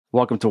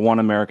Welcome to One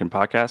American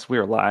Podcast. We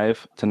are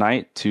live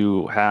tonight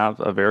to have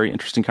a very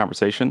interesting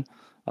conversation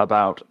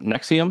about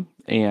NXIVM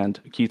and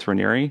Keith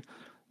Raniere.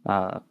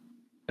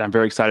 I'm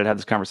very excited to have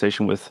this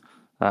conversation with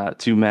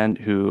two men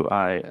who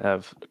I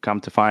have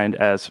come to find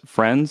as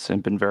friends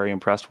and been very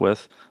impressed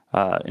with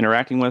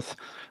interacting with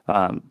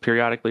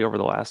periodically over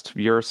the last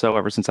year or so,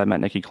 ever since I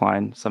met Nikki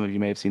Klein. Some of you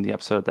may have seen the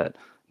episode that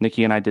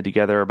Nikki and I did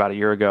together about a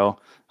year ago.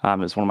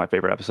 It's one of my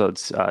favorite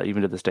episodes,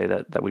 even to this day,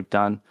 that we've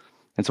done.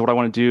 And so what I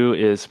want to do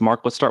is,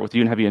 Mark, let's start with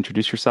you and have you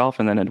introduce yourself.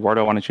 And then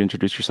Eduardo, why don't you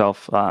introduce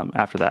yourself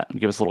after that and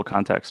give us a little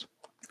context.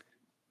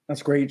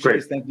 That's great,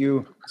 Chase. Thank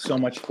you so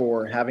much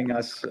for having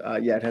us.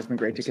 It has been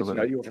great to get to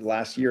know you over the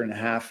last year and a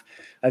half.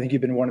 I think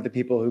you've been one of the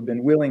people who've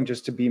been willing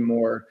just to be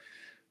more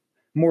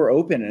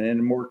open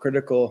and more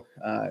critical,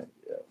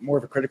 more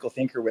of a critical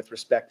thinker with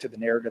respect to the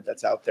narrative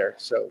that's out there.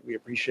 So we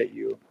appreciate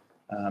you.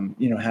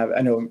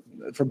 I know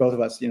for both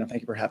of us,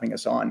 thank you for having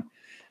us on.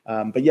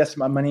 But yes,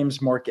 my name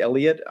is Mark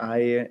Elliott.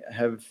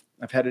 I've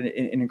had an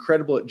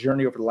incredible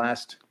journey over the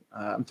last,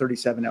 I'm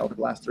 37 now, over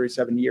the last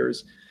 37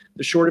 years.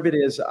 The short of it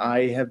is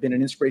I have been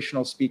an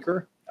inspirational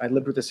speaker. I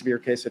lived with a severe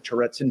case of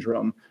Tourette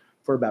syndrome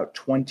for about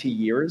 20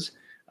 years.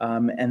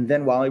 And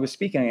then while I was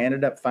speaking, I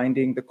ended up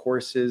finding the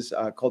courses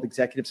called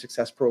Executive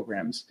Success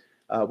Programs,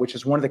 which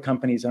is one of the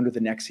companies under the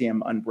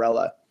NXIVM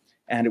umbrella.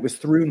 And it was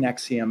through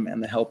NXIVM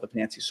and the help of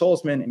Nancy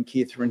Salzman and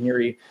Keith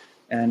Raniere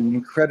and an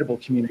incredible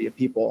community of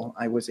people,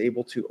 I was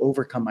able to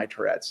overcome my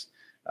Tourette's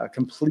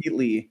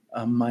completely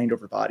mind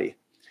over body.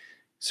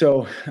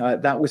 So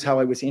that was how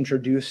I was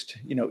introduced,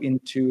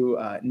 into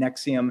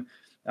NXIVM.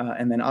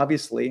 And then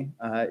obviously,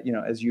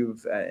 as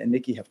you've and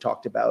Nikki have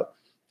talked about,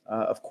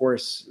 of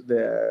course,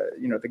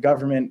 the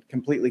government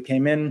completely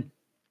came in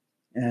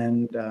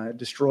and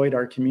destroyed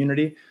our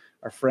community.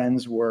 Our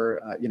friends were,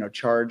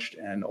 charged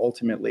and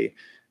ultimately,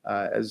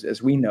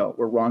 as we know,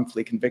 were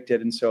wrongfully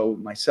convicted. And so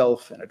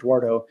myself and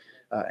Eduardo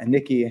and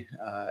Nikki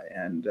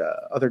and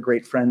other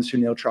great friends,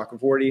 Sunil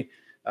Chakravorty,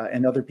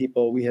 and other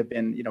people, we have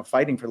been,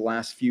 fighting for the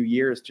last few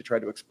years to try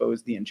to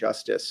expose the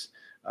injustice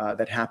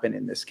that happened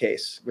in this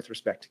case with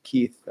respect to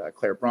Keith,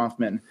 Claire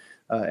Bronfman,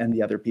 and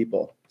the other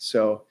people.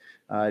 So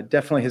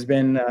definitely has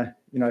been, I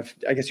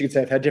guess you could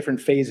say I've had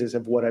different phases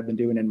of what I've been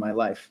doing in my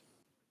life.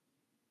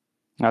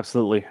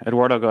 Absolutely.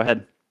 Eduardo, go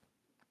ahead.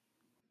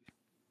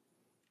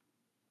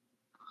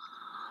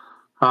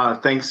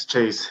 Thanks,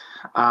 Chase.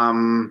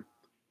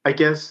 I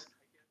guess,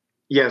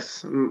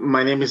 yes,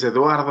 my name is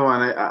Eduardo,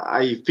 and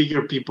I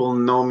figure people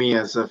know me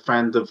as a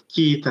friend of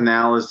Keith and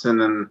Allison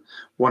and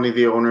one of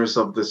the owners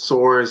of The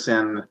Source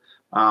and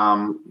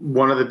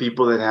one of the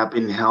people that have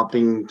been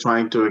helping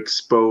trying to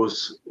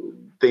expose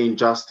the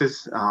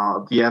injustice,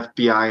 the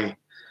FBI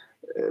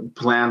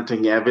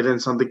planting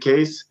evidence on the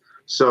case.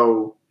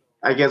 So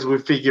I guess we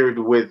figured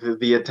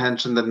with the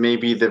attention that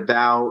maybe the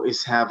Vow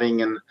is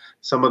having and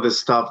some of the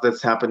stuff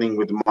that's happening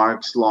with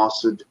Mark's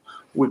lawsuit,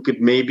 we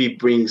could maybe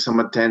bring some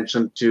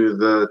attention to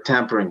the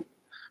tampering.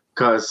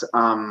 Because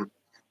I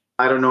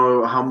don't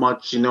know how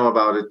much you know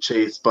about it,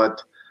 Chase,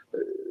 but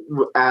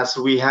as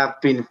we have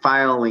been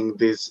filing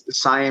this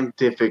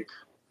scientific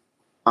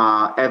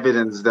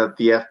evidence that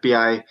the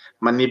FBI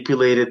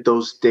manipulated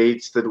those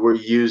dates that were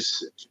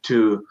used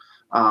to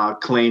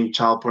claim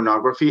child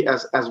pornography.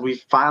 As we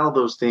file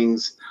those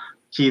things,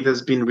 Keith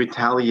has been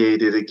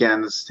retaliated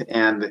against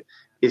and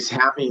is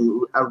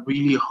having a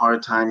really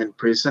hard time in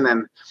prison.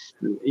 And,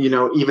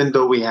 even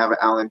though we have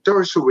Alan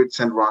Dershowitz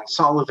and Ron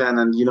Sullivan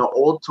and,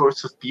 all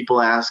sorts of people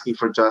asking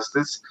for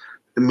justice,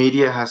 the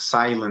media has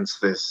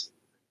silenced this.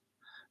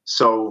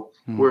 So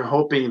we're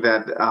hoping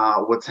that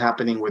what's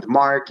happening with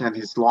Mark and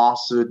his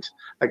lawsuit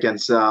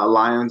against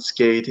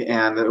Lionsgate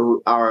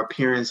and our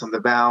appearance on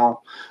The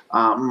Vow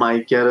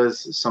might get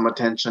us some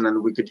attention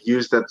and we could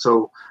use that.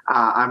 So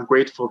I'm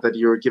grateful that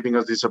you're giving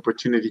us this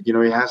opportunity.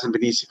 It hasn't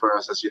been easy for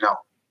us, as you know.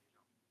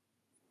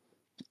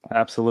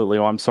 Absolutely.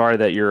 Well, I'm sorry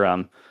that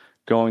you're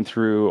going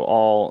through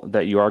all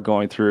that you are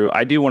going through.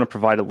 I do want to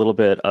provide a little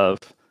bit of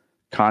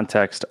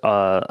context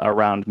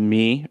around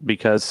me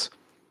because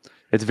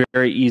it's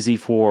very easy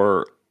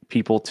for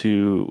people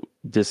to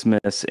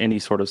dismiss any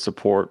sort of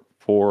support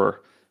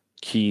for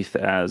Keith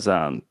as,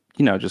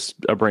 just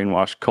a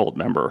brainwashed cult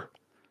member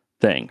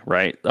thing,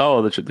 right?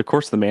 Oh, of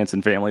course the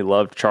Manson family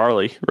loved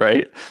Charlie,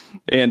 right?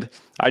 And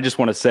I just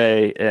want to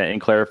say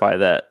and clarify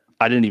that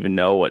I didn't even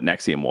know what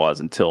NXIVM was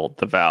until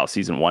The Vow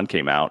season 1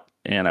 came out,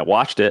 and I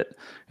watched it,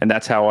 and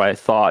that's how I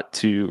thought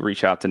to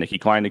reach out to Nikki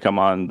Klein to come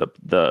on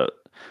the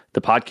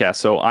podcast.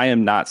 So I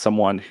am not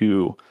someone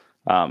who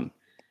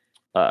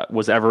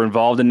was ever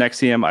involved in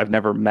NXIVM. I've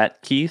never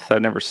met Keith.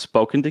 I've never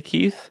spoken to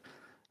Keith.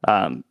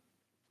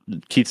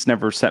 Keith's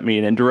never sent me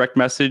an indirect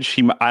message.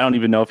 I don't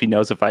even know if he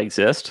knows if I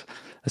exist.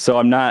 So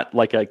I'm not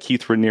like a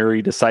Keith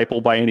Raniere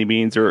disciple by any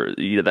means, or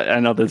I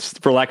know that's,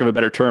 for lack of a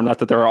better term, not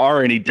that there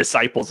are any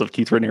disciples of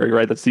Keith Raniere,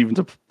 right? That's even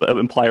to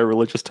imply a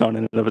religious tone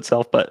in and of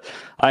itself. But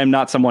I am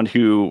not someone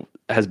who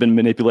has been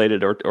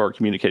manipulated or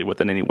communicated with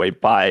in any way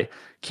by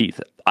Keith.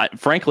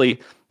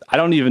 Frankly, I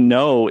don't even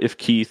know if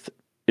Keith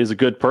is a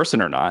good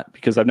person or not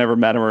because I've never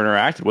met him or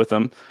interacted with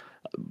him.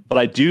 But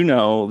I do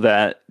know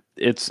that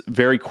it's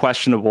very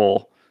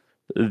questionable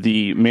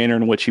the manner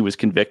in which he was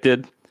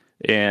convicted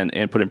and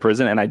put in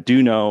prison. And I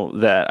do know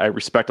that I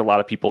respect a lot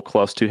of people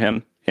close to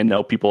him and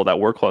know people that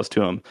were close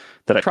to him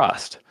that I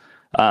trust.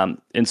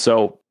 And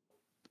so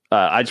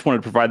I just wanted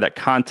to provide that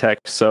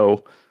context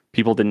so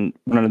people didn't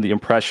run under the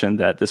impression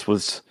that this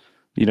was,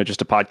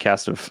 just a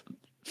podcast of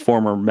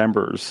former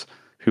members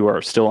who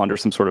are still under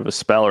some sort of a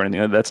spell or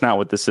anything. That's not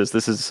what this is.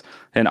 This is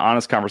an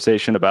honest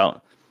conversation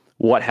about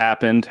what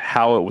happened,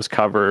 how it was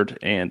covered,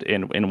 and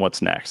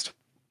what's next.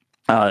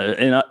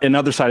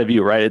 Another side of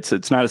you, right?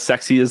 It's not as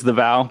sexy as The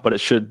Vow, but it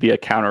should be a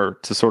counter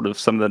to sort of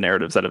some of the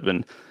narratives that have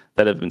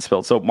been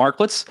spilled. So, Mark,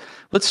 let's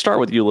start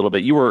with you a little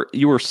bit. You were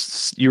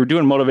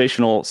doing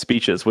motivational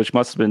speeches, which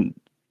must have been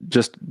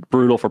just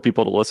brutal for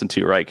people to listen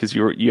to, right? Because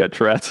you had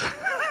Tourette's,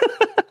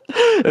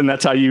 and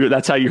that's how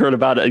you heard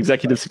about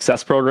executive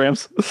success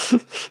programs.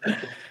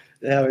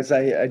 Yeah,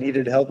 I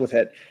needed help with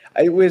it.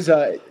 It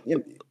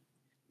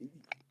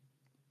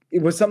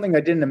was something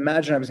I didn't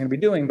imagine I was going to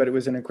be doing, but it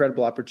was an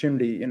incredible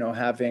opportunity.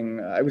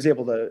 I was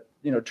able to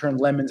turn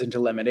lemons into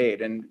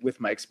lemonade, and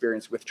with my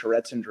experience with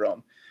Tourette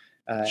syndrome.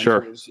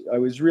 Sure. So I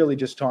was really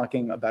just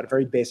talking about a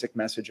very basic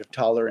message of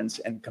tolerance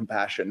and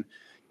compassion,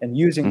 and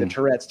using the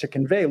Tourette's to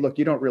convey, look,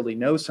 you don't really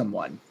know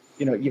someone,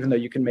 even though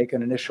you can make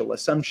an initial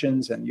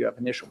assumptions and you have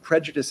initial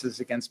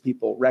prejudices against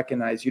people,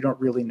 recognize you don't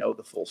really know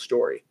the full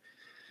story,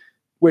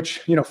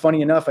 which,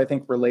 funny enough, I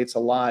think relates a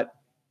lot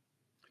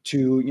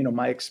to,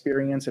 my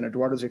experience and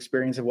Eduardo's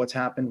experience of what's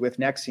happened with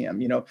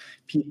NXIVM.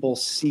 People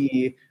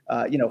see,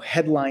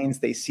 headlines,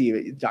 they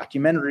see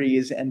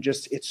documentaries, and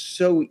just, it's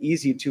so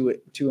easy to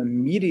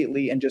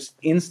immediately and just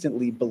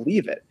instantly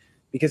believe it,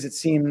 because it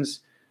seems,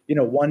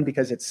 one,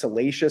 because it's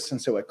salacious,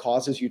 and so it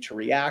causes you to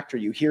react, or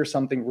you hear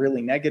something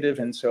really negative,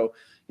 and so,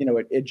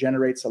 it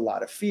generates a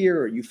lot of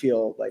fear, or you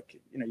feel like,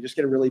 you just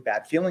get a really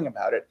bad feeling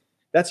about it.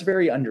 That's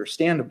very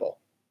understandable.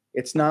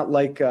 It's not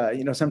like,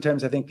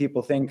 sometimes I think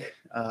people think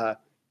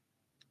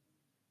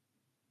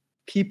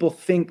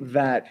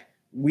that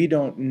we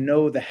don't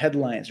know the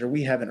headlines, or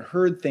we haven't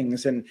heard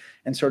things, and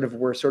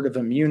we're sort of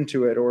immune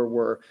to it, or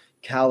we're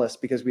callous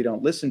because we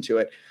don't listen to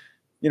it.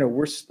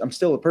 I'm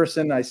still a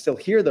person. I still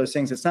hear those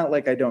things. It's not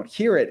like I don't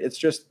hear it. It's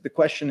just, the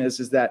question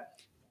is that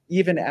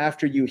even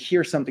after you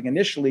hear something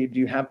initially, do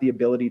you have the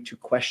ability to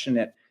question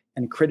it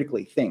and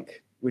critically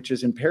think, which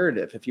is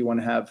imperative if you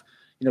want to have,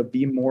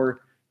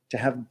 to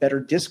have better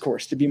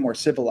discourse, to be more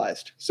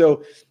civilized.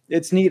 So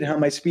it's neat how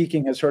my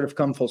speaking has sort of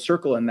come full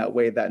circle in that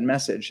way, that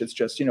message. It's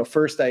just,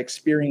 first I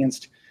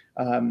experienced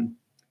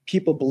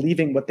people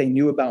believing what they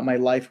knew about my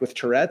life with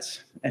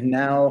Tourette's, and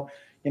now,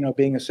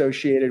 being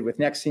associated with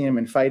NXIVM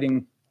and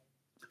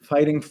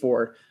fighting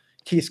for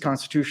Keith's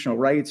constitutional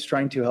rights,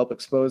 trying to help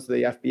expose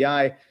the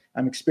FBI,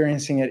 I'm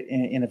experiencing it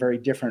in a very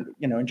different,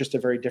 in just a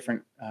very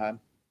different,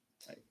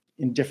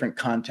 in different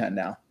content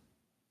now.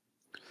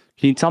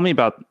 Can you tell me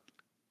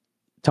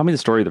the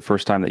story of the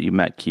first time that you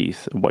met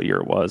Keith, what year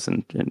it was,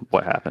 and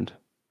what happened?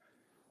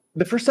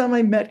 The first time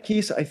I met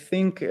Keith, I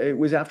think it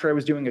was after I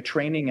was doing a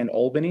training in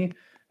Albany.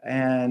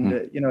 And,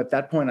 at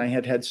that point I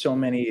had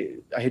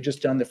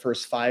just done the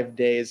first 5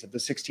 days of the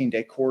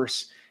 16-day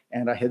course.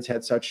 And I had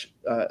had such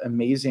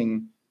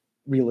amazing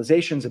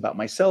realizations about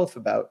myself,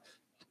 about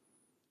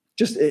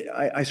just,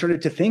 I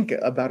started to think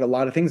about a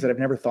lot of things that I've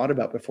never thought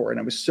about before. And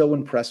I was so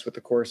impressed with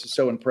the course,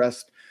 so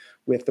impressed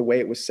with the way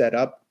it was set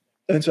up.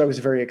 And so I was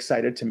very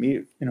excited to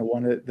meet,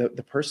 one of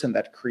the person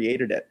that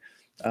created it.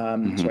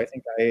 So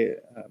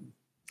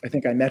I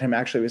think I met him,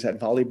 actually, it was at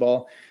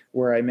volleyball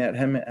where I met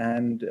him,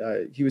 and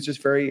he was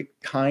just very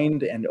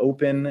kind and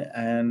open.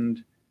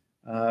 And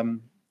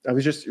I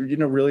was just,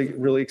 really,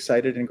 really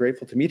excited and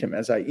grateful to meet him,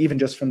 as even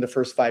just from the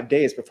first 5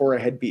 days before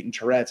I had beaten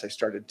Tourette's, I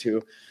started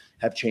to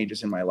have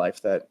changes in my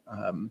life that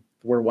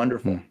were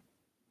wonderful.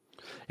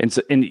 And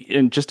so,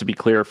 and just to be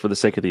clear, for the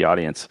sake of the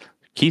audience,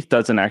 Keith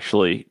didn't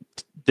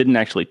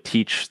actually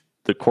teach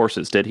the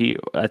courses, did he,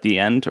 at the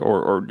end,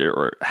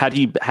 or had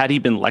he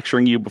been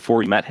lecturing you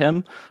before you met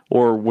him,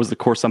 or was the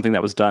course something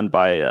that was done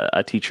by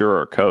a teacher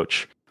or a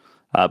coach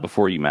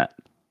before you met?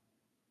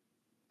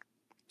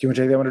 Do you want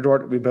to take that one,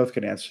 Eduardo? We both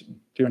can answer. Do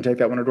you want to take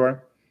that one,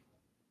 Eduardo?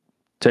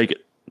 Take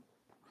it.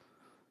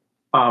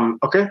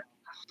 Okay.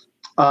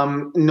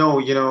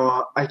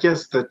 No, I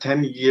guess the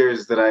 10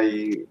 years that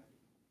I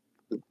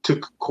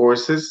took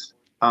courses,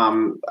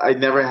 I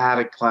never had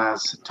a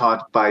class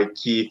taught by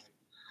Keith.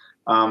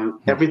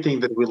 Everything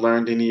that we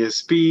learned in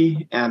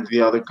ESP and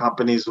the other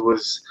companies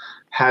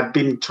had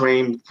been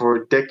trained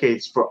for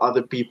decades for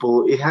other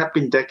people. It had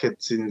been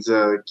decades since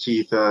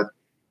Keith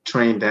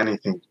trained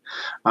anything.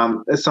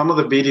 Some of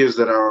the videos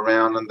that are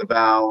around on The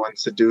Vow and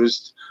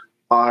Seduced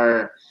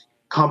are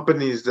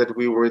companies that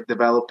we were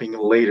developing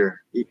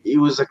later. It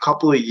was a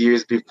couple of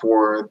years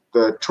before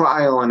the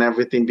trial and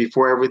everything,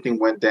 before everything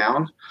went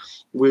down.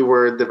 We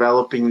were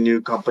developing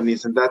new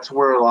companies, and that's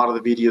where a lot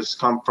of the videos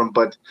come from.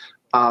 But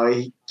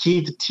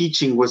Keith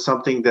teaching was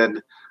something that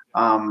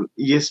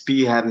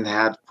ESP hadn't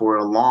had for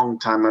a long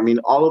time. I mean,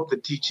 all of the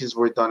teachings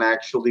were done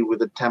actually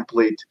with a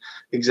template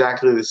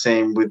exactly the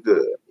same, with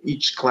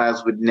each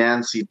class with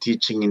Nancy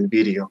teaching in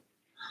video.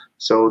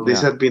 So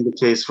this had been the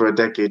case for a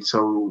decade.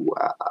 So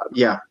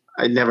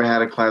I never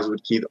had a class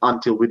with Keith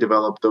until we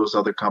developed those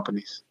other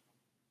companies.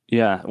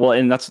 Yeah, well,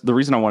 and that's the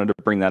reason I wanted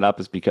to bring that up,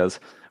 is because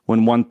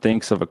when one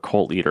thinks of a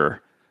cult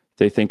leader,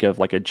 they think of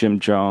like a Jim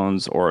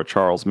Jones or a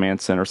Charles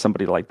Manson or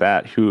somebody like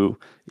that, who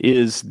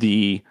is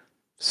the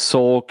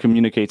sole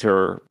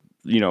communicator.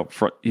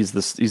 He's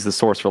the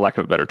source, for lack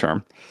of a better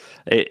term,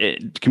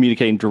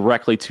 communicating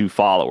directly to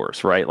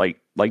followers, right?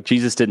 Like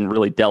Jesus didn't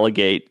really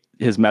delegate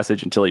his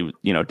message until he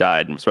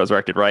died and was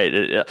resurrected,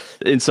 right?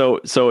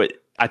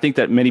 I think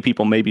that many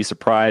people may be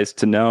surprised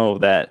to know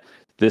that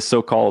this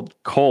so-called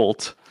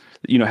cult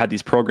had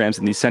these programs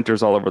and these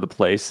centers all over the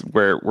place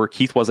where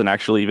Keith wasn't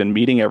actually even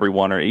meeting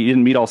everyone, or he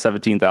didn't meet all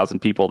 17,000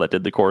 people that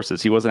did the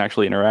courses. He wasn't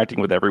actually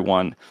interacting with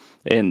everyone.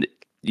 And,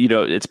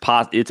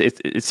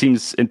 it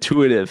seems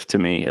intuitive to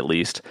me, at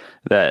least,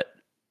 that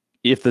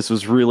if this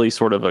was really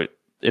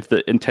if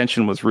the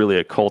intention was really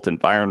a cult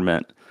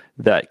environment,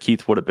 that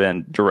Keith would have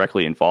been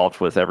directly involved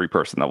with every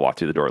person that walked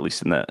through the door, at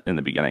least in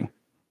the beginning.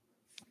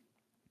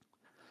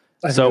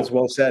 I think that's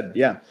well said.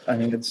 Yeah. I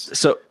mean, it's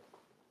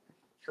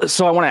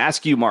So I want to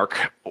ask you,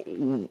 Mark,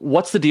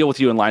 what's the deal with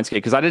you and Lionsgate?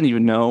 Because I didn't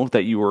even know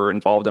that you were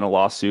involved in a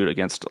lawsuit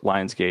against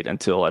Lionsgate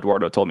until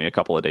Eduardo told me a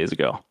couple of days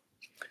ago.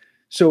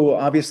 So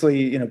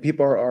obviously,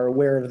 people are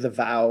aware of the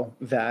vow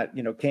that,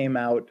 came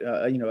out,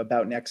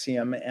 about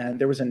NXIVM. And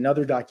there was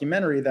another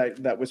documentary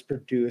that was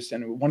produced.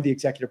 And one of the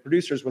executive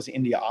producers was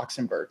India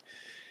Oxenberg,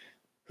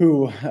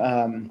 who,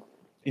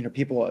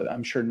 people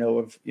I'm sure know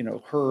of,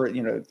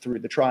 her, through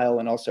the trial.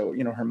 And also,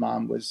 her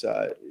mom was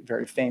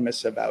very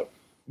famous about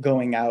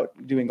going out,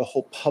 doing a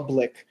whole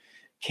public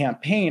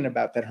campaign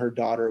about that her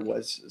daughter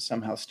was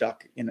somehow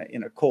stuck in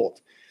a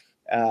cult.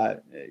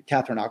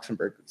 Catherine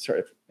Oxenberg,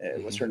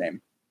 was her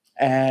name.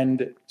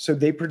 And so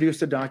they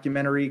produced a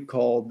documentary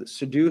called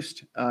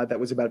Seduced that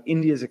was about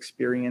India's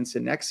experience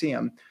in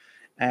NXIVM.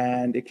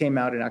 And it came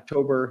out in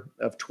October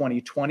of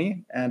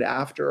 2020. And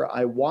after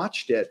I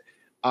watched it,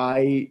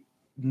 I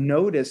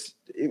noticed,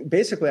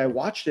 I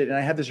watched it and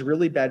I had this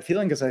really bad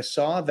feeling because I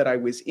saw that I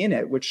was in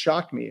it, which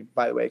shocked me,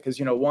 by the way, because,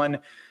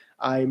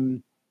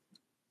 the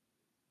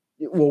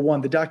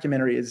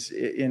documentary is,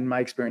 in my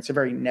experience, a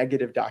very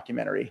negative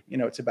documentary.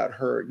 It's about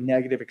her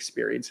negative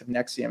experience of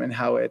NXIVM and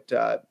how it,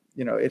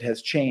 it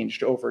has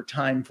changed over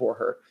time for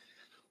her.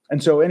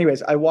 And so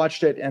anyways, I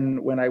watched it.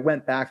 And when I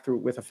went back through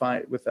with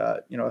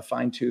a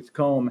fine-tooth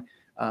comb,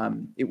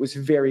 it was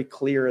very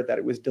clear that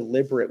it was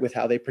deliberate with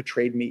how they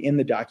portrayed me in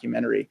the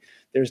documentary.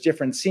 There's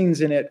different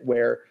scenes in it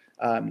where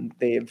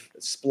they've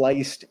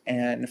spliced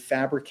and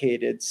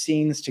fabricated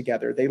scenes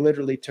together. They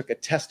literally took a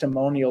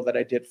testimonial that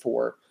I did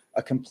for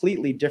a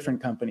completely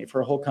different company,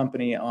 for a whole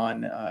company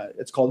on,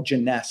 it's called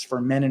Jeunesse, for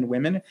men and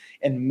women,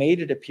 and made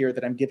it appear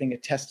that I'm giving a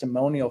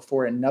testimonial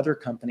for another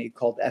company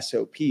called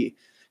SOP.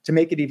 To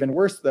make it even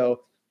worse,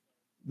 though,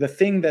 the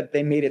thing that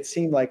they made it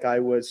seem like I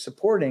was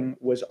supporting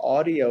was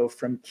audio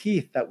from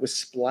Keith that was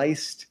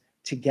spliced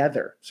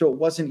together. So it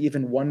wasn't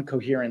even one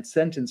coherent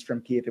sentence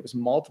from Keith. It was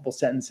multiple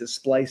sentences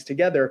spliced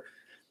together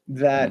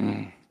that,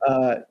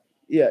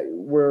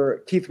 where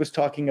Keith was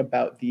talking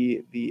about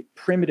the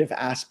primitive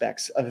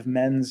aspects of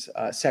men's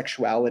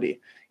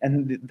sexuality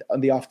and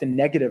the often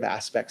negative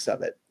aspects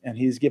of it. And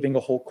he's giving a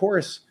whole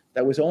course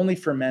that was only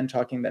for men,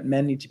 talking that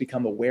men need to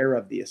become aware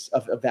of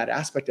of that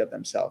aspect of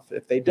themselves.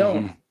 If they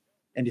don't,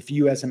 and if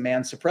you as a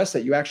man suppress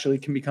it, you actually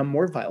can become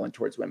more violent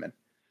towards women.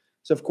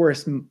 So of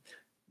course,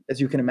 as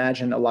you can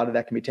imagine, a lot of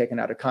that can be taken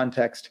out of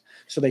context.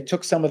 So they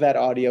took some of that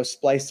audio,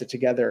 spliced it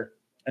together,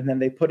 and then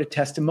they put a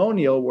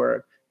testimonial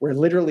where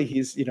literally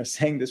he's,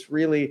 saying this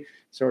really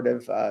sort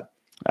of out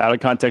of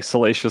context,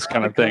 salacious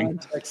kind of thing.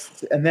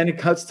 And then it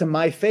cuts to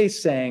my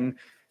face saying,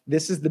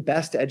 this is the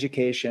best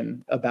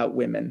education about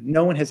women.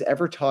 No one has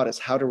ever taught us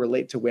how to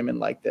relate to women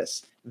like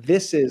this.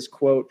 This is,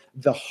 quote,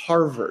 the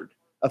Harvard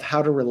of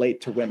how to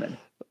relate to women.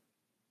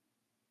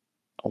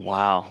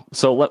 Wow.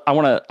 So I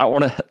want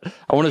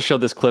to show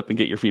this clip and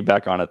get your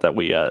feedback on it that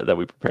we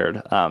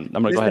prepared. I'm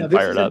going to go ahead and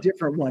fire it up. This is a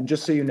different one,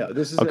 just so you know.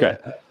 This is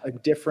a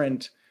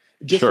different.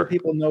 Just Sure. so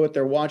people know what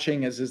they're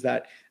watching is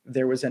that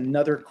there was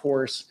another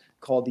course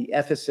called The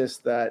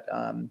Ethicist that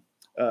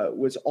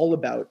was all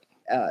about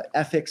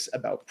ethics,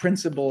 about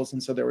principles,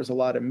 and so there was a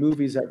lot of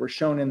movies that were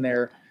shown in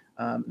there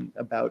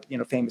about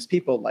famous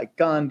people like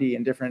Gandhi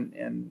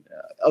and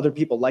other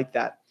people like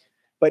that.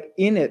 But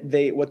in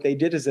it, what they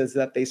did is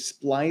that they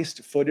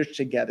spliced footage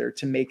together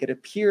to make it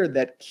appear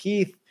that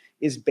Keith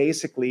is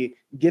basically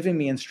giving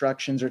me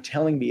instructions or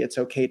telling me it's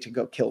okay to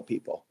go kill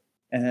people.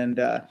 And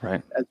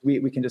right.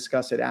 we can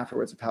discuss it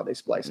afterwards of how they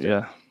spliced it.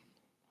 Yeah,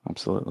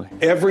 absolutely.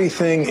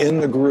 Everything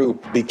in the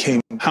group became,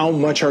 how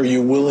much are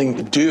you willing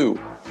to do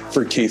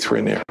for Keith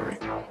Raniere?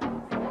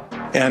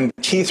 And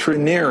Keith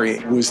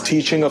Raniere was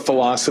teaching a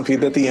philosophy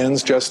that the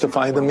ends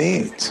justify the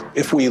means.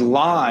 If we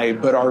lie,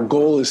 but our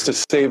goal is to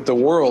save the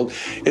world,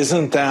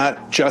 isn't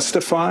that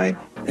justified?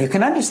 You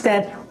can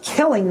understand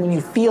killing when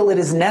you feel it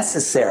is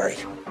necessary.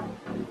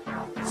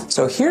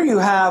 So here you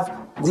have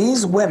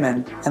these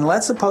women, and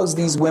let's suppose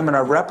these women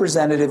are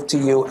representative to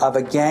you of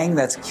a gang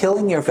that's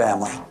killing your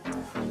family,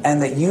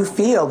 and that you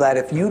feel that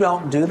if you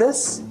don't do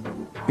this,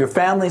 your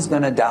family's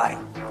going to die,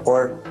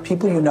 or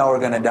people you know are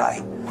going to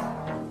die.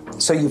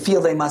 So you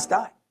feel they must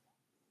die.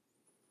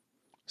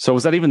 So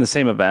was that even the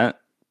same event?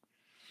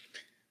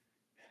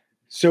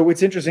 So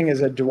what's interesting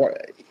is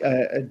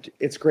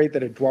it's great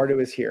that Eduardo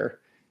is here,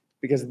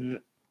 because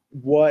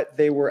what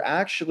they were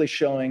actually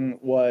showing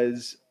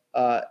was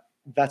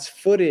that's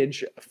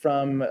footage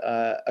from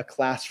a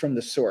class from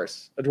The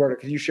Source. Eduardo,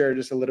 could you share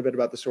just a little bit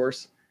about The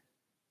Source?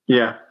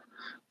 Yeah.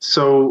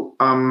 So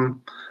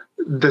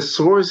The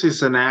Source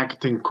is an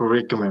acting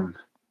curriculum.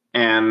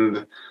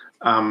 And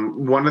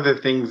one of the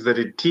things that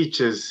it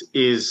teaches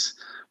is,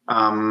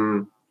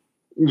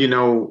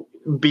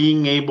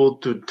 being able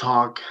to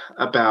talk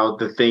about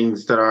the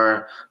things that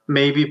are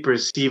maybe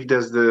perceived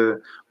as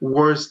the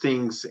worst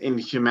things in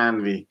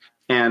humanity.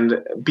 And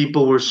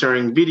people were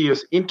sharing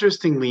videos.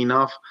 Interestingly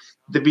enough,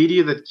 the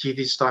video that Keith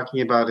is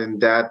talking about in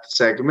that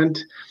segment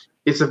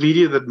is a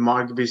video that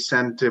Mark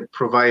Vicente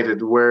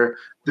provided, where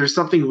there's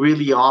something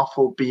really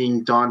awful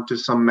being done to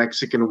some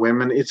Mexican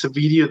women. It's a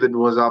video that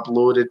was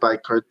uploaded by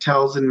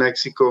cartels in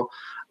Mexico.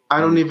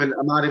 I'm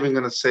not even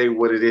going to say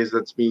what it is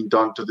that's being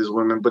done to these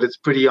women, but it's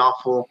pretty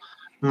awful.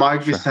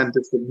 Mark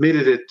Vicente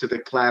submitted it to the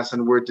class,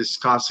 and we're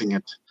discussing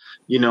it,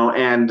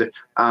 and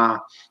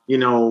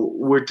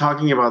we're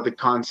talking about the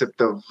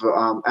concept of,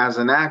 as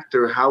an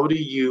actor, how do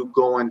you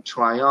go and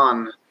try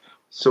on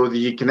so that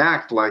you can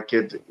act like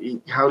it?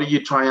 How do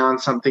you try on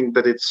something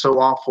that it's so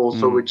awful,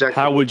 so rejected?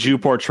 How would you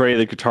portray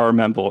the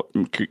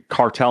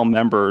cartel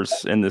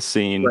members in this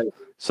scene? Right.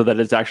 So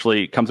that it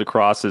actually comes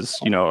across as,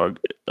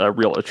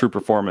 a true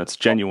performance,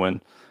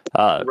 genuine,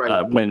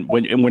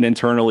 when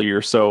internally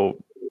you're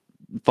so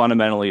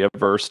fundamentally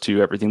averse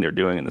to everything they're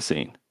doing in the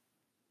scene.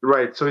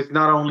 Right. So it's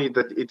not only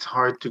that it's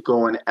hard to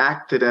go and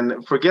act it,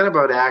 and forget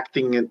about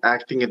acting it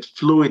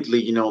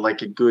fluidly,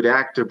 like a good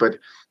actor, but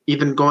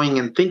even going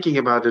and thinking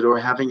about it or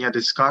having a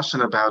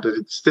discussion about it,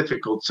 it's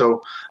difficult.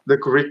 So the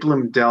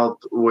curriculum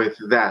dealt with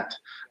that.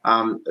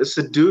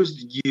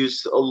 Seduced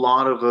used a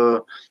lot of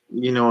a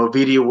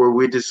video where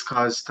we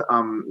discussed,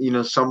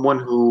 someone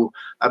who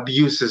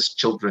abuses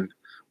children,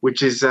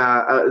 which is,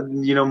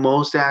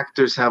 most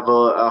actors have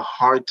a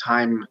hard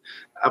time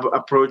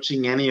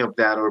approaching any of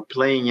that or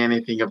playing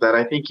anything of that.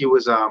 I think it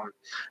was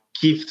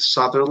Keith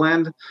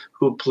Sutherland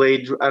who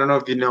played, I don't know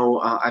if you know,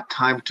 A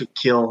Time to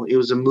Kill. It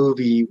was a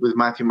movie with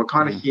Matthew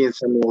McConaughey and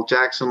Samuel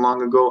Jackson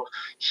long ago.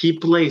 He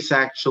plays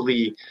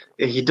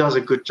he does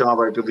a good job,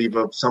 I believe,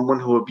 of someone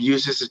who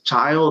abuses a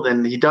child,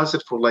 and he does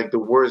it for the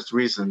worst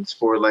reasons,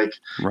 for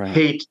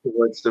hate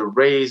towards the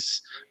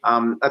race.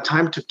 A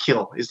Time to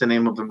Kill is the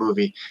name of the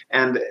movie.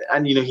 And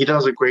he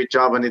does a great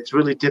job, and it's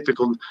really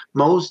difficult.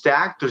 Most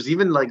actors,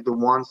 even the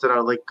ones that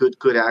are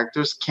good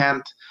actors,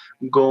 can't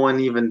go and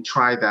even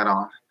try that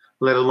on,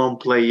 let alone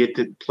play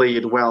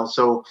it well.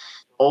 So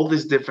all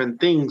these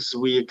different things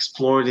we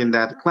explored in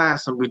that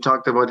class, and we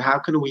talked about how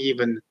can we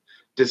even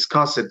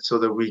discuss it so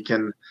that we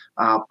can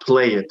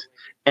play it.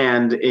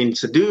 And in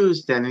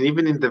Seduced, and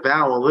even in The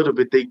Vow a little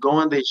bit, they go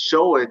and they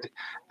show it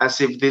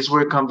as if these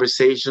were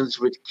conversations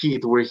with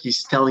Keith where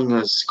he's telling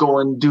us, go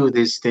and do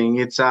this thing.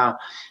 It's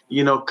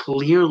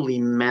clearly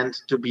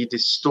meant to be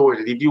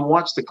distorted. If you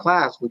watch the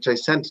class, which I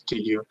sent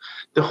to you,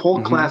 the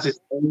whole class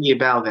is only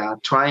about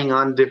that, trying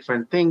on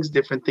different things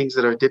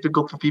that are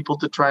difficult for people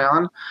to try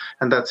on,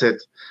 and that's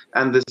it.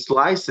 And the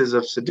slices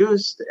of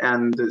Seduced,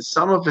 and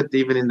some of it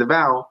even in The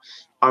Vow,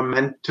 are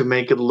meant to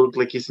make it look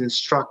like he's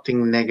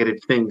instructing negative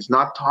things,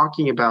 not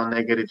talking about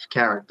negative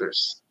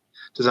characters.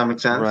 Does that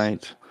make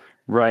sense?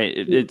 Right.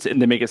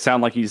 And they make it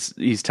sound like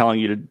he's telling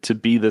you to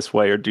be this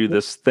way or do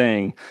this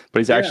thing, but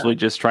he's actually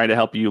just trying to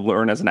help you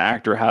learn as an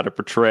actor how to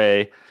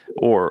portray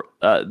or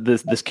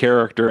this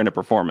character in a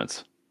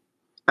performance.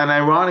 And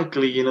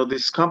ironically,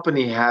 this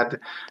company had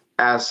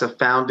as a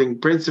founding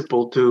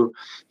principle to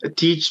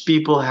teach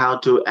people how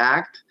to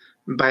act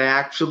by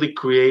actually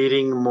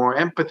creating more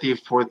empathy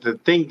for the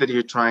thing that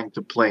you're trying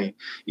to play.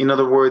 In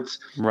other words,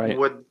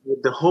 what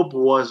the hope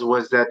was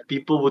that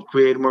people would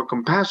create more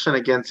compassion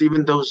against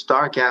even those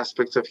dark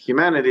aspects of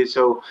humanity.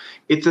 So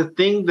it's a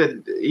thing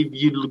that if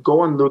you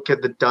go and look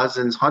at the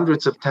dozens,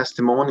 hundreds of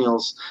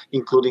testimonials,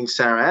 including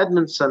Sarah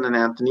Edmondson and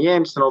Anthony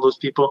Ames and all those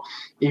people,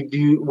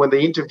 when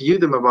they interview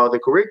them about the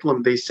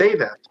curriculum, they say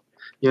that.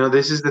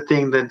 This is the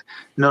thing that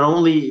not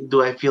only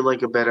do I feel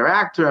like a better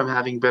actor, I'm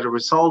having better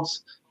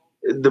results,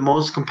 the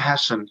most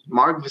compassion.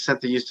 Mark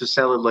Vicente used to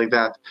sell it like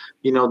that.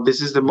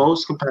 This is the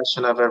most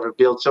compassion I've ever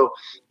built. So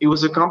it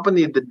was a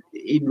company that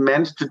it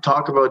meant to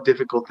talk about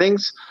difficult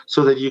things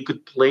so that you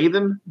could play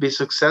them, be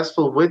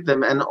successful with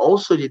them, and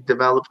also you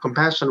develop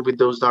compassion with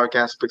those dark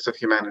aspects of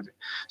humanity.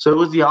 So it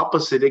was the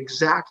opposite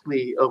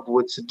exactly of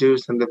what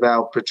Seduced and The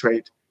Vow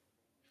portrayed.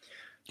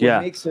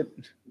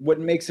 What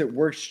makes it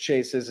worse,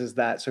 Chase, is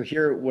that, so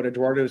here what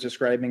Eduardo is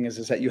describing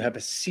is that you have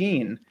a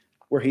scene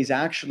where he's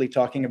actually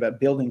talking about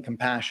building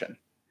compassion.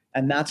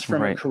 And that's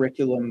from a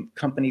curriculum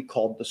company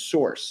called The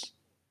Source.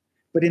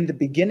 But in the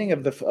beginning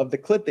of the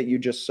clip that you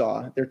just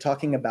saw, they're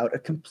talking about a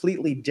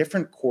completely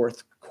different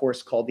course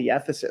called The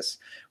Ethicist,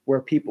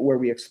 where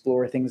we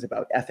explore things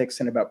about ethics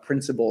and about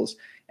principles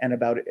and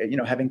about,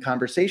 having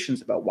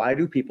conversations about why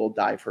do people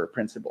die for a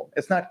principle.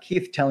 It's not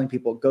Keith telling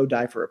people go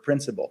die for a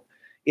principle.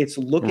 It's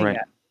looking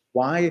at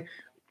why,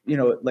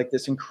 like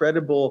this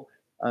incredible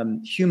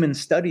human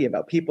study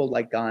about people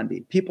like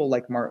Gandhi, people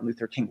like Martin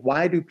Luther King.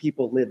 Why do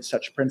people live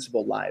such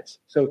principled lives?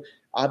 So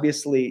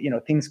obviously,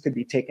 things could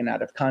be taken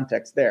out of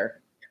context there.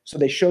 So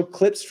they show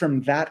clips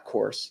from that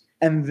course,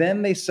 and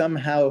then they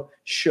somehow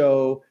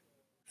show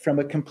from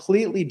a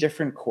completely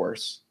different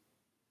course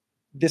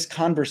this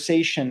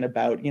conversation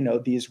about,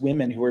 these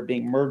women who are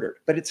being murdered.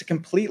 But it's a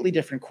completely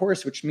different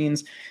course, which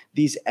means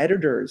these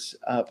editors,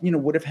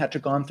 would have had to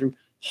gone through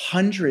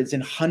hundreds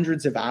and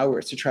hundreds of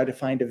hours to try to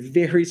find a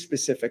very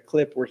specific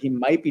clip where he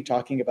might be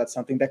talking about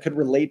something that could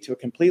relate to a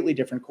completely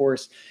different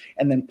course,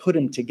 and then put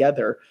them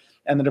together.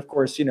 And then, of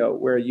course,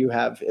 where you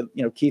have,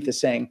 Keith is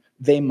saying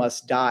they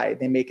must die.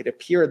 They make it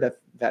appear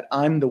that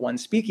I'm the one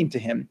speaking to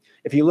him.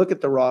 If you look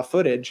at the raw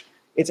footage,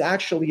 it's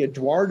actually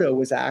Eduardo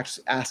was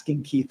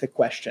asking Keith a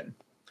question,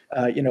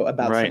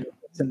 about something,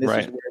 and this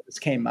is where this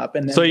came up.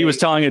 And then so he was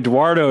telling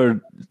Eduardo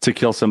to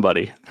kill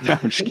somebody. No,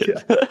 I'm just kidding.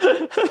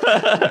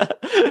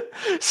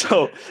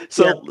 So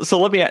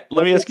let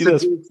me ask you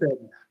this.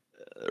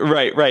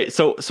 Right.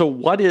 So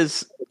what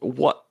is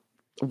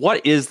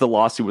the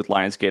lawsuit with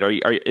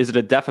Lionsgate? Is it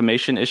a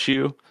defamation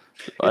issue?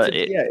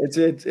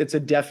 It's a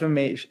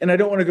defamation, and I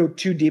don't want to go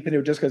too deep into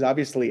it just because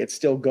obviously it's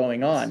still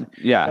going on.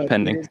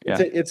 Pending.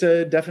 It's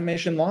a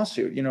defamation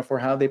lawsuit, for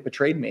how they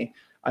portrayed me.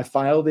 I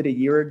filed it a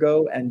year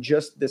ago, and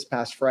just this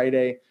past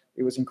Friday,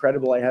 it was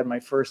incredible. I had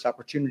my first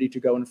opportunity to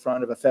go in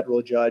front of a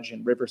federal judge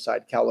in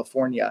Riverside,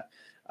 California,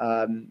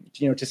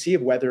 to see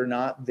whether or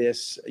not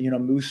this,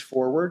 moves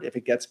forward, if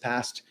it gets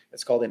passed.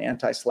 It's called an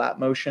anti-SLAPP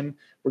motion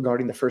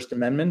regarding the First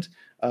Amendment,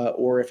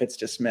 or if it's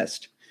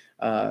dismissed.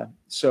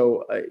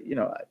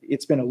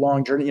 It's been a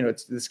long journey.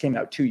 This came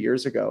out 2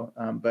 years ago,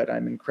 but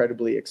I'm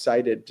incredibly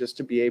excited just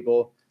to be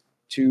able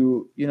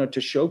to, to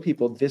show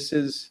people this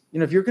is,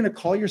 if you're going to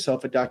call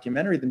yourself a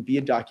documentary, then be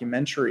a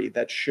documentary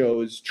that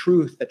shows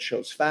truth, that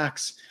shows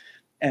facts.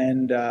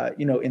 And,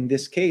 in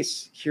this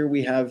case, here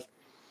we have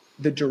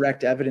the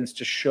direct evidence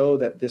to show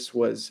that this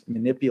was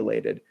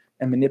manipulated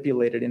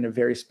in a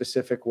very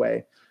specific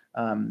way,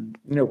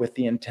 with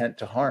the intent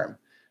to harm.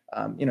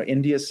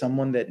 India is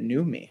someone that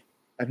knew me.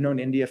 I've known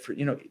India for,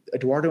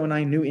 Eduardo and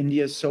I knew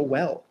India so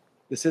well.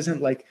 This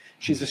isn't like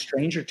she's a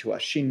stranger to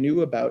us. She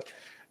knew about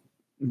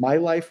my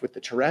life with the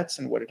Tourette's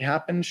and what had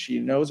happened. She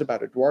knows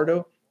about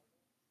Eduardo,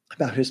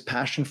 about his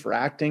passion for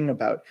acting,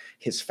 about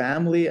his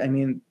family. I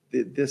mean,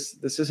 this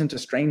isn't a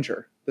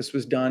stranger. This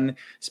was done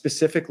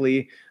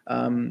specifically,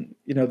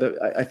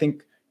 I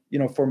think,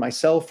 for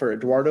myself, for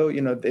Eduardo,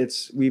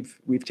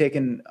 we've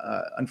taken,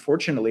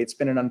 unfortunately, it's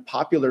been an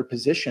unpopular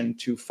position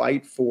to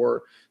fight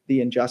for the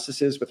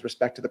injustices with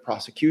respect to the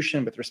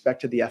prosecution, with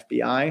respect to the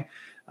FBI.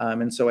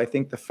 And so I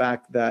think the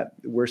fact that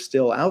we're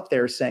still out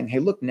there saying, hey,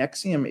 look,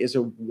 NXIVM is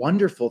a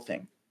wonderful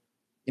thing.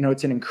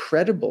 It's an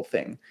incredible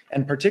thing.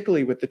 And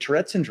particularly with the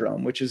Tourette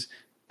syndrome, which is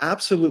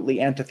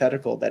absolutely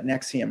antithetical that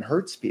NXIVM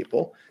hurts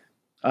people.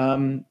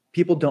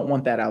 People don't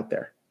want that out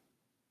there.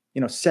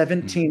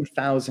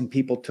 17,000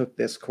 people took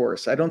this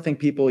course. I don't think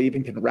people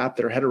even can wrap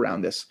their head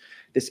around this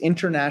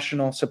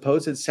international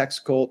supposed sex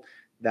cult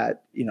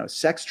that,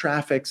 sex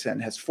traffics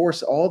and has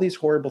forced all these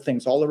horrible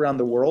things all around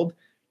the world.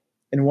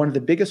 In one of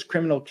the biggest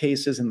criminal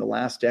cases in the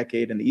last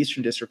decade in the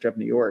Eastern District of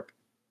New York,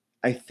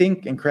 I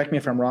think, and correct me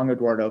if I'm wrong,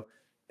 Eduardo,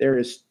 there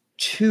is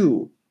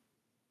two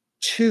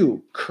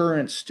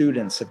current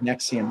students of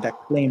NXIVM that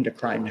claimed a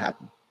crime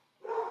happened.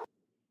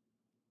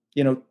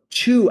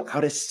 2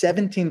 out of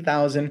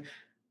 17,000.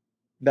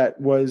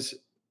 That was,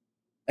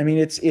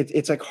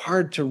 it's like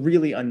hard to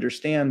really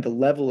understand the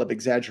level of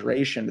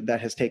exaggeration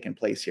that has taken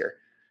place here.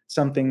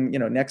 Something,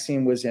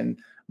 NXIVM was in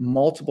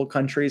multiple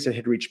countries. It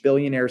had reached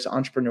billionaires,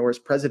 entrepreneurs,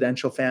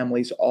 presidential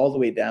families, all the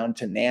way down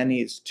to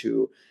nannies,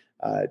 to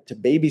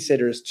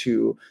babysitters,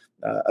 to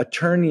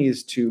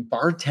attorneys, to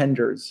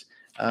bartenders,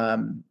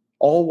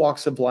 all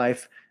walks of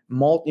life,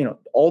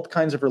 all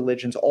kinds of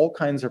religions, all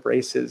kinds of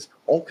races,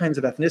 all kinds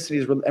of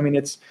ethnicities.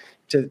 It's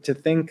to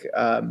think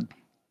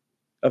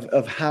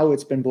of how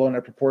it's been blown out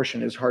of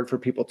proportion is hard for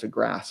people to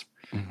grasp.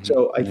 Mm-hmm.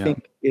 So I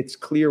think it's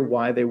clear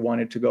why they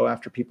wanted to go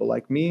after people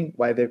like me,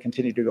 why they've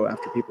continued to go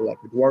after people like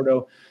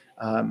Eduardo,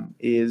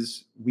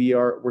 is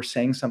we're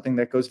saying something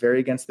that goes very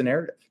against the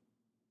narrative.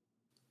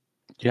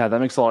 Yeah, that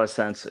makes a lot of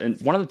sense.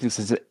 And one of the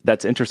things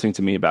that's interesting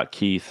to me about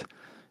Keith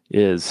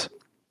is,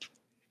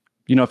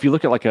 if you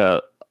look at like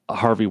a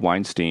Harvey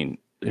Weinstein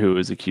who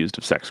is accused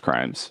of sex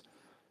crimes,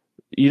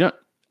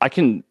 I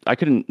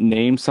couldn't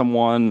name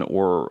someone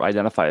or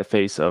identify a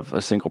face of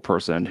a single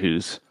person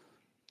who's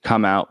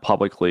come out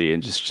publicly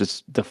and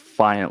just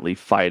defiantly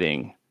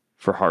fighting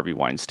for Harvey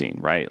Weinstein,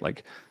 right?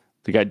 Like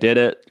The guy did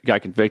it,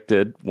 got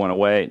convicted, went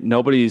away.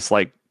 Nobody's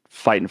like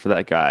fighting for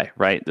that guy,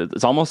 right?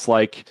 It's almost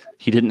like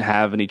he didn't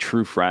have any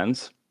true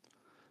friends.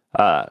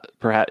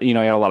 Perhaps, he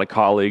had a lot of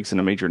colleagues in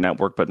a major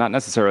network, but not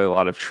necessarily a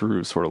lot of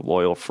true sort of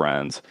loyal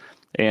friends.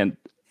 And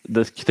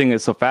the thing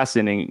that's so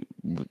fascinating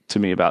to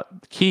me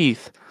about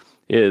Keith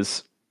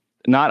is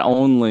not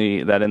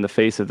only that in the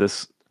face of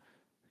this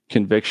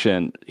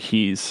conviction,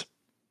 he's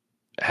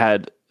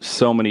had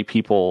so many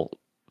people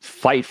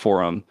fight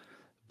for him,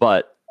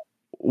 but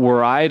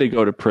were I to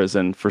go to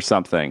prison for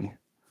something,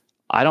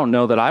 I don't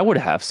know that I would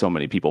have so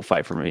many people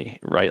fight for me,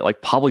 right?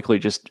 Like publicly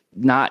just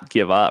not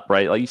give up,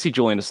 right? Like you see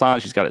Julian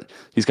Assange,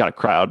 he's got a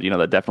crowd,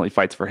 that definitely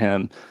fights for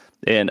him.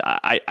 And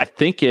I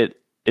think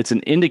it's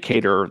an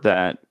indicator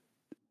that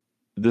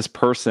this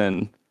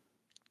person,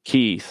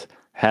 Keith,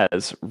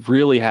 has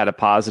really had a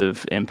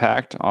positive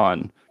impact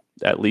on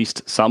at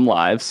least some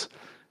lives,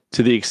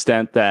 to the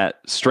extent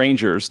that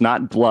strangers,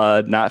 not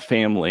blood, not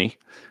family,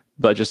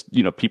 but just,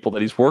 people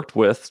that he's worked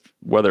with,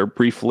 whether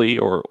briefly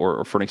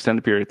or for an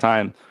extended period of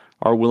time,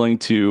 are willing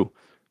to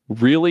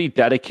really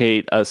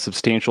dedicate a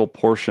substantial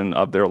portion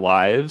of their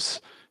lives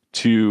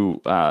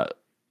to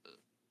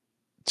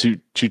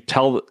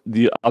tell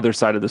the other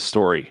side of the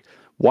story.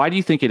 Why do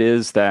you think it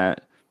is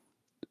that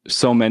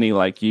so many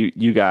like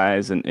you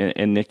guys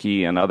and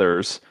Nikki and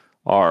others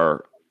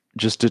are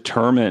just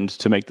determined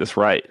to make this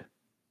right?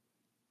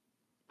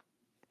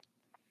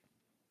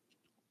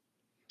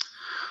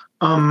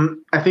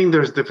 I think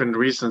there's different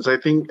reasons.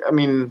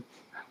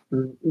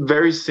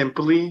 Very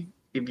simply,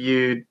 if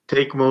you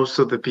take most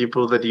of the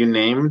people that you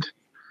named,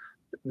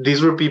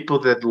 these were people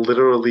that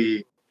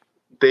literally,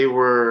 they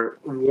were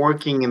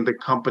working in the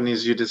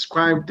companies you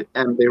described,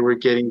 and they were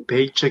getting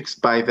paychecks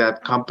by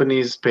that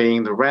companies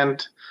paying the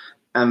rent,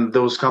 and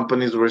those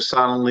companies were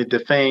suddenly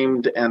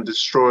defamed and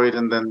destroyed,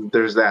 and then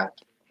there's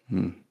that.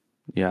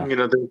 Yeah.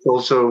 There's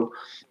also,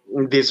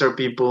 these are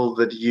people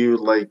that you,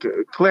 like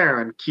Claire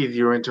and Keith,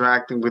 you're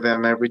interacting with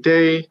them every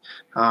day.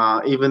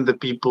 Even the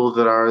people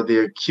that are the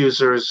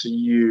accusers,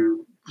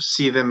 you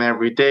see them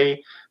every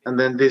day. And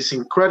then these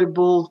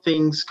incredible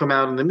things come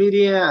out in the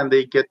media, and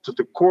they get to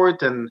the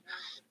court, and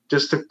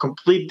just a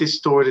complete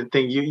distorted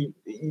thing.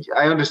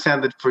 I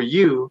understand that for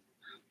you,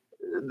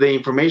 the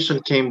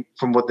information came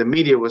from what the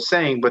media was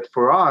saying, but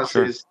for us,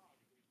 sure, is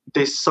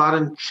this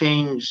sudden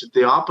change,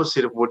 the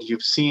opposite of what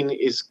you've seen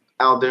is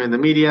out there in the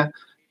media.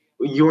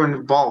 You're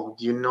involved,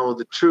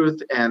 the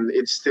truth, and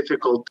it's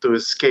difficult to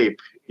escape,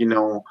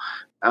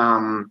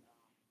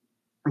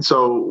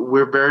 so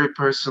we're very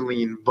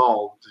personally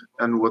involved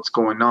in what's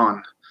going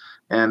on.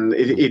 And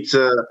it's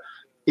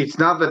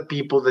not that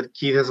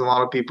Keith has a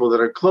lot of people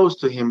that are close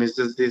to him. Is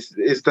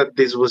that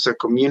this was a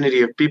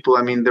community of people.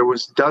 There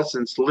was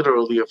dozens,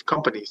 literally, of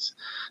companies,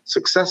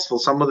 successful,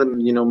 some of them,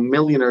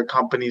 millionaire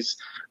companies,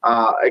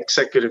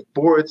 executive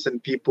boards,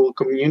 and people,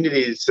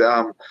 communities.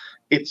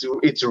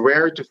 It's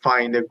rare to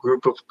find a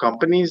group of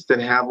companies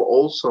that have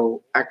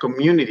also a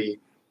community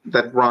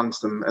that runs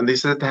them. And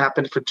this had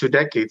happened for 2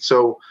 decades.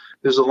 So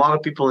there's a lot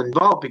of people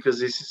involved,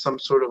 because this is some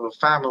sort of a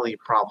family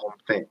problem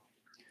thing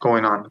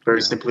going on,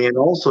 very simply. And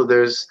also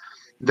there's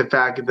the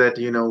fact that,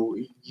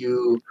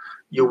 you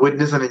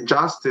witness an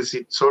injustice,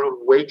 it sort of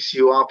wakes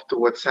you up to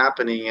what's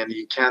happening, and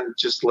you can't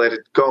just let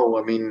it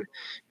go.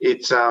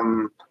 It's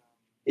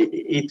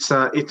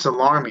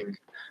alarming.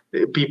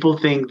 People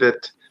think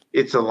that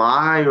it's a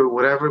lie or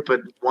whatever,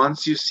 but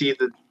once you see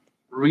that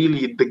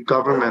really the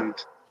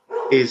government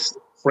is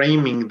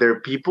framing their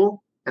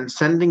people and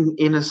sending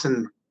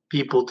innocent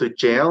people to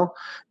jail,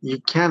 you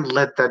can't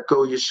let that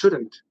go. You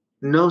shouldn't.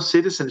 No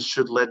citizen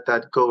should let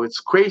that go. It's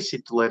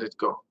crazy to let it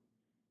go.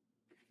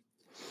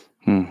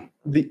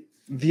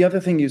 The other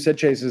thing you said,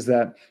 Chase, is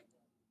that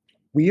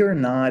we are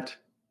not,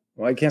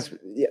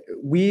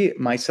 we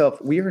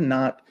are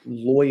not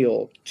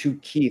loyal to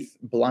Keith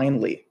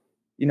blindly.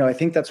 I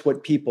think that's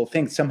what people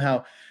think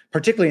somehow,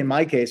 particularly in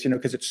my case,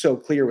 because it's so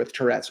clear with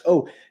Tourette's.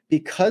 Oh,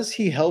 because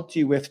he helped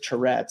you with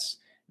Tourette's,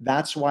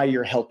 that's why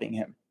you're helping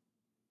him.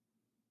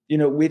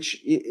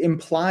 Which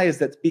implies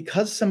that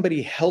because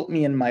somebody helped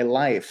me in my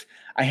life,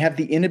 I have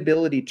the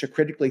inability to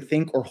critically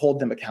think or hold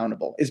them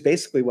accountable, is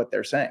basically what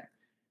they're saying.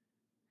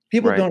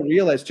 People don't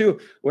realize, too,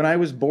 when I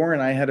was born,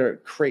 I had a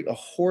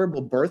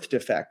horrible birth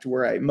defect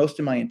where most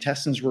of my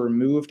intestines were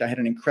removed. I had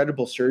an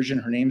incredible surgeon.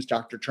 Her name's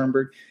Dr.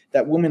 Turnberg.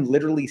 That woman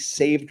literally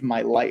saved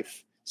my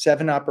life.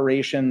 7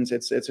 operations.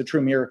 It's a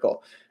true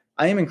miracle.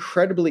 I am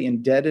incredibly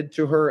indebted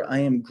to her. I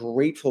am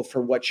grateful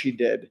for what she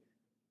did.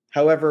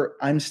 However,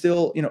 I'm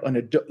still, an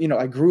adult.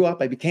 I grew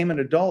up, I became an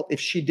adult. If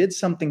she did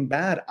something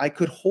bad, I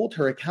could hold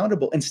her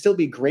accountable and still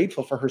be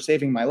grateful for her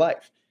saving my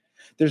life.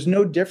 There's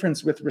no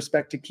difference with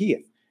respect to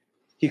Keith.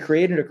 He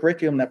created a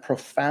curriculum that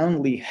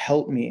profoundly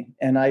helped me,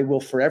 and I will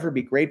forever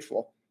be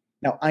grateful.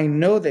 Now, I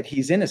know that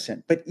he's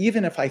innocent, but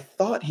even if I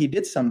thought he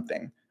did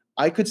something,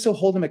 I could still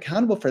hold him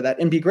accountable for that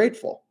and be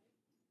grateful.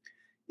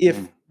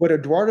 If what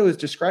Eduardo is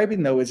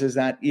describing, though, is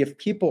that if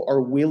people are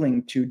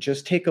willing to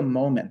just take a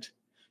moment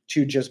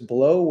to just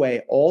blow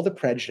away all the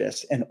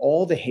prejudice and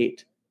all the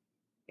hate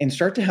and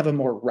start to have a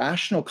more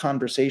rational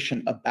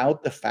conversation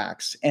about the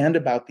facts and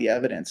about the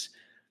evidence,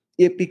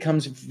 it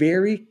becomes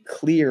very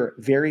clear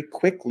very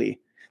quickly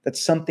that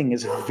something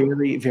is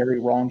very, very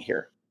wrong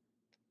here.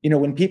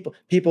 When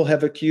people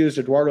have accused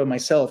Eduardo,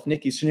 myself,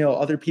 Nikki, Sunil,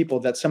 other people,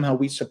 that somehow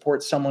we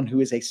support someone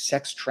who is a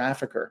sex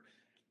trafficker.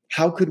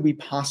 How could we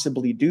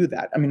possibly do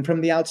that? I mean,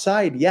 from the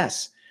outside,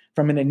 yes.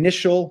 From an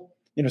initial,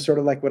 sort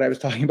of like what I was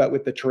talking about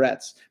with the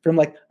Tourette's, from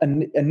like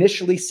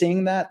initially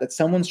seeing that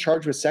someone's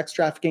charged with sex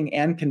trafficking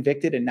and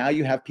convicted, and now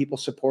you have people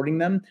supporting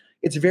them,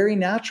 it's very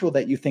natural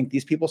that you think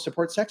these people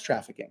support sex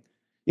trafficking.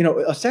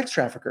 A sex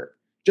trafficker,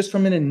 just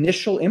from an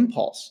initial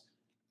impulse.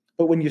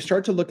 But when you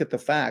start to look at the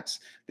facts,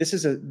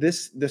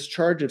 this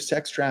charge of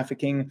sex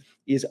trafficking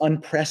is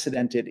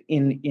unprecedented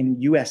in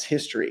U.S.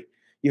 history.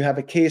 You have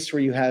a case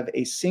where you have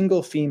a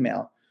single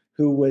female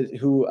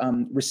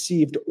who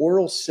received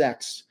oral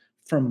sex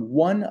from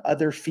one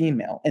other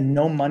female and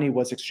no money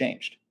was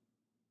exchanged.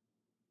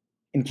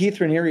 And Keith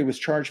Raniere was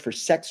charged for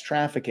sex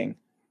trafficking,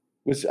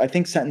 was, I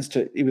think, sentenced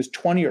to, it was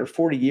 20 or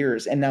 40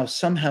 years, and now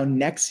somehow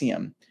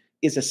NXIVM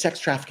is a sex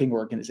trafficking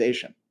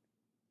organization.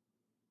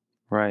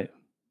 Right.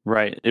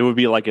 It would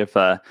be like if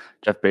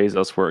Jeff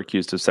Bezos were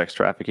accused of sex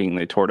trafficking and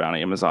they tore down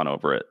Amazon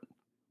over it.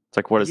 It's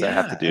like, what does that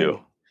have to do?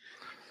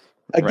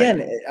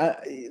 Again,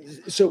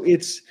 so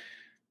it's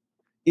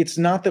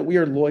not that we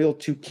are loyal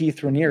to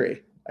Keith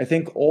Raniere. I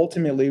think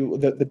ultimately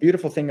the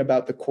beautiful thing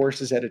about the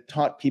course is that it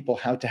taught people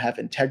how to have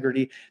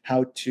integrity,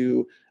 how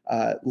to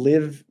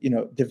live,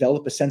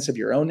 develop a sense of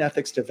your own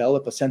ethics,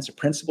 develop a sense of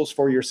principles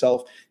for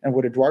yourself. And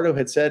what Eduardo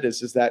had said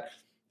is that,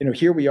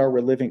 here we are,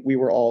 we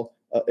were all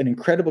an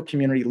incredible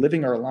community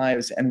living our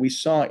lives, and we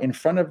saw in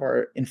front of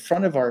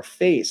our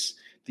face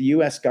the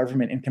U.S.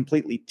 government in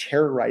completely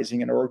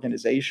terrorizing an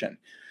organization.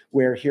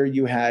 Where here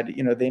you had,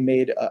 they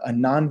made a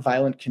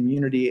nonviolent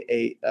community.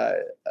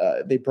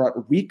 They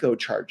brought RICO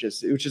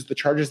charges, which is the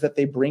charges that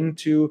they bring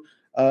to,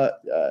 the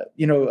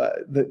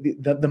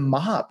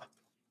mob.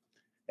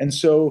 And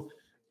so,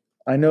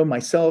 I know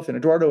myself and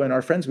Eduardo and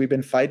our friends, we've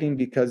been fighting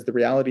because the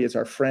reality is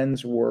our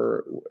friends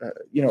were,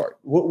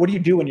 what do you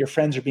do when your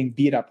friends are being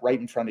beat up right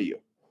in front of you?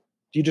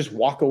 Do you just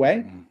walk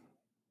away?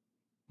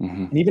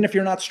 Mm-hmm. And even if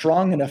you're not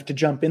strong enough to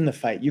jump in the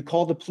fight, you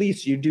call the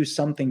police, you do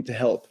something to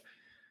help.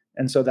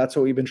 And so that's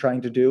what we've been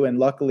trying to do. And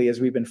luckily, as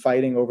we've been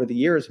fighting over the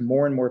years,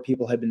 more and more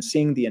people have been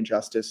seeing the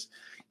injustice.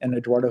 And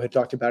Eduardo had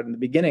talked about in the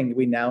beginning,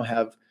 we now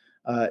have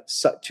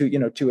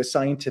to a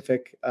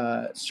scientific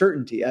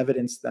certainty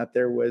evidence that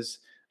there was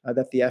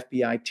that the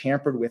FBI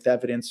tampered with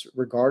evidence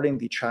regarding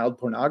the child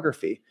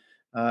pornography,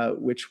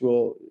 which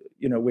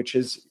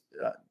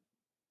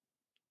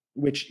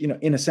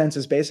in a sense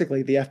is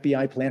basically the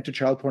FBI planted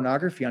child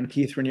pornography on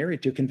Keith Raniere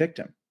to convict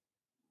him.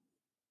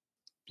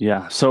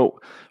 Yeah.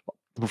 So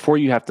before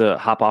you have to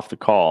hop off the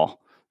call,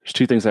 there's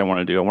two things I want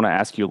to do. I want to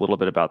ask you a little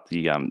bit about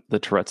the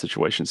Tourette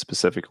situation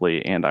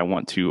specifically, and I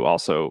want to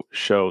also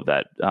show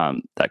that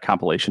that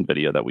compilation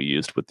video that we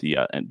used with the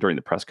during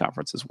the press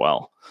conference as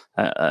well,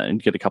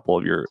 and get a couple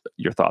of your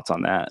thoughts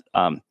on that.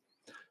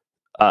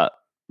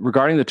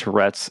 Regarding the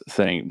Tourette's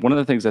thing, one of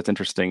the things that's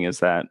interesting is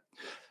that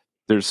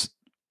there's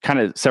kind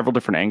of several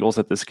different angles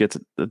that this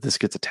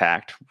gets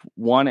attacked.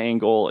 One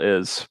angle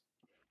is,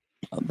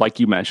 like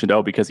you mentioned,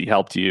 because he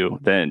helped you,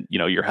 then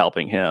you're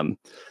helping him.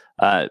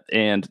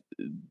 And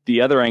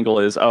the other angle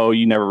is,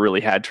 you never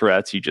really had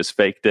Tourette's, you just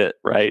faked it,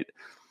 right?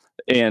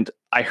 And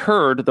I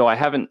heard, though I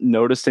haven't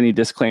noticed any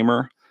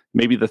disclaimer,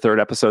 maybe the third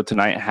episode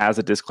tonight has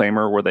a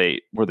disclaimer where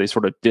they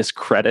sort of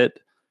discredit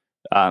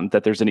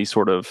that there's any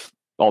sort of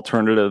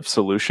alternative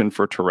solution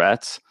for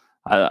Tourette's.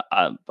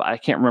 I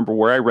can't remember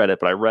where I read it,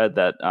 but I read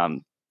that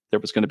there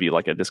was going to be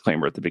like a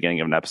disclaimer at the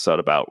beginning of an episode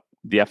about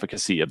the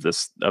efficacy of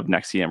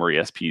NXIVM or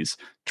ESP's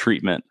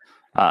treatment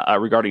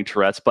regarding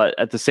Tourette's. But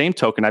at the same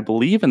token, I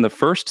believe in the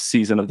first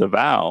season of The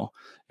Vow,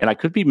 and I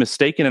could be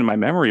mistaken in my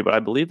memory, but I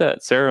believe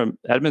that Sarah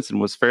Edmondson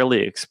was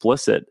fairly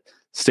explicit,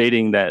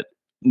 stating that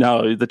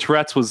no, the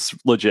Tourette's was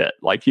legit.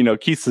 Like,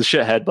 Keith's the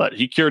shithead, but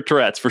he cured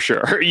Tourette's for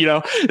sure.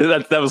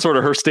 That was sort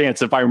of her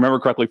stance, if I remember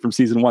correctly, from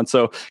season 1.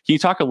 So can you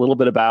talk a little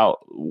bit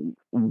about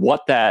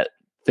what that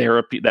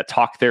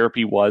talk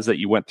therapy was that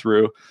you went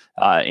through,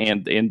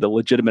 and the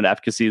legitimate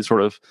efficacy to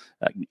sort of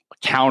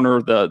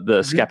counter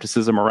the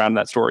skepticism around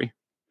that story?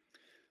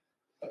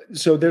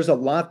 So there's a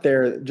lot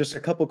there. Just a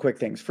couple quick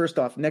things. First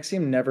off,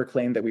 NXIVM never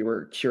claimed that we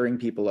were curing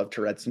people of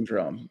Tourette's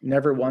syndrome.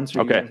 Never once.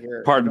 Okay.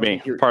 Pardon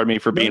me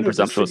for being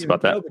presumptuous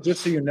about that. But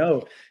just so you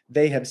know,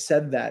 they have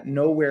said that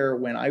nowhere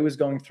when I was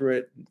going through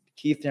it.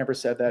 Keith never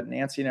said that.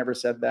 Nancy never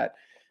said that.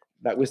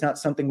 That was not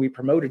something we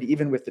promoted,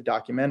 even with the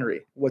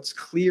documentary. What's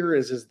clear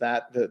is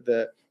that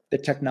the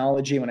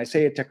technology, when I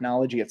say a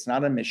technology, it's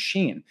not a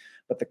machine,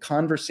 but the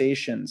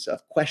conversations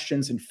of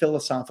questions and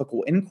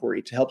philosophical inquiry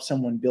to help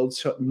someone build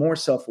more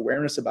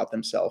self-awareness about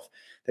themselves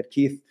that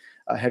Keith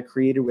had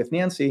created with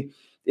Nancy,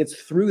 it's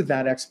through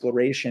that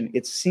exploration,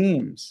 it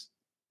seems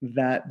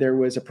that there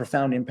was a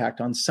profound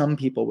impact on some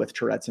people with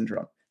Tourette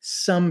syndrome.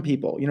 Some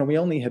people, we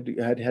only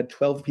had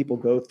 12 people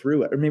go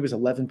through it, or maybe it was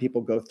 11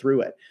 people go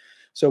through it.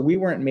 So we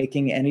weren't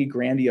making any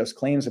grandiose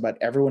claims about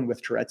everyone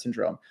with Tourette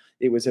syndrome.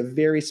 It was a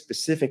very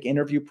specific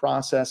interview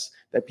process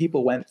that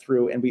people went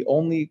through, and we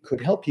only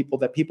could help people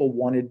that people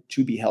wanted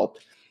to be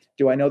helped.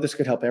 Do I know this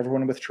could help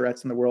everyone with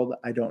Tourette's in the world?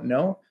 I don't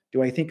know.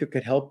 Do I think it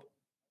could help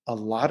a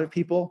lot of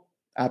people?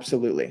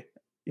 Absolutely.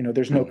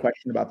 There's no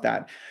question about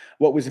that.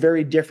 What was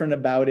very different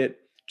about it,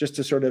 just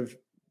to sort of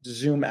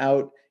zoom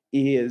out,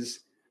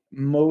 is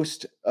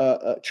most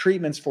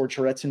treatments for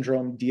Tourette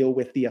syndrome deal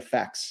with the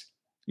effects.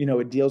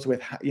 It deals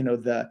with,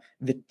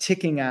 the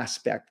ticking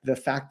aspect, the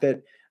fact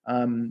that,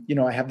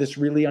 I have this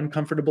really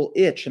uncomfortable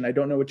itch and I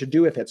don't know what to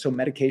do with it. So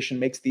medication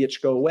makes the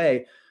itch go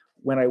away.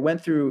 When I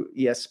went through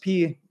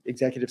ESP,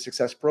 Executive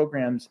Success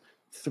Programs,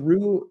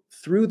 through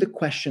the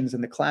questions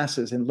in the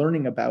classes and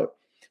learning about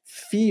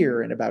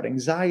fear and about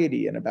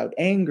anxiety and about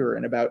anger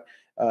and about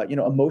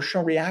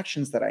emotional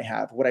reactions that I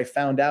have, what I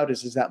found out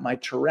is that my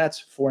Tourette's,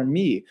 for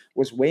me,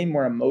 was way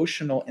more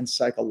emotional and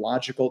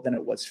psychological than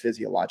it was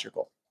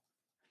physiological.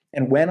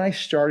 And when I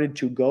started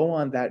to go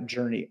on that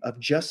journey of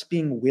just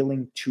being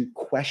willing to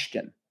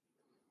question,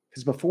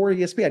 because before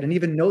ESP, I didn't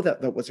even know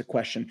that was a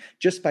question.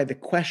 Just by the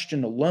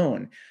question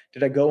alone,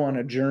 did I go on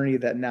a journey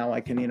that now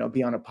I can,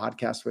 be on a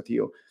podcast with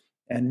you,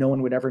 and no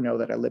one would ever know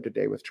that I lived a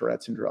day with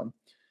Tourette syndrome.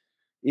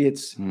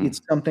 It's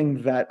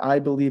something that I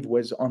believe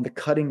was on the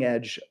cutting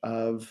edge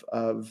of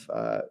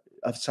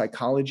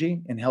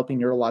psychology and helping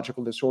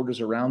neurological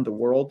disorders around the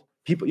world.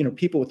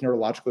 People with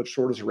neurological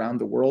disorders around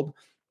the world,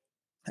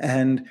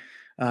 and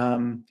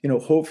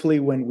hopefully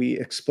when we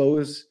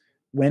expose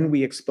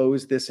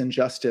this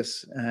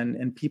injustice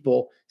and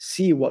people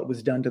see what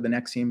was done to the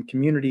NXIVM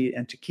community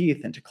and to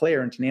Keith and to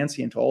Claire and to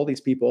Nancy and to all these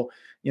people,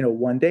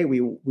 one day we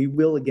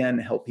will again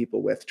help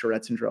people with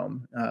Tourette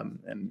syndrome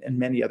and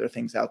many other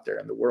things out there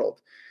in the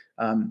world.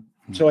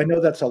 So I know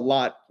that's a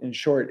lot. In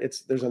short,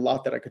 there's a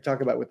lot that I could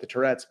talk about with the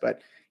Tourette's,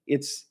 but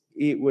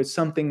it was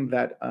something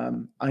that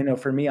I know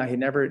for me, I had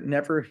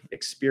never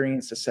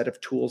experienced a set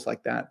of tools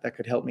like that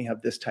could help me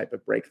have this type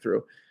of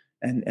breakthrough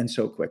and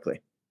so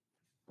quickly.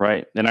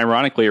 Right. And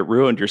ironically, it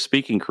ruined your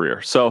speaking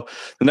career. So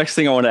the next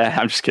thing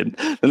I'm just kidding.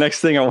 The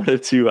next thing I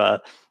wanted to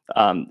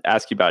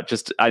ask you about,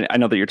 I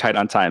know that you're tight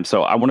on time.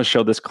 So I want to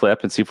show this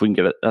clip and see if we can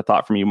get a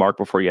thought from you, Mark,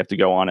 before you have to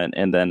go on it.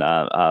 And then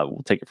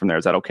we'll take it from there.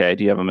 Is that okay?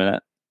 Do you have a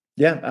minute?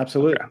 Yeah,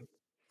 absolutely. Okay.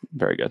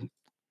 Very good.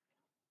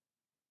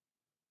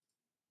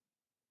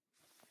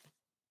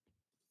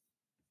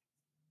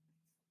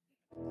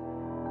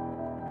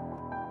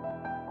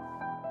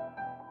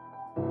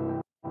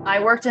 I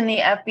worked in the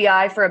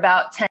FBI for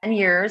about 10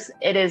 years.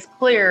 It is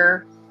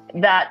clear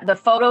that the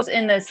photos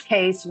in this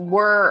case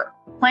were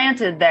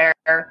planted there.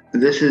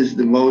 This is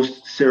the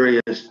most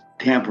serious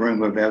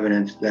tampering of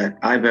evidence that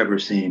I've ever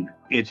seen.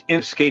 It's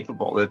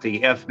inescapable that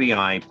the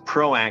FBI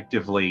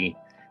proactively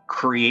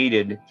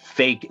created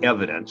fake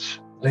evidence.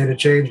 Later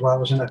changed while I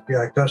was in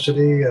FBI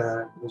custody.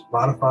 It was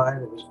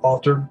modified, it was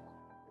altered.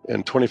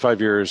 In 25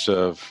 years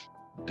of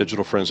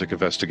digital forensic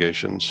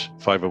investigations,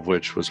 5 of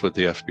which was with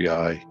the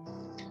FBI,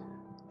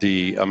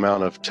 the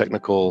amount of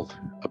technical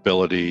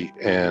ability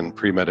and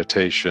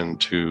premeditation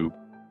to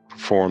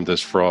perform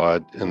this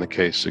fraud in the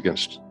case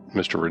against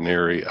Mr.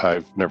 Raniere,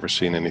 I've never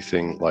seen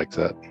anything like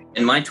that.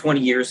 In my 20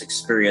 years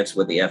experience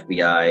with the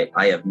FBI,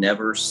 I have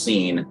never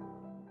seen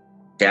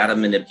data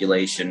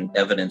manipulation,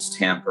 evidence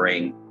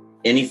tampering,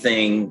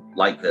 anything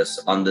like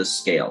this on this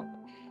scale.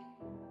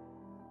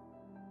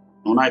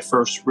 When I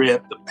first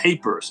read the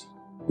papers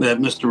that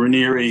Mr.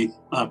 Raniere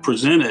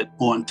presented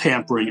on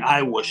tampering,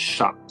 I was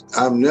shocked.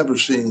 I've never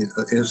seen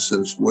an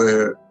instance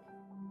where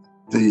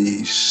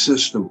the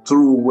system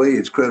threw away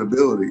its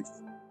credibility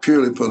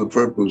purely for the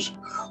purpose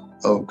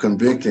of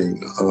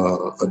convicting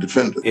a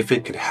defendant. If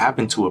it could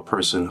happen to a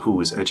person who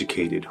is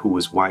educated, who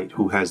is white,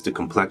 who has the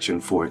complexion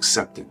for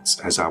acceptance,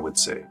 as I would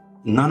say,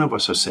 none of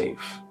us are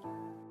safe.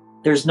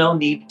 There's no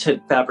need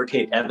to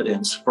fabricate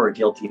evidence for a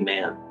guilty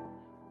man.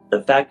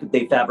 The fact that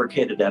they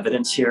fabricated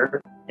evidence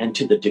here, and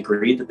to the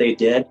degree that they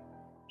did,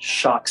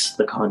 shocks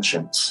the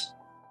conscience.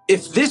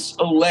 If this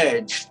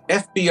alleged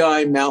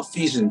FBI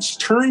malfeasance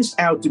turns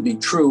out to be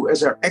true,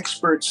 as our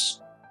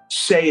experts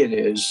say it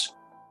is,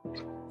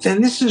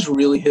 then this is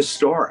really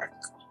historic.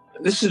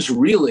 This is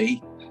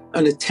really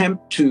an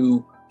attempt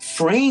to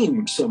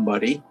frame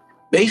somebody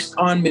based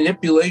on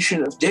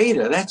manipulation of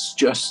data. That's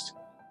just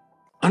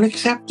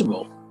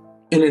unacceptable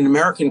in an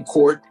American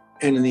court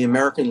and in the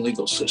American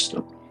legal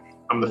system.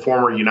 I'm the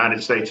former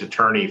United States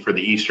Attorney for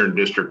the Eastern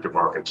District of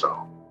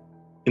Arkansas.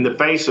 In the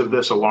face of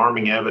this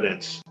alarming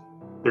evidence,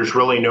 there's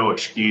really no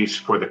excuse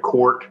for the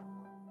court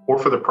or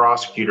for the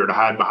prosecutor to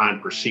hide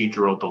behind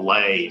procedural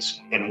delays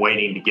and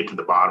waiting to get to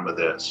the bottom of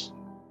this.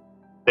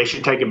 They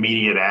should take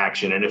immediate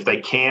action, and if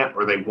they can't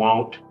or they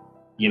won't,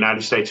 the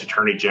United States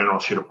Attorney General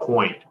should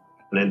appoint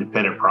an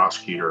independent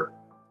prosecutor.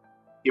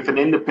 If an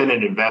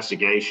independent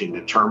investigation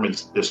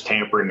determines this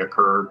tampering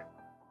occurred,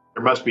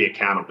 there must be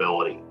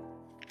accountability.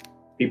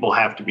 People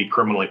have to be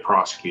criminally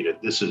prosecuted.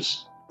 This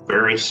is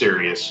very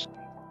serious.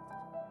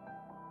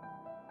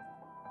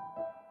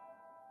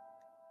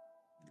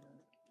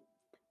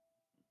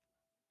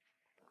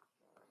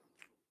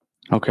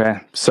 Okay.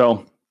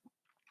 So,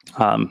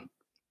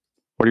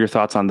 what are your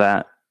thoughts on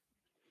that?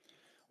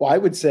 Well, I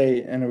would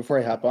say, and before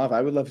I hop off,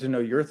 I would love to know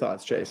your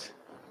thoughts, Chase.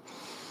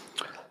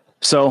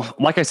 So,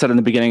 like I said in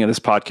the beginning of this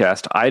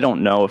podcast, I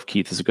don't know if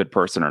Keith is a good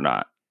person or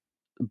not,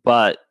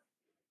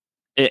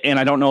 and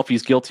I don't know if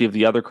he's guilty of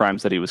the other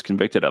crimes that he was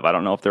convicted of. I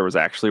don't know if there was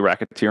actually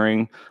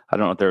racketeering. I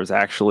don't know if there was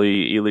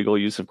actually illegal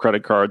use of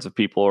credit cards of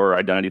people or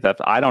identity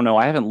theft. I don't know.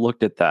 I haven't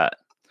looked at that.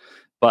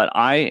 But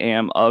I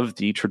am of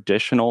the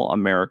traditional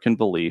American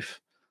belief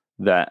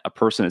that a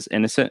person is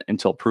innocent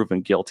until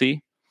proven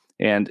guilty.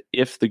 And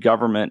if the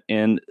government,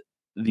 in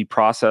the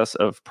process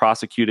of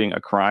prosecuting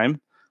a crime,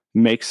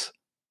 makes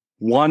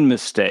one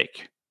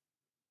mistake,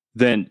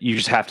 then you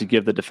just have to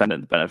give the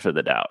defendant the benefit of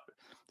the doubt.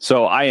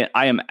 So I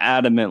am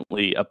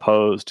adamantly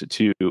opposed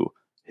to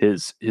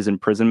his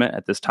imprisonment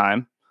at this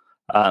time,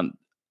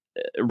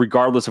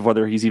 regardless of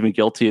whether he's even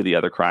guilty of the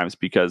other crimes,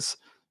 because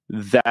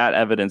that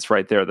evidence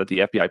right there that the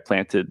FBI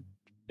planted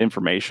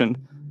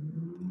information,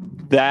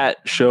 that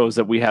shows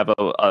that we have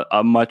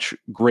a much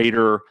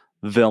greater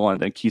villain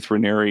than Keith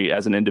Raniere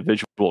as an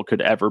individual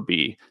could ever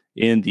be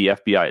in the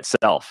FBI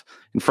itself.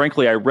 And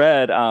frankly, I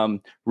read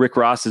Rick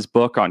Ross's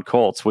book on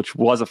cults, which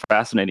was a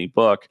fascinating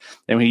book.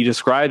 And when he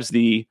describes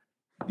the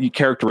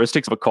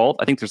characteristics of a cult,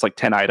 I think there's like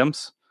 10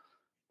 items.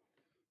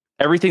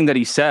 Everything that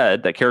he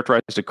said that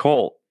characterized a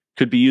cult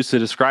could be used to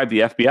describe the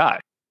FBI.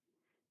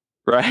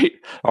 Right?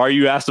 Are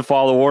you asked to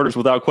follow orders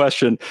without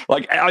question?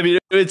 Like, I mean,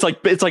 it's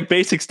like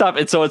basic stuff.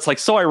 And so it's like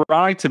so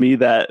ironic to me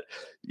that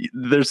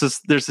there's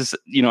this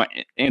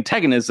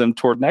antagonism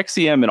toward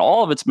NXIVM and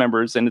all of its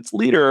members and its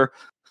leader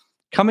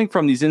coming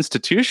from these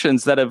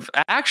institutions that have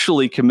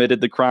actually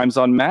committed the crimes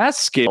on mass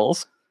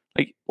scales.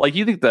 Like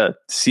you think the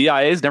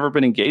CIA has never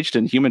been engaged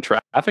in human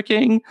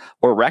trafficking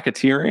or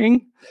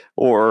racketeering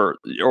or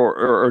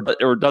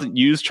doesn't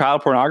use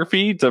child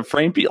pornography to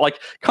frame people? Like,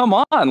 come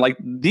on! Like,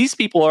 these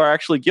people are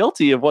actually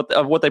guilty of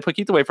what they put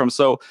Keith away from.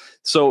 So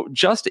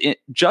just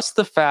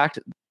the fact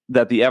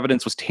that the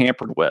evidence was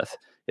tampered with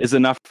is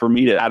enough for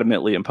me to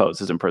adamantly impose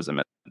his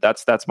imprisonment.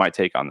 That's my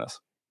take on this.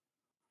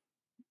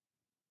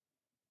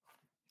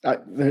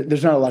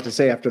 There's not a lot to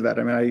say after that.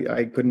 I mean,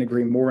 I couldn't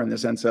agree more in the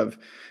sense of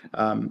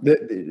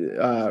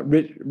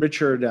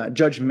Richard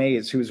Judge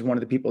Mays, who was one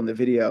of the people in the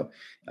video,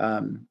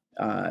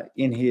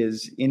 in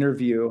his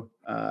interview,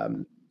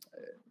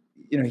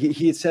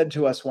 he had said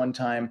to us one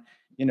time,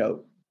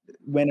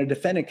 when a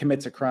defendant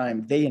commits a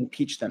crime, they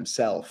impeach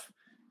themselves,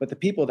 but the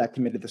people that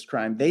committed this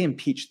crime, they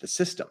impeach the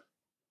system.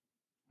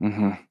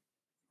 Mm-hmm.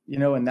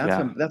 And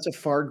that's a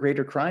far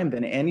greater crime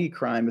than any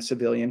crime a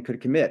civilian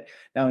could commit.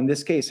 Now, in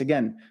this case,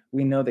 again,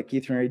 we know that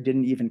Keith Raniere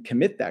didn't even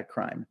commit that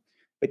crime.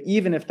 But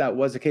even if that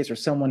was the case, or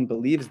someone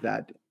believes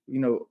that,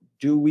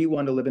 do we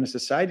want to live in a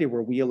society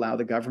where we allow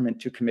the government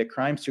to commit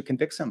crimes to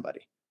convict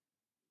somebody?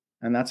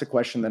 And that's a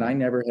question that I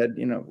never had,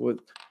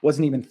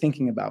 wasn't even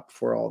thinking about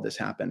before all this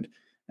happened.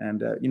 And,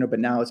 but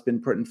now it's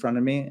been put in front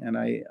of me, and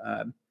I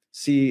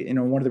see,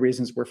 one of the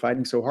reasons we're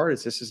fighting so hard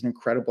is this is an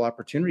incredible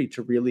opportunity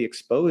to really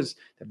expose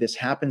that this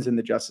happens in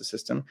the justice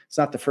system. It's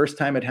not the first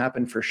time it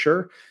happened for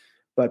sure,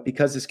 but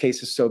because this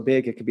case is so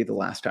big, it could be the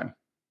last time.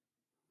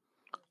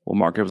 Well,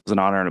 Mark, it was an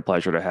honor and a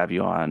pleasure to have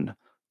you on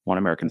One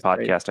American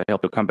Podcast. I hope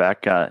you'll come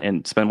back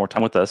and spend more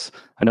time with us.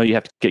 I know you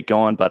have to get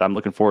going, but I'm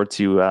looking forward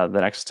to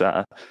the next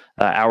hour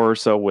or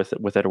so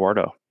with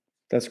Eduardo.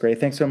 That's great.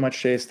 Thanks so much,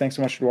 Chase. Thanks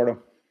so much,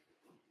 Eduardo.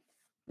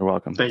 You're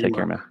welcome. Take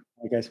care, man.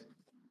 Bye, guys.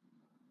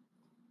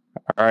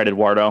 All right,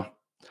 Eduardo.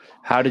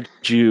 How did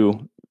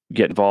you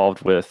get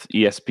involved with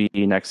ESP,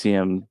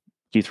 NXIVM,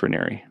 Keith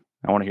Raniere?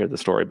 I want to hear the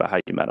story about how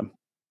you met him.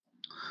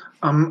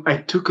 I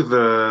took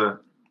the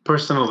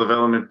personal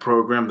development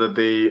program that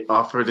they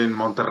offered in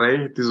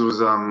Monterrey. This was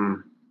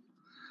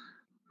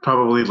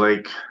probably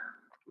like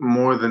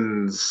more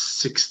than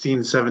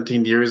 16,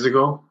 17 years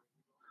ago.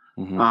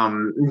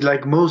 Mm-hmm.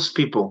 Like most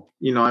people,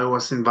 I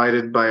was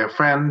invited by a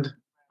friend.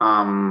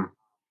 I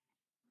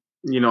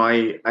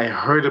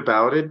heard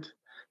about it.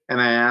 And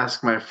I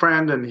asked my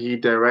friend, and he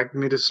directed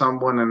me to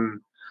someone,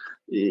 and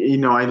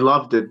I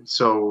loved it.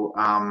 So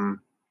I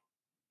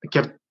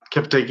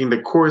kept taking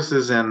the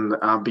courses and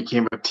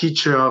became a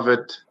teacher of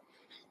it.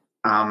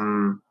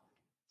 And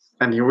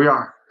here we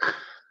are.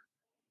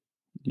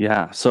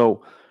 Yeah.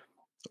 So,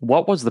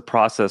 what was the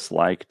process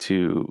like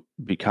to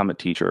become a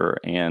teacher,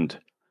 and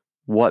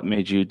what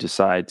made you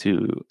decide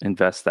to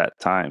invest that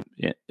time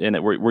in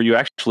it? Were you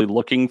actually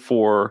looking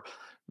for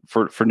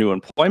new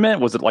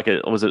employment? Was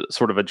it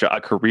sort of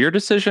a career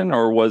decision,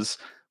 or was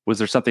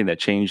there something that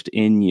changed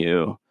in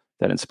you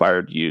that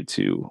inspired you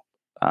to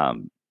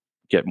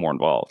get more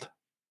involved?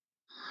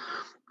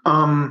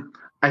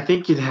 I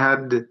think it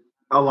had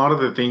a lot of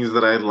the things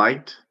that I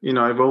liked.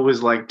 I've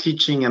always liked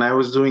teaching, and I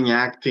was doing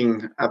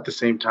acting at the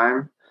same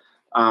time.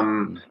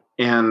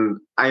 And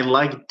I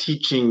liked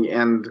teaching,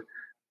 and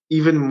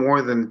even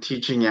more than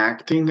teaching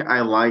acting, I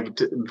liked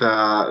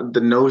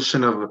the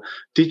notion of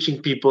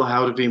teaching people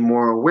how to be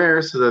more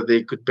aware so that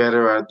they could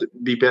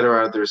be better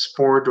at their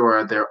sport or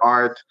at their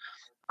art.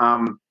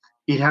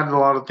 It had a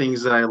lot of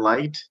things that I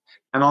liked.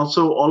 And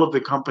also, all of the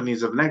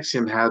companies of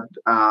NXIVM had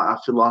a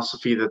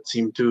philosophy that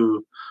seemed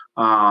to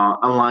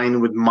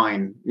align with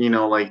mine,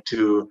 like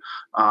to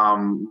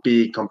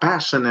be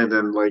compassionate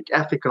and like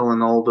ethical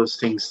and all those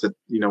things that,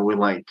 we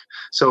like.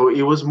 So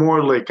it was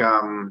more like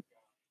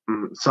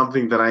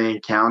something that I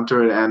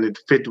encountered, and it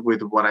fit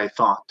with what I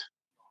thought.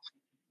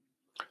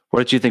 What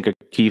did you think of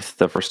Keith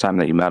the first time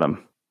that you met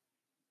him?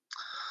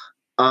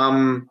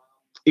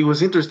 It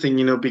was interesting,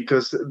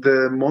 because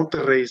the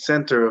Monterrey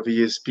Center of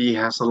ESP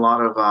has a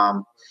lot of,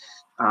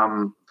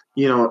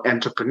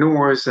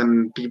 entrepreneurs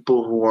and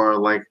people who are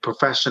like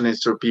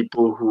professionists or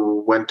people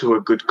who went to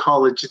a good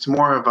college. It's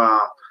more of a,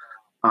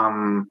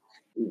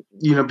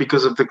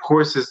 because of the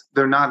courses,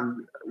 they're not,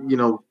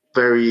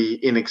 very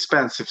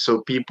inexpensive.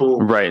 So people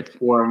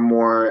who are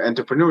more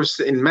entrepreneurs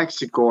in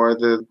Mexico are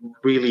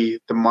really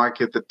the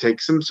market that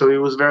takes them. So it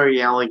was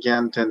very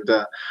elegant and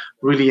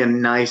really a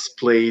nice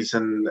place,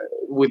 and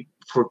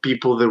for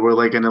people that were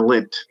like an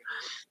elite.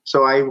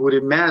 So I would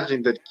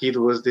imagine that Keith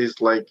was this,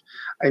 like,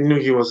 I knew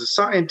he was a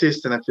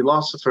scientist and a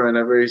philosopher and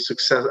a very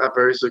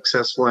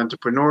successful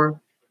entrepreneur.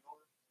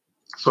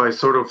 So I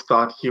sort of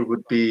thought he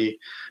would be,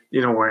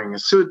 wearing a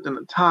suit and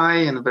a tie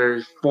and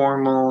very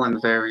formal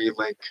and very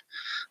like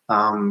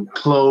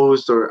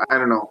closed, or I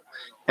don't know.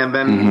 And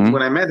then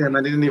when I met him,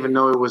 I didn't even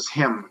know it was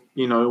him.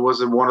 It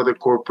was one of the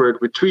corporate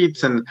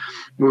retreats, and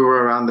we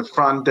were around the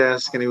front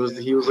desk, and he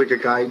was like a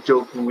guy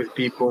joking with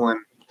people and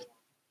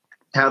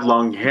had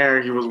long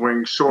hair. He was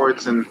wearing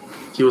shorts, and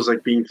he was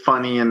like being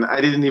funny, and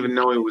I didn't even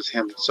know it was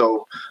him.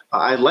 So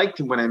I liked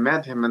him when I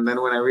met him, and then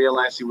when I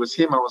realized it was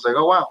him, I was like,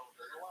 oh wow,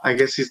 I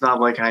guess he's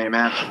not like I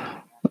imagined.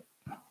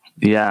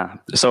 Yeah.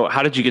 So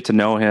how did you get to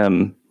know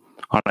him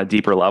on a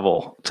deeper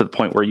level, to the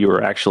point where you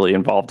were actually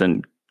involved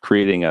in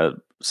creating a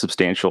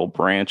substantial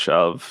branch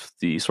of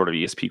the sort of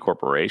ESP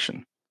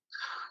corporation?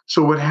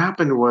 So what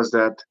happened was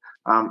that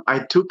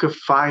I took a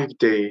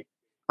 5-day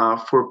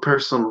for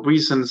personal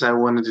reasons. I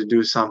wanted to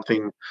do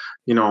something,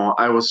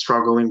 I was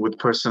struggling with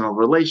personal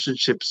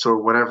relationships or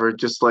whatever.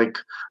 Just like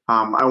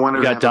I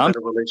wanted to have a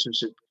better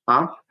relationship.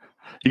 Huh?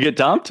 You get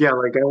dumped? Yeah,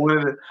 like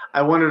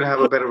I wanted to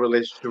have a better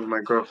relationship with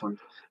my girlfriend.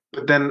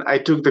 But then I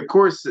took the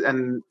course,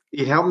 and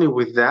it helped me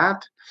with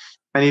that.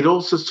 And it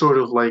also sort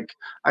of like,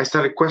 I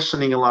started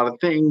questioning a lot of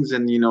things,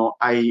 and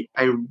I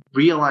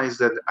realized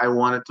that I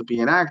wanted to be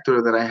an actor,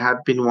 that I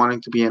had been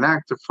wanting to be an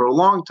actor for a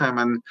long time,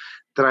 and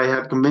that I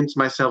had convinced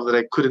myself that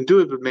I couldn't do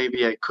it, but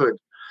maybe I could.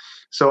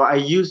 So I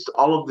used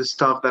all of the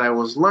stuff that I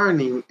was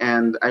learning,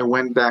 and I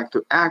went back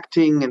to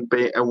acting, and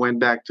I went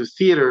back to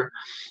theater,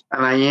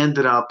 and I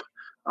ended up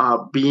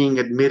being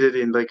admitted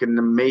in like an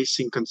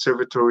amazing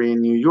conservatory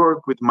in New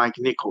York with Mike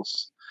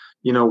Nichols,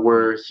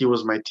 where he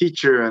was my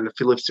teacher, and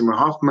Philip Seymour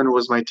Hoffman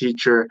was my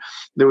teacher.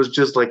 There was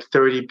just like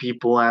 30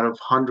 people out of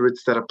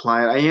hundreds that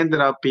applied. I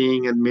ended up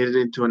being admitted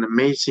into an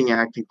amazing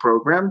acting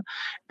program.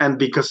 And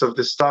because of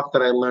the stuff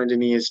that I learned in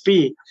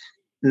ESP,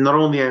 not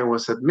only I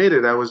was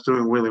admitted, I was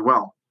doing really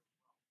well.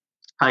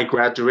 I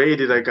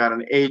graduated, I got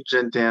an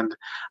agent, and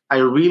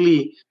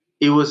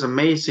it was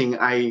amazing.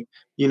 I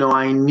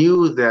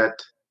knew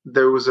that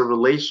there was a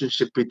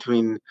relationship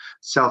between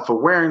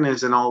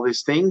self-awareness and all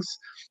these things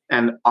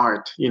and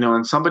art,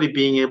 and somebody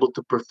being able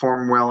to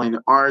perform well in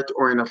art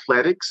or in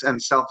athletics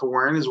and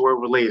self-awareness were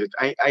related.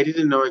 I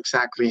didn't know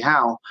exactly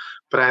how,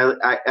 but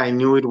I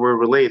knew it were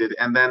related.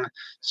 And then,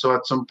 so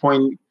at some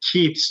point,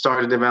 Keith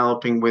started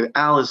developing with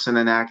Allison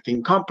an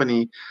acting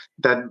company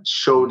that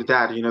showed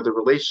that, the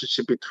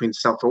relationship between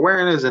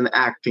self-awareness and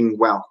acting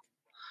well.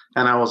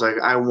 And I was like,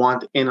 I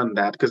want in on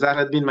that, because that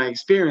had been my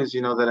experience,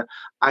 that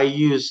I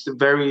used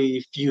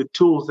very few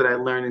tools that I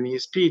learned in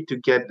ESP to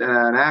get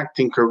an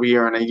acting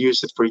career, and I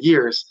used it for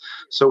years.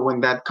 So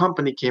when that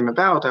company came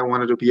about, I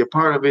wanted to be a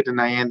part of it,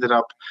 and I ended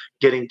up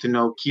getting to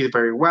know Keith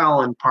very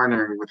well and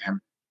partnering with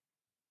him.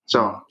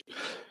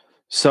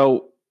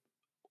 So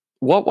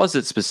what was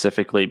it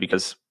specifically?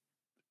 Because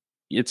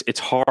it's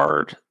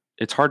hard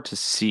to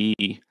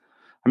see.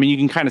 I mean, you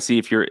can kind of see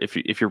if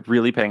you're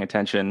really paying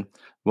attention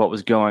what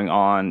was going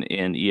on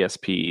in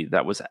ESP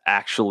that was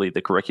actually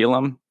the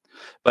curriculum.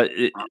 But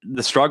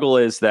the struggle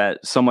is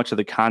that so much of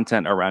the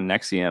content around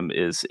NXIVM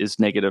is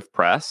negative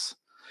press.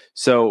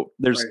 So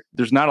there's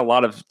not a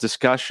lot of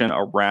discussion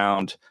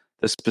around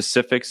the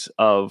specifics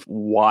of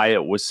why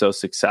it was so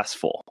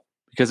successful,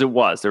 because there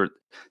were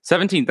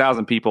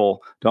 17,000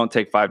 people don't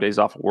take 5 days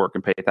off of work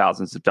and pay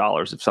thousands of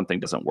dollars if something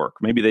doesn't work.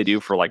 Maybe they do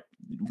for like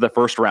the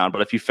first round,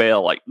 but if you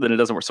fail, then it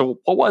doesn't work. So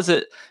what was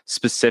it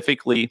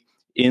specifically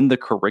in the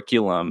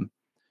curriculum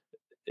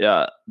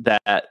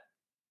that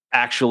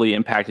actually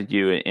impacted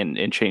you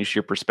and changed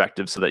your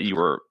perspective so that you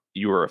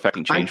were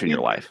affecting change in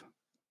your life?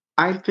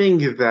 I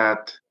think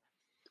that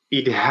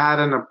it had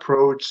an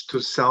approach to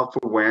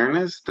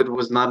self-awareness that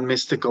was not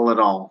mystical at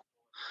all.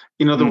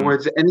 In other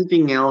words,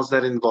 anything else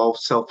that involved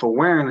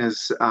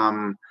self-awareness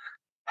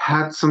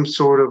had some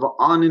sort of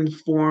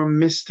uninformed,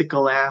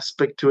 mystical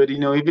aspect to it.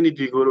 Even if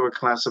you go to a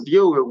class of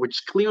yoga,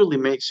 which clearly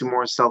makes you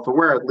more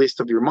self-aware, at least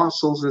of your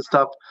muscles and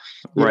stuff,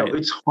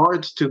 it's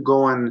hard to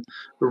go and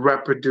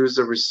reproduce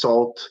the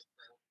result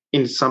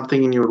in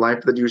something in your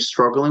life that you're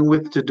struggling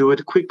with, to do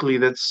it quickly,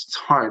 that's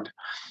hard.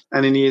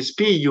 And in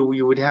ESP,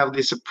 you would have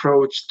this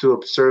approach to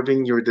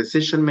observing your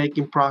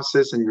decision-making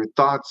process and your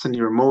thoughts and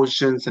your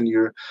emotions and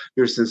your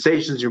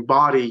sensations, your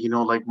body,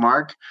 like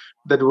Mark,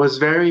 that was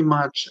very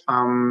much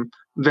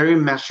very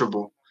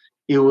measurable.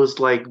 It was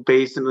like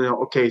based on,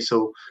 okay,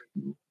 so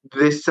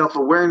this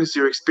self-awareness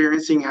you're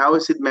experiencing, how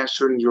is it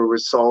measuring your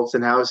results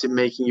and how is it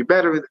making you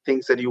better at the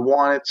things that you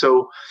wanted?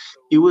 So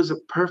it was a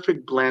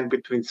perfect blend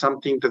between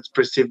something that's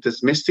perceived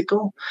as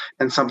mystical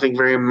and something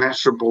very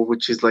measurable,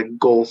 which is like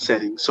goal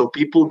setting. So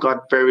people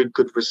got very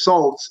good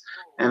results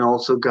and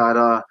also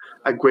got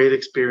a great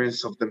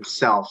experience of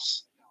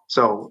themselves.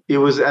 So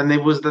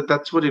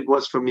that's what it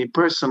was for me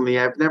personally.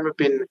 I've never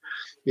been,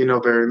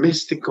 very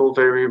mystical,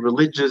 very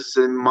religious,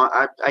 and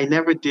I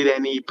never did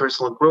any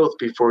personal growth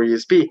before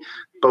ESP.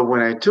 But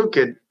when I took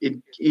it,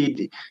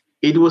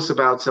 it was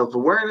about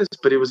self-awareness,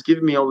 but it was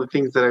giving me all the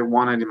things that I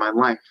wanted in my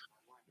life.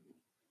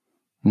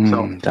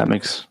 So that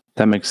makes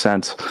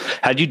sense.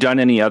 Had you done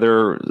any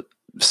other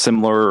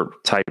similar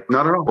type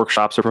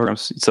workshops or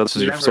programs? So this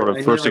is your sort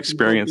of first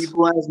experience.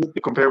 People ask me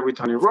to compare with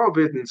Tony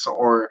Robbins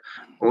or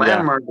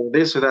Landmark or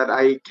this or that.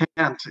 I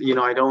can't.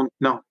 I don't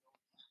know.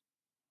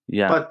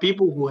 Yeah. But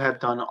people who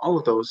have done all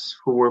of those,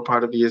 who were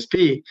part of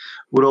ESP,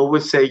 would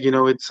always say,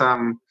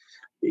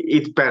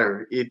 it's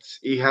better. It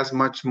has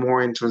much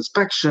more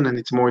introspection and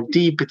it's more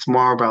deep. It's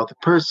more about the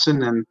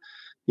person, and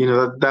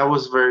that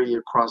was very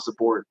across the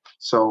board.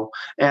 So,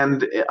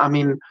 and I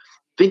mean,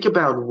 think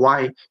about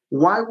why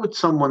would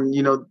someone,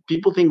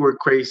 people think we're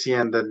crazy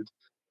and that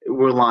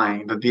we're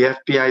lying, that the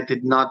FBI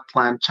did not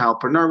plant child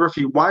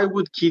pornography. Why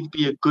would Keith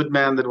be a good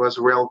man that was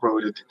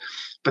railroaded?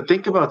 But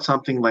think about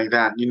something like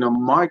that.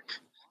 Mark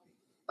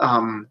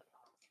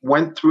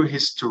went through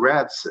his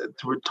Tourette's,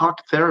 through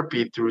talk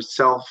therapy, through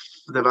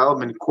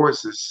self-development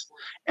courses.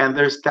 And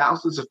there's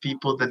thousands of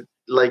people that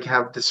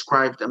have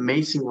described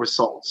amazing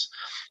results.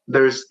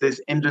 There's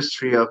this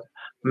industry of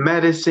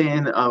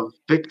medicine, of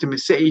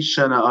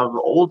victimization, of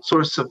all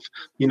sorts of,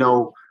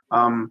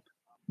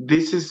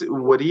 this is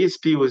what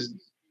ESP was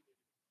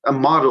a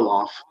model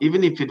of.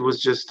 Even if it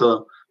was just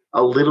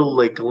a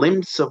little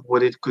glimpse of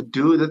what it could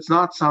do, that's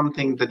not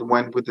something that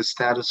went with the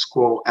status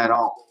quo at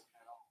all.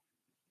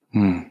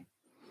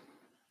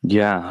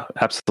 Yeah,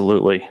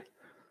 absolutely.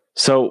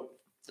 So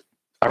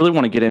I really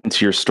want to get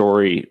into your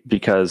story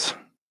because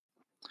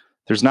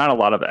there's not a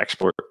lot of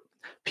expert.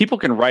 People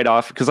can write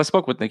off, because I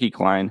spoke with Nikki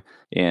Klein,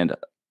 and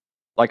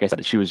like I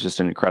said, she was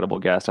just an incredible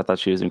guest. I thought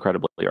she was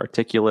incredibly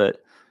articulate.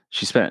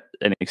 She spent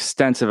an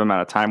extensive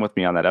amount of time with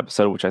me on that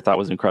episode, which I thought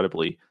was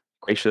incredibly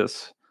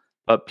gracious.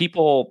 But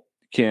people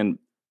can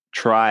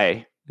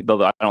try,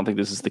 though I don't think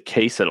this is the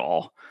case at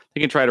all, they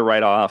can try to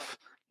write off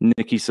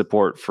Nikki's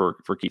support for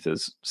Keith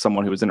as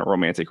someone who was in a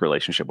romantic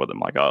relationship with him.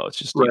 Like, oh, it's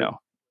just,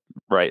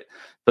 right.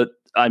 But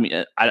I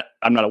mean,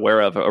 I'm not aware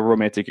of a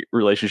romantic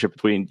relationship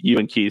between you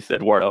and Keith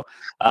Eduardo.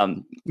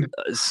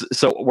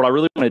 So what I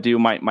really want to do,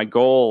 my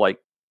goal,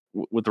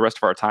 with the rest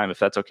of our time, if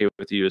that's okay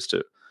with you, is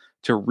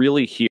to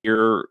really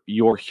hear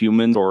your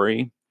human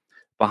story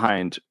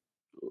behind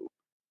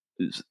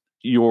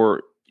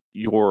your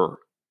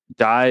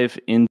dive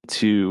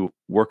into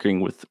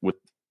working with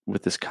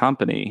this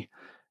company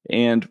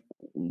and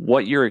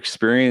what your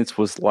experience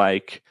was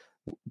like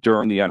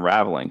during the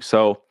unraveling.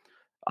 So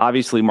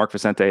obviously Mark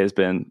Vicente has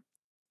been,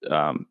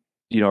 a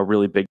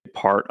really big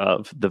part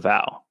of The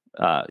Vow.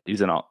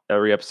 He's in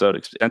every episode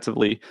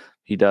extensively.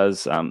 He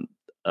does a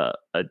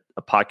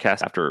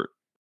podcast after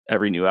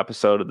every new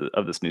episode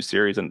of this new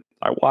series. And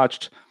I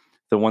watched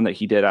the one that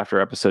he did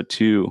after episode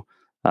 2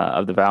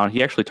 of The Vow, and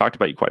he actually talked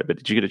about you quite a bit.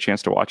 Did you get a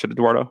chance to watch it,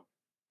 Eduardo?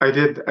 I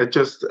did. I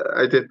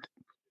did.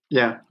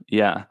 Yeah.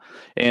 Yeah.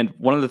 And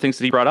one of the things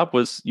that he brought up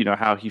was,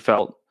 how he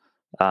felt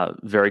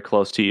very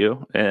close to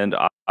you. And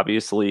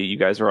obviously you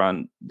guys are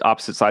on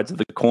opposite sides of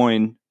the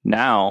coin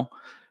now.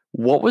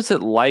 What was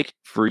it like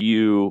for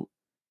you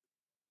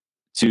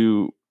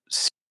to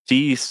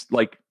see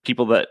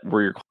people that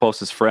were your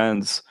closest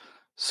friends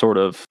sort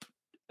of,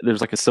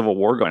 there's a civil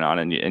war going on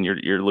and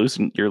you're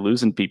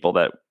losing people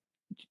that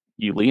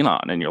you lean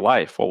on in your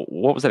life? Well,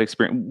 what was that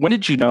experience? When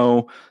did you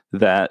know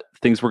that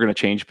things were going to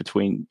change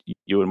between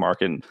you and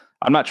Mark? And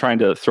I'm not trying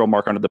to throw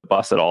Mark under the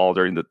bus at all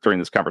during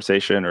this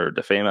conversation or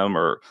defame him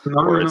or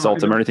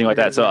insult him or anything like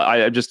that. So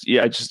I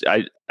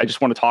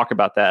just want to talk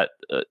about that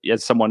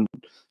as someone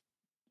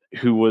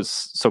who was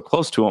so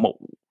close to him.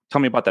 Tell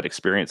me about that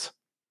experience.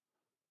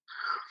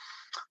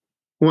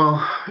 Well,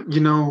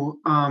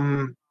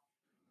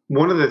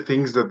 one of the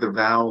things that The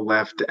Vow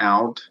left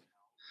out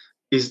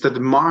is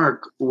that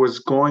Mark was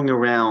going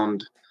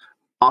around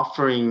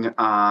offering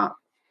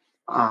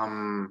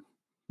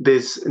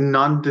this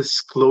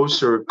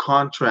non-disclosure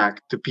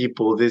contract to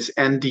people, this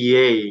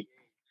NDA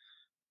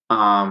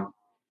that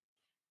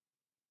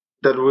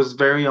was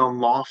very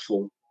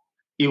unlawful.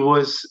 It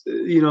was,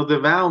 The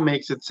Vow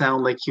makes it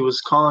sound like he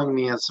was calling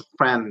me as a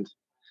friend.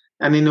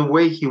 And in a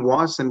way he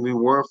was, and we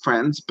were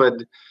friends, but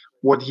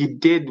what he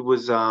did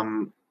was,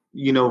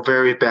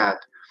 very bad.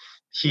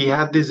 He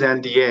had this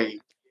NDA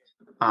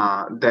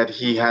that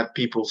he had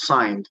people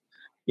signed.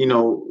 You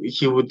know,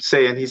 he would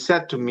say, and he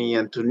said to me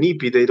and to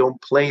Nipi, they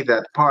don't play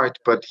that part,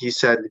 but he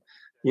said,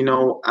 you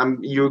know,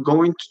 you're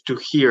going to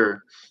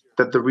hear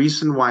that the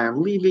reason why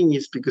I'm leaving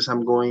is because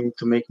I'm going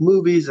to make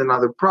movies and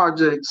other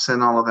projects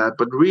and all of that.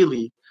 But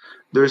really,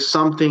 there's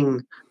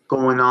something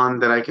going on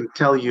that I can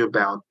tell you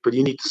about, but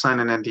you need to sign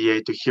an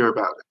NDA to hear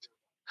about it.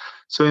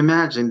 So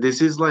imagine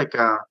this is like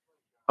a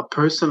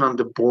person on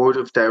the board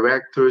of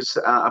directors,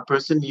 a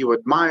person you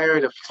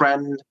admired, a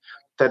friend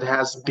that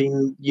has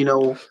been, you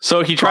know.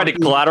 So he tried to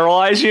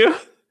collateralize you?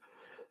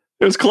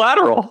 It was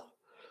collateral.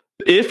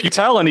 If you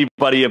tell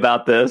anybody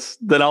about this,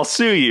 then I'll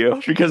sue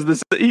you,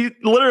 because he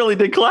literally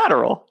did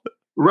collateral.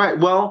 Right.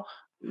 Well,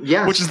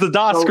 yes. Which is the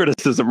DOS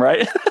criticism,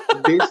 right?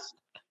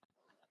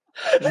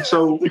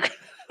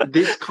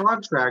 This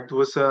contract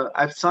was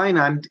I've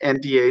signed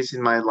NDAs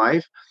in my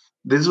life.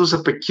 This was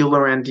a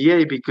peculiar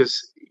NDA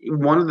because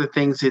one of the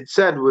things it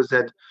said was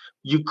that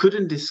you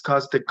couldn't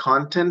discuss the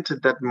content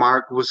that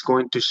Mark was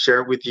going to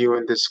share with you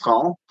in this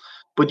call,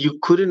 but you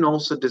couldn't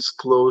also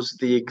disclose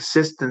the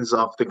existence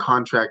of the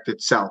contract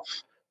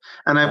itself.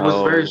 And I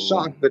was very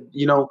shocked that,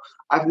 you know,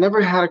 I've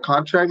never had a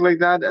contract like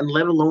that, and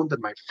let alone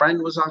that my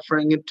friend was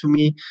offering it to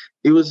me.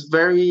 It was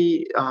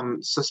very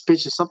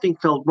suspicious. Something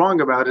felt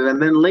wrong about it.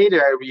 And then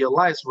later I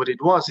realized what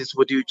it was. It's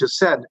what you just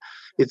said.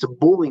 It's a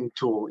bullying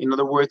tool. In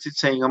other words, it's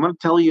saying, I'm going to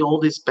tell you all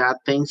these bad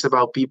things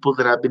about people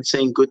that I've been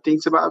saying good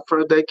things about for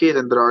a decade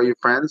and that are your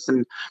friends.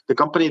 And the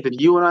company that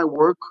you and I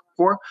work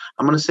for,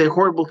 I'm going to say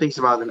horrible things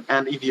about them.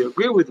 And if you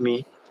agree with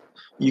me,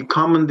 you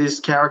come in this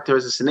character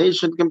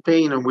assassination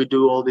campaign and we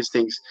do all these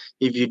things.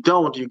 If you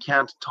don't, you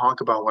can't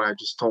talk about what I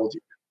just told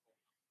you.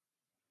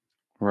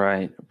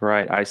 Right.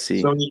 I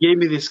see. So he gave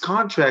me this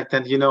contract,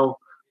 and, you know,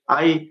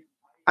 I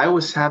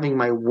was having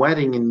my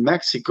wedding in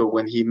Mexico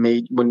when he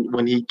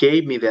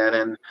gave me that.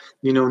 And,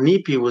 you know,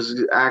 Nipi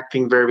was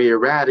acting very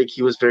erratic.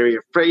 He was very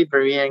afraid,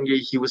 very angry.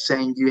 He was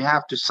saying, you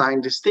have to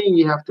sign this thing.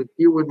 You have to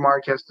hear what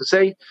Mark has to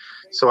say.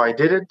 So I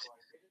did it.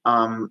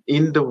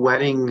 In the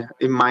wedding,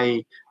 in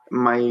my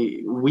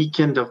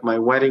weekend of my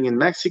wedding in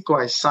Mexico,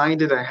 I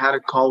signed it. I had a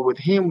call with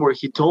him where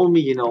he told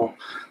me, you know,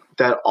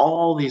 that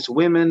all these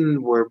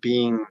women were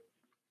being,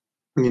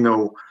 you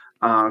know,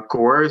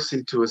 coerced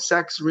into a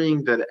sex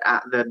ring,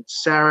 that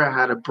Sarah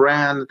had a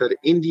brand, that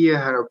India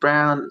had a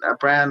brand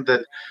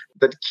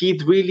that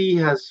Keith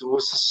really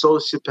was a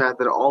sociopath,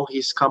 that all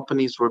his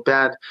companies were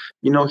bad.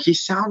 You know, he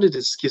sounded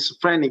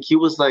schizophrenic. He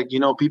was like, you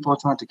know, people are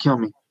trying to kill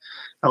me.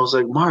 I was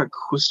like, Mark,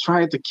 who's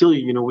trying to kill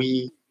you? You know,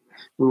 we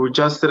were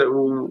just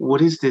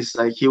what is this?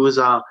 Like, he was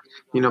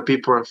you know,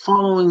 people are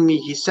following me.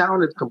 He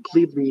sounded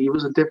he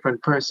was a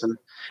different person.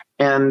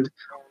 And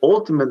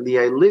ultimately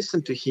I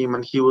listened to him,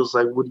 and he was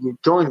like, would you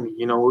join me?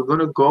 You know, we're going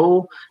to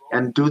go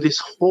and do this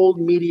whole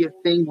media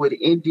thing with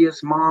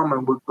India's mom,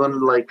 and we're going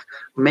to like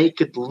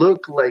make it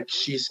look like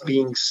she's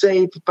being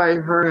saved by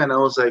her. And I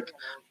was like,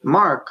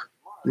 Mark,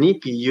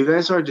 Nipi, you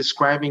guys are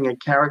describing a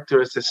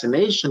character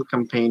assassination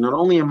campaign. Not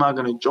only am I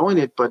going to join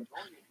it, but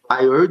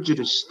I urge you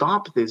to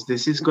stop this.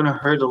 This is going to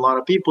hurt a lot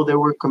of people. They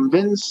were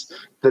convinced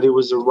that it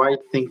was the right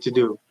thing to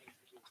do.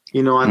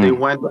 You know, and they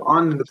went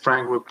on the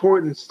Frank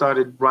Report and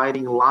started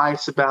writing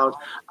lies about.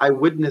 I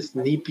witnessed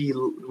Nipi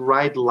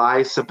write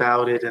lies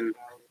about it, and,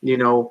 you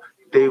know,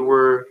 they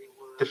were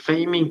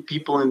defaming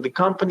people in the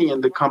company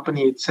and the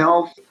company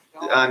itself.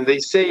 And they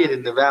say it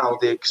in the vow.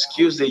 The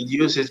excuse they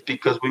use is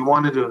because we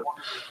wanted to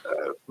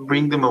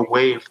bring them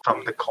away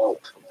from the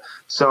cult.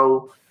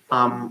 So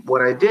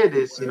what I did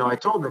is, you know, I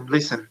told them,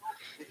 listen,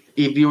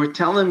 if you were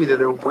telling me that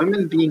there are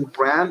women being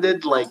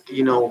branded, like,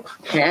 you know,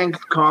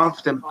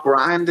 handcuffed and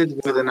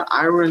branded with an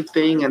iron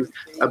thing and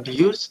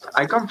abused,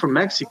 I come from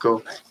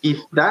Mexico. If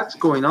that's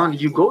going on,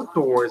 you go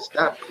towards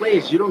that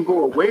place. You don't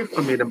go away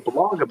from it and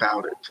blog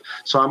about it.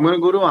 So I'm going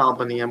to go to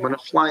Albany. I'm going to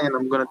fly in.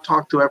 I'm going to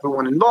talk to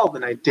everyone involved.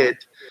 And I did.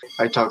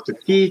 I talked to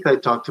Keith. I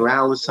talked to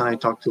Allison. I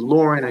talked to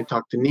Lauren. I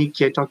talked to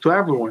Nikki. I talked to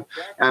everyone.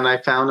 And I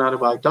found out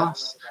about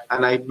DOS.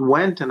 And I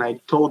went and I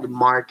told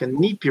Mark and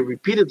Nipi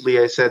repeatedly,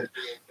 I said,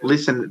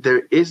 listen,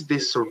 there is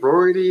this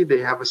sorority. They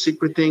have a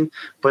secret thing,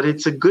 but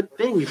it's a good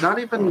thing. It's not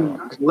even,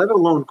 let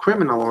alone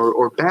criminal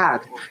or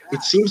bad.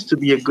 It seems to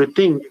be a good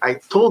thing. I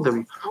told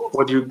them,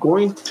 what you're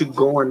going to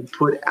go and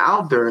put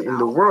out there in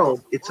the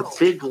world, it's a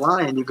big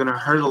lie, and you're going to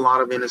hurt a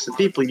lot of innocent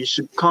people. You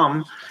should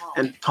come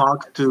and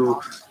talk to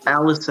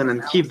Allison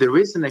and Keith. There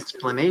is an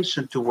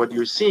explanation to what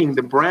you're seeing.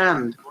 The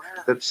brand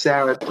that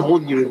Sarah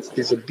told you, it's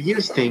this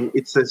abuse thing,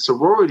 it's a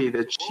sorority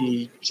that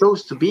she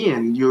chose to be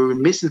in. You're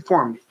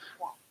misinformed.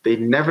 They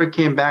never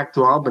came back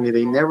to Albany.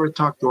 They never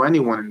talked to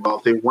anyone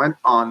involved. They went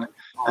on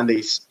and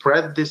they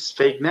spread this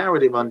fake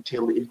narrative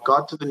until it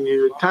got to the New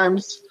York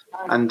Times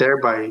and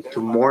thereby to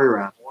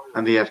Moira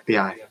and the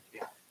FBI.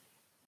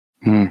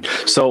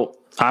 So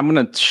I'm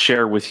going to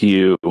share with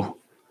you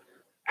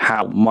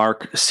how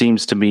Mark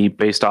seems to me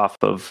based off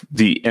of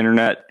the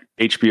internet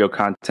HBO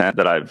content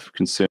that I've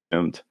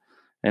consumed.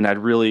 And I'd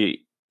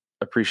really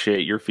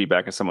appreciate your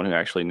feedback as someone who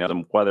actually knows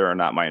them, whether or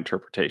not my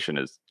interpretation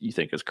is you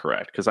think is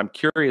correct. Because I'm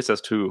curious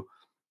as to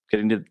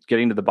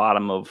getting to the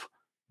bottom of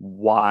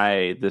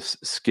why this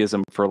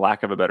schism, for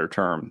lack of a better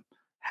term,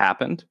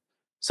 happened.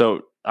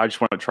 So I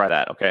just want to try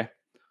that. Okay.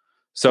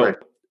 So right.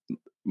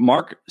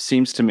 Mark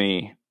seems to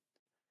me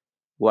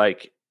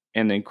like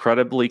an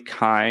incredibly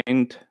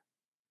kind,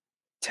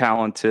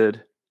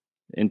 talented,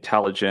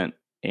 intelligent,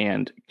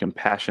 and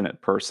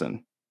compassionate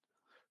person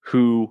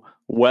who,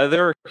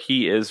 whether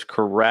he is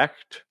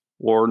correct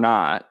or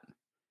not,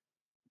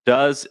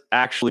 does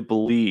actually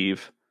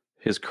believe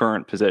his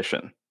current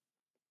position.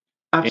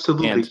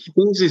 Absolutely. He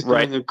thinks he's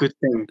doing a good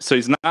thing. So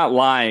he's not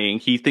lying.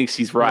 He thinks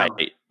he's right.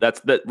 No.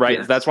 That's right.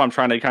 Yes. That's what I'm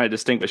trying to kind of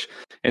distinguish.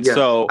 And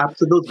so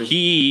absolutely.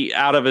 He,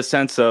 out of a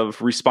sense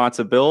of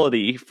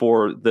responsibility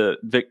for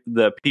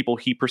the people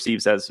he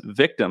perceives as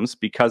victims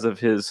because of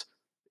his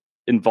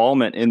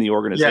involvement in the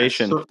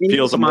organization,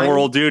 feels a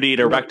moral duty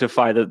to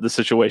rectify the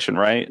situation,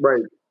 right?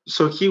 Right.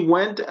 So he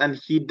went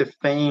and he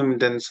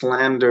defamed and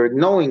slandered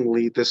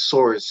knowingly the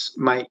source,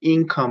 my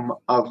income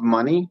of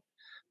money.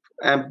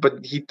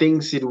 But he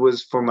thinks it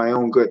was for my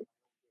own good.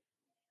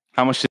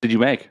 How much did you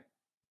make?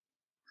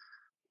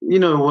 You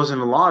know, it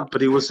wasn't a lot,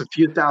 but it was a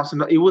few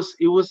thousand. It was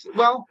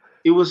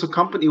a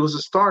company. It was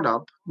a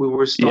startup. We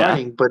were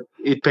starting, but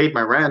it paid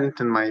my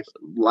rent and my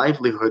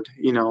livelihood.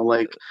 You know,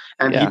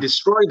 and he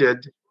destroyed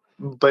it.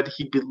 But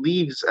he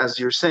believes, as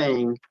you're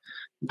saying,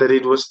 that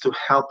it was to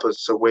help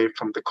us away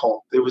from the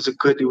cult. It was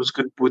good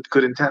with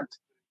good intent.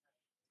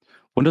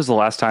 When was the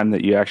last time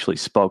that you actually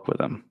spoke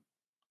with him?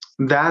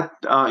 That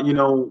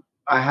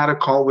I had a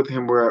call with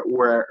him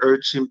where I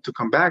urged him to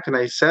come back, and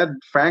I said,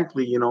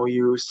 frankly,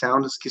 you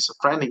sound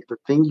schizophrenic. The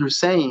thing you're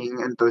saying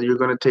and that you're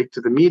going to take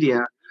to the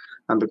media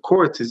and the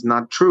courts is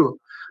not true.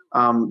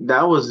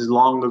 That was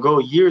long ago,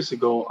 years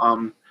ago.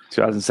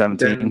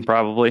 2017,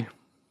 probably.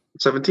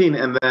 17,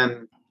 and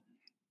then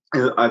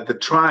at the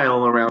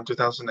trial around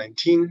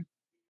 2019,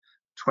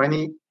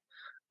 20,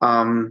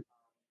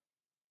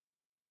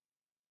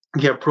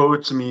 he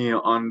approached me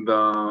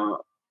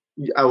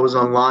I was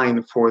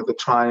online for the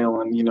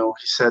trial, and he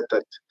said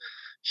that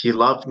he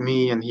loved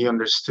me and he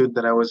understood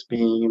that I was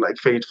being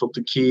faithful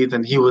to Keith,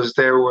 and he was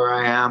there where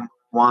I am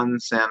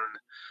once, and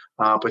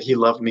but he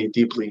loved me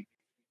deeply.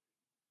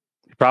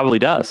 He probably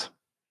does.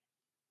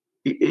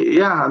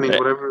 Yeah, I mean,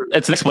 whatever.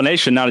 It's an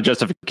explanation, not a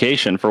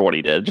justification for what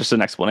he did. Just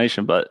an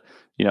explanation, but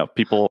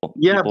people.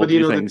 Yeah, but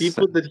the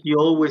people that he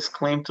always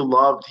claimed to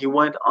love, he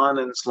went on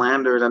and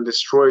slandered and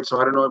destroyed. So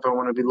I don't know if I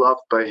want to be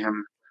loved by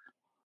him.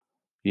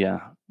 Yeah.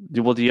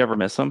 Well, do you ever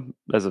miss him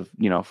as a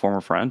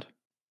former friend?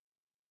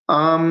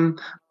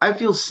 I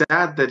feel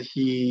sad that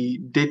he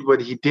did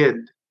what he did.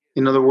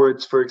 In other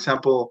words, for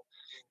example,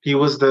 he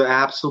was the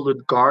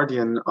absolute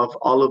guardian of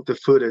all of the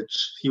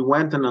footage. He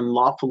went and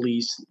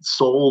unlawfully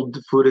sold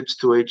footage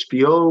to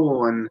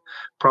HBO and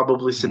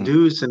probably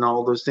seduced and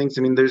all those things.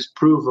 I mean, there's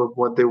proof of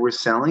what they were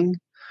selling.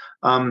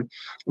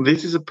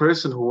 This is a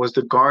person who was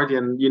the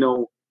guardian.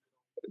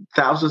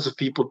 Thousands of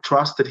people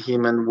trusted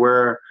him and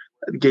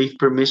gave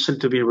permission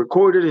to be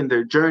recorded in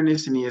their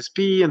journeys in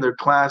ESP and their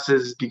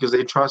classes because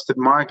they trusted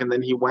Mark, and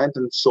then he went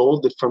and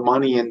sold it for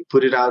money and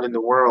put it out in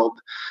the world.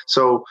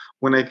 So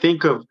when I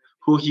think of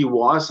who he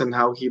was and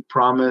how he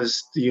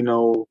promised,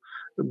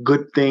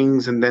 good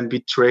things and then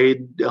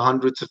betrayed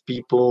hundreds of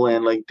people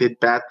and did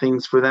bad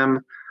things for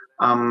them,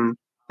 and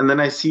then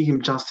I see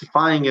him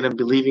justifying it and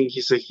believing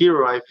he's a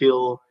hero, I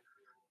feel,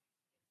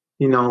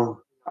 I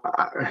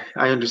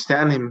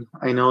understand him.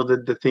 I know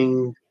that the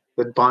thing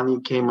that Bonnie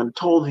came and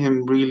told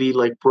him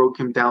really broke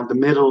him down the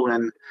middle,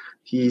 and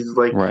he's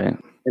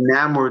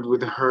enamored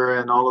with her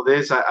and all of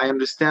this. I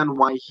understand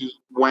why he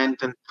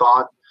went and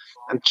thought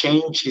and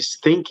changed his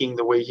thinking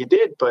the way he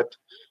did, but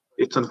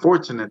it's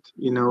unfortunate.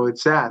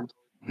 It's sad.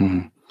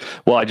 Mm-hmm.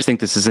 Well, I just think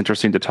this is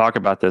interesting to talk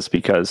about this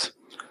because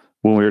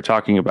when we were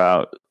talking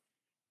about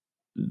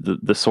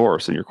the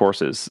source in your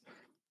courses,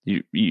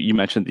 you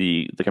mentioned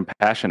the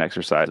compassion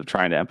exercise of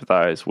trying to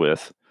empathize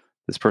with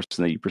this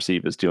person that you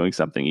perceive as doing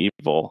something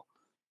evil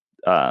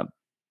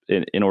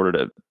in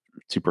order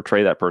to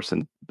portray that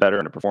person better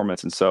in a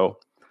performance. And so,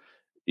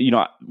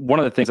 one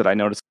of the things that I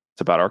noticed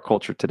about our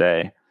culture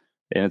today,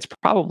 and it's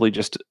probably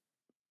just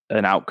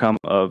an outcome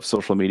of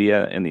social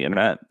media and the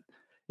internet,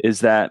 is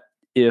that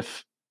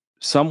if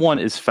someone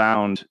is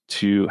found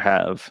to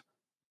have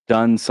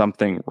done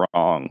something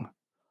wrong,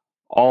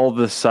 all of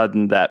a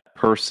sudden that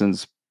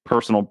person's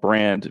personal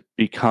brand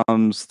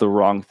becomes the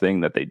wrong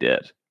thing that they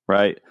did,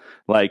 right?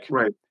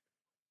 Right.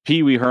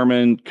 Pee Wee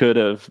Herman could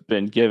have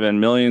been given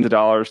millions of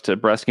dollars to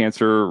breast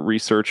cancer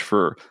research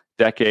for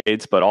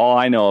decades, but all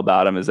I know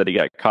about him is that he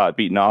got caught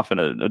beaten off in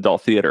an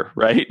adult theater,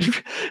 right?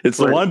 It's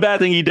the one bad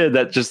thing he did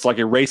that just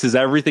erases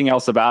everything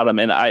else about him.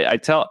 And I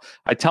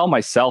tell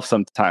myself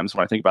sometimes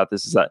when I think about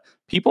this is that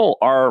people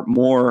are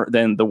more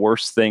than the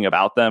worst thing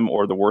about them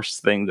or the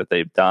worst thing that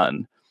they've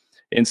done.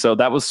 And so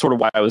that was sort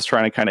of why I was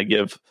trying to kind of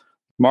give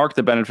Mark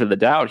the benefit of the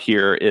doubt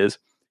here is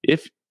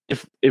if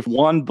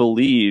one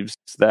believes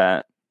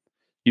that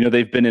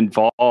they've been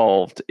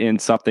involved in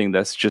something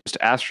that's just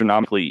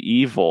astronomically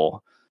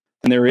evil,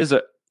 and there is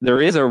a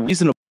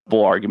reasonable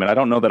argument. I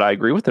don't know that I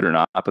agree with it or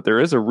not, but there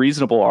is a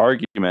reasonable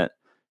argument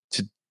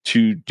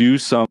to do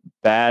some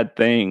bad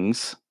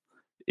things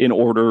in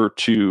order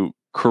to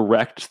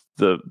correct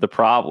the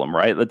problem,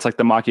 right? It's like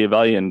the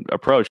Machiavellian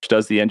approach.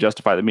 Does the end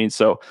justify the means?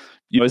 So,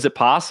 is it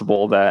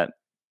possible that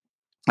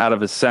out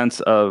of a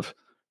sense of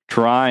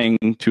trying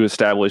to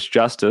establish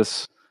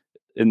justice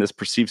in this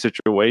perceived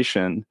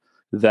situation,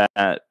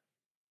 that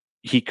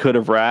he could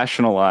have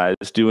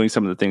rationalized doing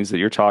some of the things that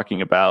you're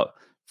talking about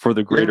for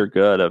the greater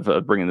good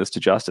of bringing this to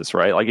justice,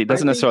 right? Like, it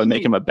doesn't necessarily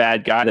make him a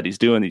bad guy that he's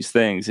doing these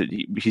things.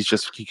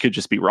 He could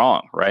just be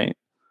wrong, right?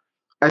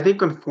 I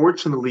think,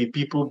 unfortunately,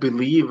 people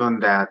believe on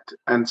that,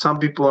 and some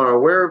people are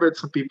aware of it,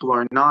 some people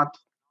are not.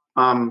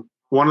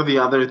 One of the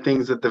other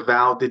things that the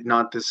vow did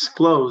not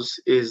disclose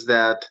is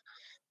that,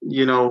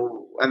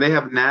 and they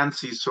have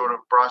Nancy sort of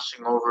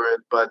brushing over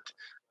it, but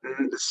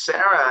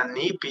Sarah,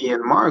 Nepi,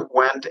 and Mark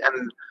went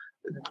and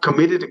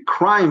committed a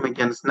crime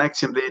against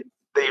NXIVM.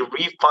 They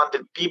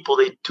refunded people.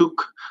 They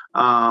took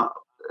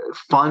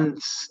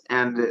funds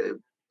and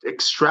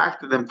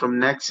extracted them from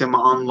NXIVM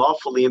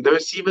unlawfully. And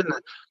there's even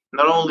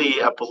not only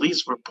a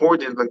police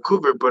report in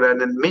Vancouver, but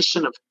an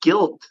admission of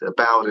guilt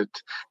about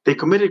it. They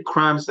committed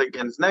crimes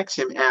against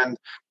NXIVM, and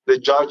the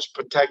judge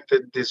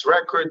protected this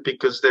record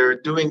because they're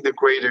doing the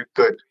greater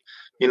good.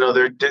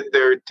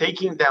 They're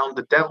taking down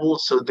the devil,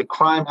 so the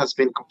crime has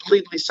been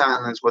completely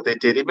silenced, what they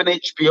did. Even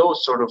HBO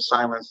sort of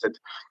silenced it.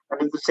 I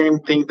mean, the same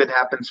thing that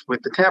happens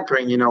with the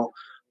tampering.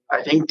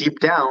 I think deep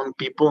down,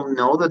 people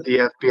know that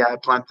the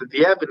FBI planted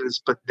the evidence,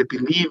 but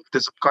the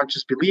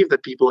subconscious belief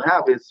that people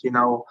have is,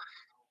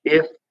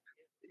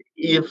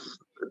 if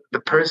the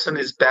person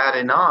is bad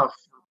enough,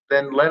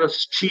 then let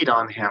us cheat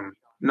on him.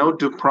 No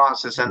due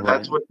process, and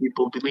that's what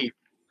people believe.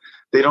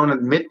 They don't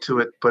admit to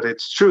it, but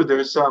it's true.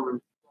 There's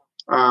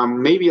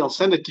maybe I'll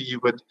send it to you,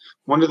 but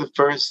one of the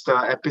first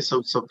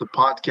episodes of the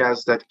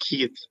podcast that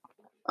Keith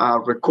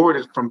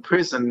recorded from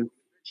prison,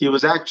 he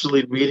was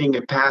actually reading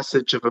a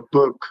passage of a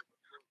book,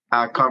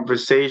 a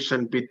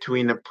conversation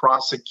between a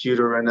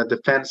prosecutor and a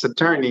defense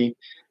attorney,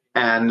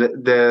 and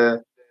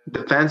the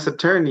defense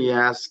attorney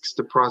asks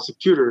the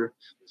prosecutor,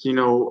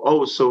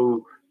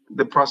 so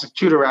the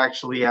prosecutor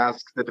actually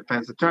asks the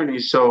defense attorney,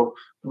 so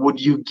would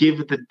you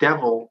give the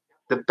devil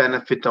the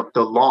benefit of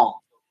the law?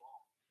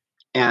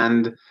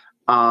 And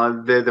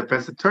the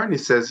defense attorney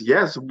says,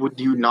 yes, would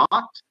you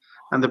not?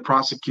 And the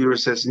prosecutor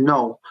says,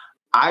 no,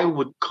 I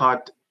would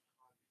cut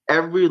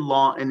every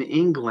law in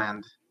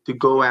England to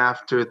go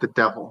after the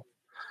devil,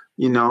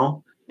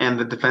 And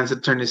the defense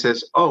attorney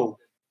says, oh,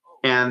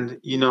 and,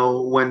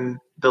 when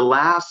the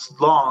last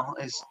law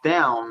is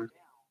down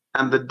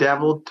and the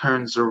devil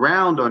turns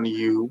around on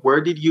you,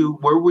 where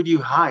would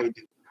you hide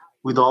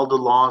with all the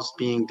laws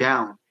being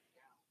down?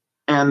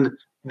 And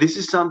this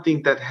is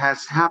something that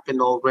has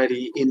happened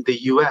already in the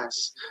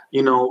US.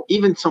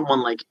 Even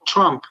someone like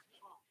Trump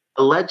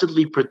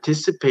allegedly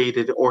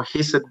participated, or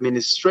his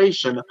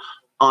administration,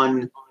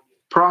 on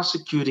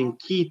prosecuting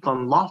Keith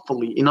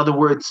unlawfully. In other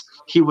words,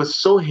 he was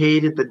so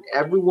hated that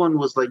everyone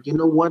was like, you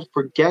know what,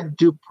 forget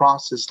due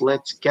process,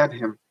 let's get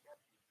him.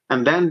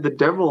 And then the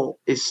devil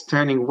is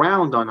turning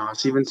around on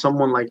us. Even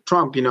someone like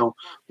Trump,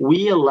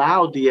 we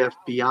allowed the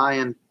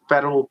FBI and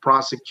federal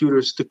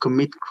prosecutors to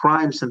commit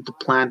crimes and to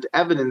plant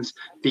evidence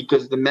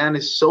because the man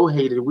is so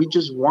hated. We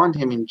just want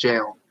him in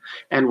jail.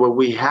 And what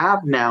we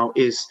have now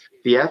is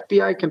the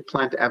FBI can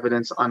plant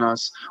evidence on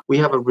us. We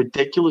have a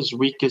ridiculous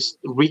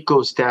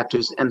RICO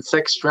status, and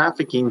sex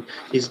trafficking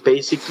is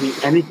basically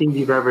anything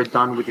you've ever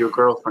done with your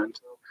girlfriend.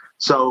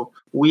 So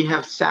we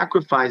have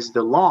sacrificed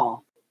the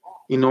law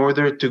in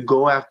order to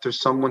go after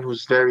someone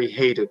who's very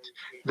hated.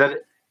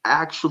 That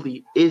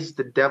actually is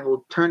the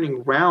devil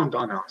turning around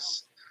on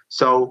us.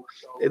 So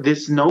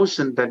this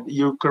notion that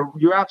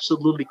you're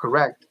absolutely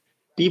correct.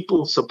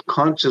 People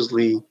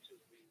subconsciously,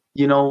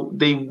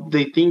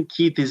 they think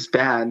Keith is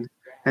bad,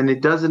 and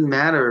it doesn't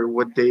matter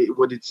what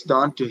it's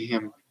done to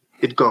him.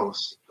 It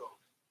goes.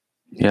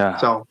 Yeah.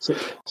 So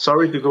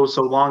sorry to go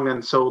so long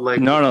and so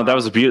like. No, that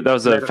was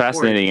a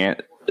fascinating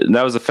answer.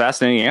 That was a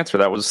fascinating answer.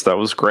 That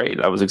was great.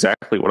 That was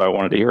exactly what I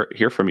wanted to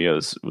hear from you.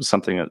 It was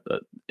something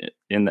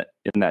in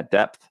that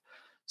depth.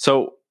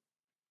 So,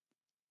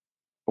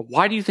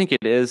 why do you think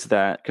it is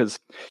that? Because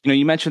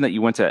you mentioned that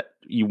you went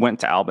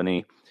to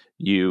Albany.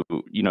 You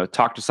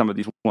talked to some of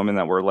these women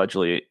that were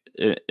allegedly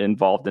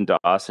involved in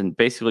DOS, and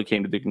basically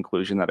came to the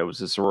conclusion that it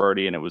was a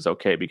sorority and it was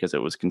okay because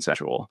it was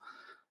consensual.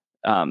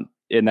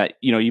 In that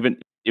even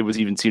it was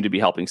even seemed to be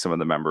helping some of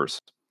the members.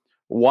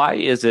 Why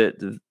is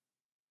it?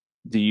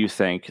 Do you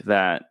think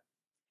that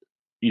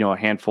a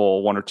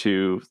handful, 1 or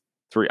 2,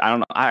 3? I don't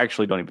know. I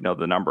actually don't even know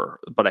the number,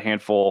 but a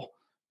handful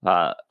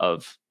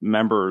of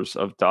members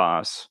of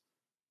DOS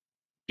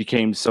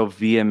became so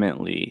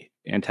vehemently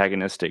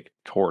antagonistic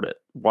toward it.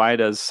 Why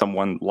does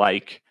someone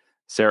like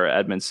Sarah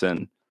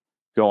Edmondson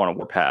go on a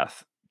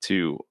warpath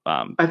to?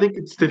 I think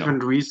it's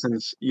different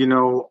reasons.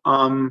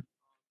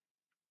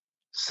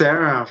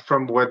 Sarah,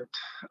 from what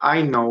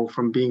I know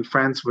from being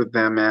friends with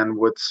them and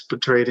what's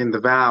portrayed in the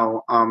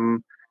vow,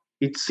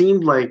 it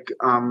seemed like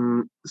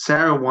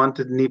Sarah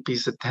wanted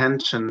Nipi's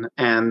attention,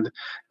 and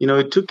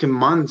it took him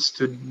months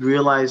to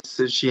realize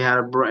that she had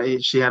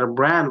a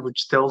brand,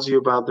 which tells you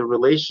about the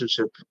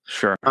relationship.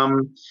 Sure.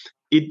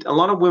 A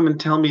lot of women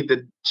tell me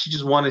that she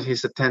just wanted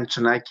his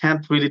attention. I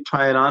can't really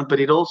try it on, but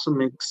it also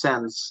makes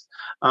sense.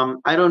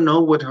 I don't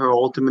know what her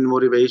ultimate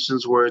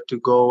motivations were to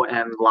go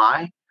and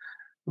lie,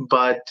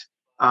 but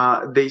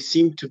they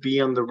seem to be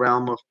on the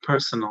realm of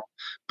personal.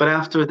 But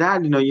after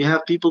that, you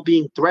have people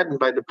being threatened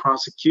by the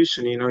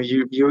prosecution.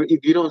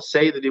 If you don't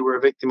say that you were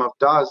a victim of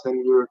DOS,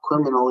 then you're a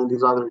criminal in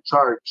these other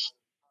charges.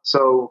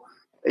 So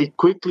it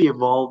quickly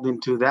evolved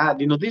into that.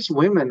 These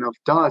women of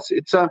DOS,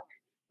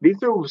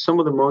 these are some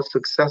of the most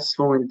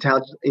successful,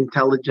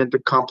 intelligent,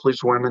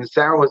 accomplished women.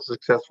 Sarah was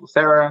successful.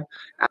 Sarah,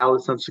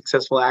 Allison,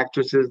 successful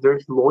actresses.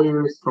 There's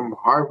lawyers from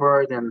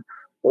Harvard and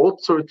all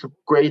sorts of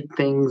great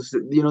things.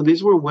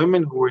 These were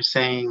women who were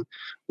saying,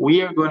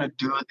 we are going to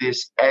do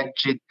this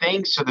edgy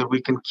thing so that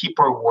we can keep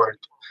our word.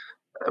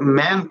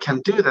 Men can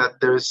do that.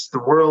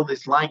 The world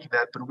is like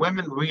that, but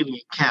women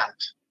really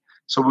can't.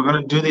 So we're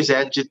going to do this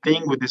edgy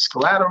thing with this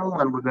collateral,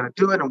 and we're going to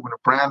do it, and we're going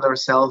to brand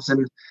ourselves.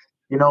 And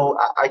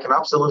I can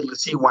absolutely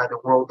see why the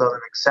world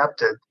doesn't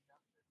accept it.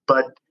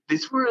 But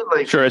these were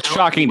like... Sure, it's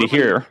shocking to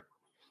hear.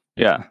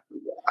 Yeah.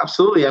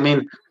 Absolutely. I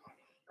mean,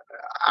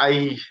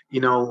 I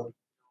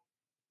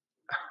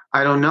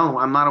don't know.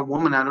 I'm not a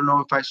woman. I don't know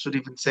if I should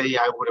even say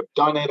I would have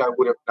done it. I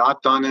would have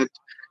not done it.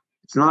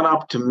 It's not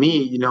up to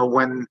me.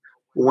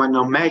 When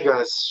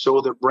Omega show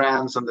their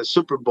brands on the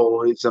Super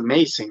Bowl, it's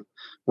amazing.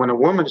 When a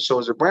woman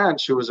shows her brand,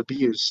 she was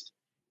abused,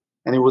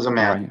 and it was a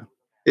man. Right.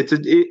 It's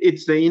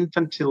the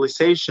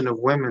infantilization of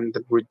women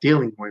that we're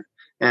dealing with.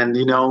 And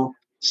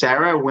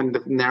Sarah, when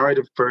the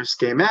narrative first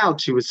came out,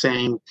 she was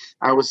saying,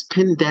 I was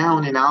pinned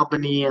down in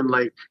Albany, and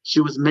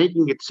she was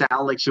making it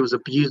sound like she was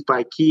abused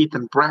by Keith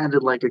and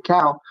branded like a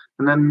cow.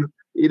 And then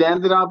it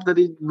ended up that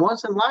it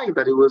wasn't like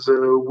that. It was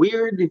a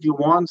weird, if you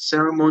want,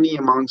 ceremony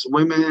amongst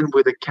women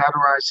with a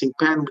categorizing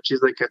pen, which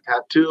is like a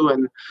tattoo.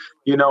 And,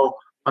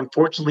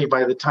 unfortunately,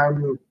 by the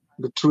time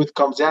the truth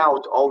comes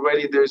out,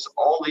 already there's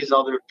all these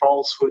other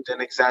falsehood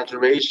and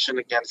exaggeration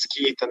against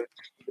Keith, and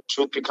the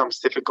truth becomes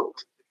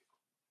difficult.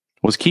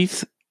 Was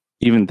Keith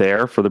even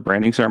there for the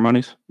branding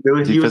ceremonies?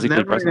 He was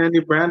never in any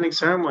branding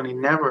ceremony,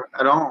 never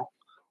at all.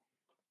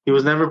 He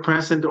was never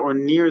present or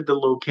near the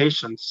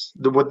locations.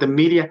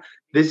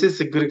 This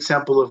is a good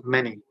example of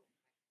many.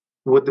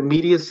 What the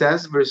media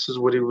says versus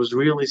what it was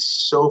really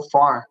so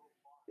far.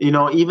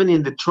 Even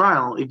in the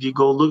trial, if you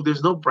go look,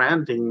 there's no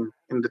branding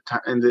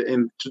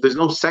there's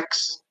no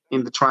sex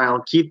in the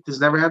trial. Keith has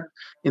never had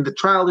in the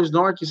trial. There's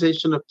no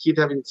accusation of Keith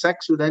having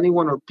sex with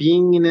anyone or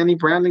being in any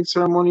branding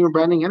ceremony or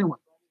branding anyone.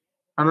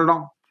 Not at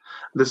all.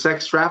 The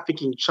sex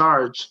trafficking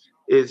charge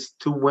is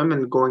two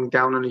women going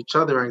down on each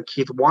other and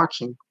Keith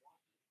watching.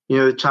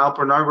 The child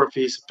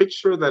pornography is a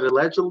picture that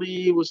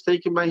allegedly was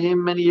taken by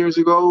him many years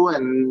ago,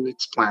 and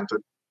it's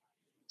planted.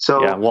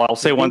 So yeah, well, I'll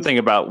say one thing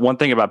about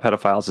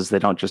pedophiles is they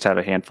don't just have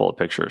a handful of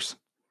pictures.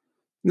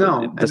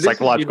 No, the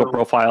psychological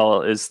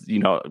profile is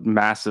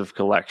massive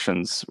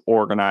collections,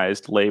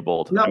 organized,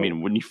 labeled. No, I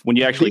mean, when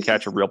you actually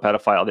catch a real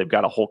pedophile, they've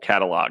got a whole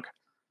catalog.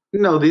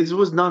 No, this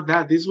was not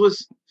that.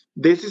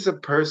 This is a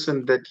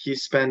person that he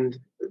spent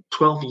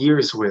 12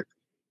 years with,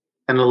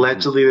 and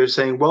allegedly they're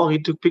saying, well, he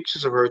took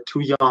pictures of her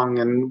too young,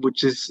 and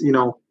which is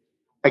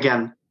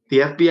again, the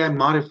FBI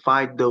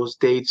modified those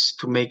dates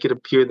to make it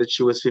appear that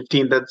she was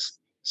 15. That's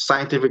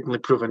scientifically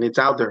proven. It's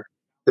out there.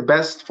 The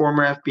best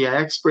former FBI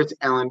experts,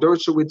 Alan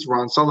Dershowitz,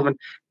 Ron Sullivan,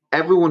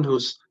 everyone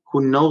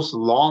who knows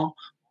law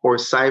or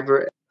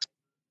cyber,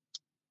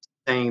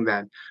 saying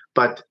that.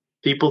 But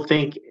people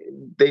think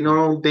they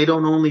don't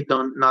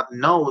not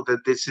know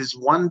that this is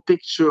one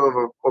picture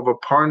of a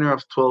partner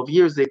of 12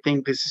 years. They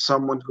think this is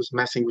someone who's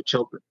messing with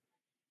children.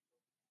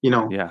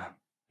 Yeah.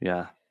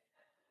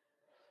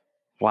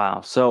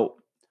 Wow. So,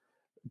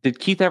 did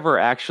Keith ever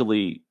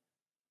actually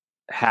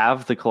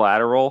have the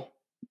collateral?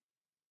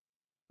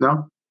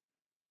 No.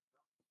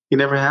 He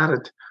never had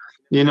it.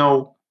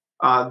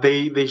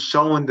 They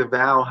show in the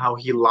vow how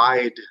he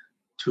lied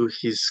to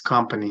his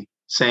company,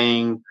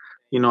 saying,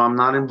 I'm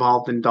not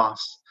involved in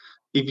DOS.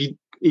 If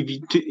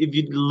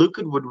you look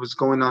at what was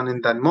going on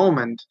in that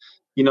moment,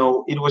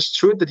 it was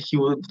true that he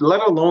would,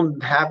 let alone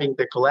having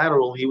the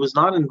collateral, he was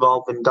not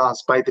involved in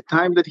DOS. By the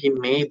time that he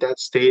made that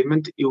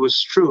statement, it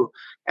was true,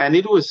 and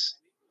it was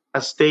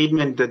a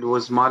statement that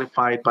was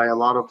modified by a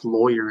lot of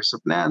lawyers of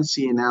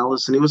Nancy and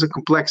Allison. It was a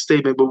complex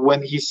statement, but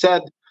when he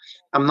said,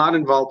 I'm not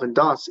involved in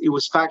DOS, it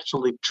was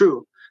factually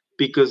true,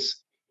 because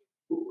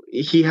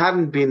he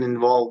hadn't been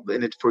involved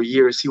in it for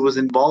years. He was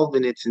involved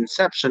in its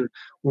inception.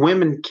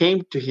 Women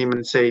came to him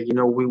and say,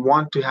 we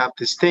want to have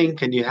this thing.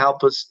 Can you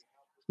help us?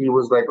 He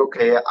was like,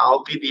 okay,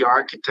 I'll be the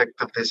architect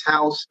of this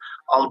house.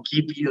 I'll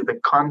give you the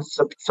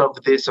concepts of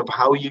this, of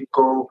how you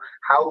go.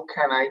 How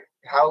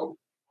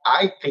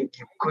I think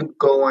you could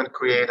go and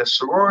create a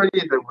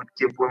sorority that would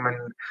give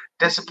women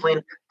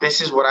discipline. This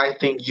is what I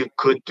think you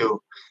could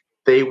do.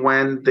 They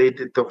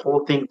did the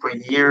whole thing for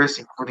years,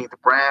 including the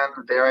brand,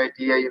 their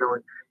idea,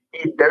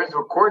 there's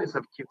recordings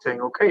of Keith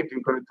saying, okay, if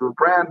you're going to do a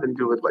brand, then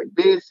do it like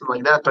this and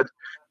like that. But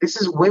this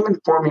is women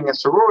forming a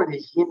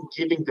sorority, him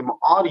giving them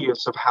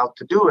audios of how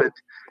to do it,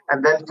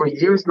 and then for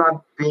years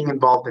not being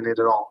involved in it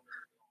at all.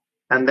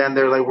 And then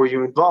they're like, were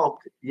you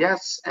involved?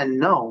 Yes and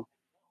no.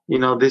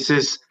 This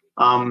is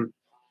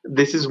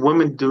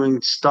women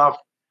doing stuff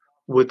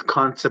with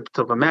concept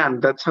of a man.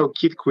 That's how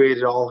Keith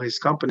created all his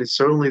companies.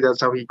 Certainly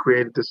that's how he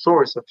created The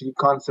Source, a few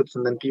concepts,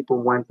 and then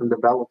people went and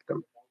developed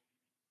them.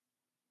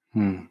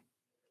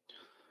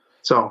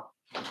 So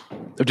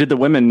did the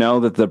women know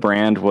that the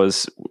brand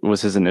was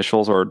his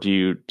initials, or do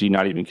you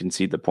not even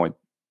concede the point?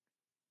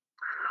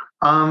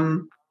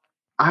 I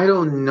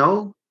don't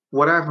know.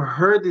 What I've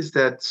heard is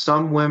that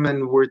some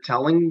women were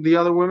telling the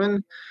other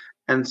women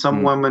and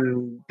some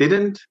women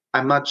didn't.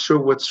 I'm not sure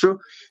what's true.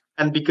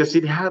 And because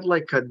it had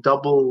like a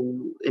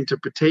double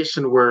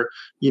interpretation where,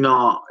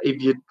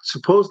 if you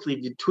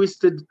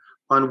twisted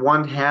on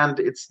one hand,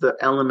 it's the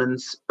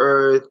elements,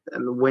 earth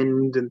and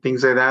wind and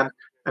things like that.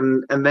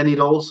 And then it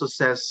also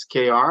says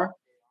KR.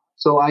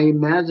 So I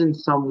imagine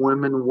some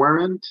women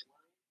weren't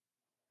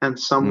and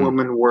some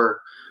women were.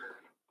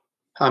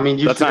 I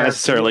mean, that's not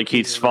necessarily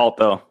Keith's fault,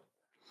 though.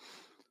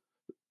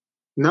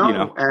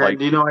 No,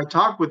 I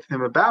talked with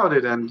him about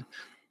it, and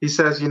he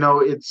says,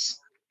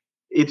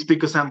 it's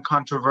because I'm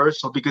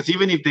controversial. Because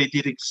even if they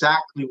did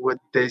exactly what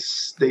they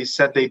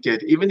said they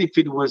did, even if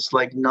it was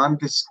like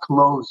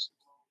non-disclosed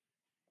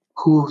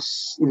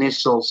whose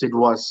initials it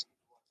was,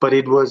 but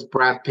it was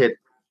Brad Pitt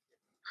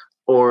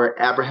or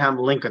Abraham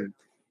Lincoln,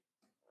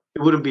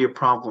 it wouldn't be a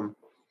problem.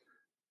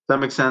 Does that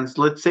make sense?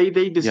 Let's say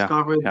they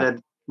discovered that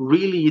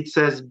really it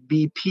says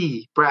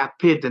BP, Brad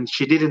Pitt, and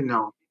she didn't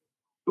know.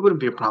 It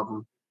wouldn't be a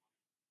problem.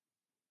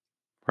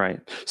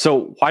 Right.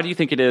 So why do you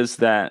think it is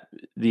that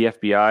the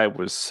FBI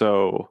was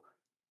so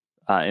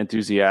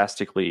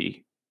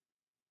enthusiastically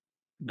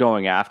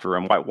going after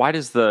him? Why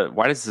does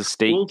the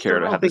state care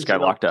to have this guy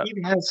locked up?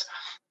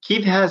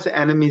 Keith has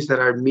enemies that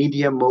are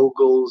media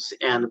moguls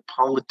and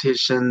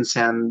politicians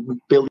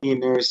and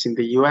billionaires in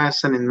the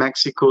U.S. and in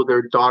Mexico.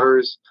 Their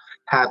daughters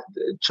had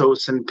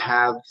chosen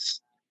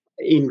paths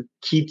in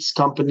Keith's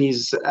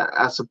companies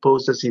as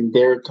opposed as in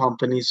their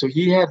companies. So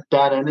he had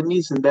bad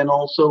enemies. And then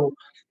also,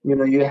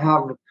 you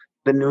have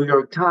the New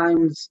York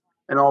Times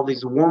and all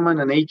these women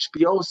and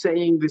HBO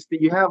saying this.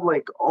 You have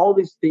like all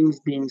these things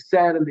being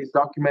said and these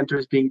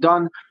documentaries being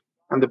done,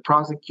 and the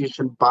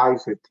prosecution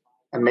buys it.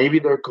 And maybe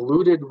they're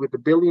colluded with the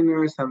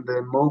billionaires and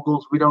the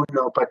moguls. We don't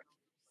know. But,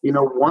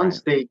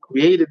 once they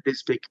created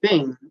this big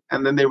thing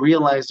and then they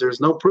realized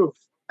there's no proof.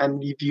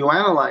 And if you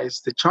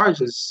analyze the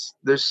charges,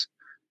 there's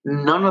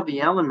none of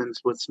the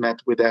elements was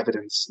met with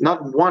evidence,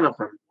 not one of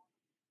them.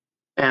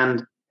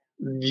 And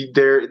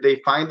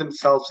they find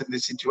themselves in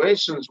these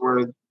situations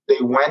where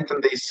they went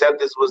and they said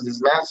this was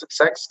this massive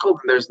sex cult,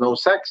 and there's no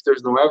sex,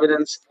 there's no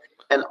evidence,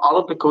 and all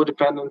of the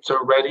co-defendants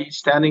are ready,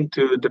 standing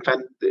to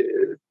defend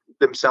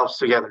themselves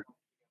together.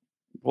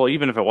 Well,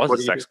 even if it was a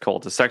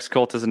sex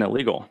cult isn't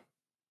illegal.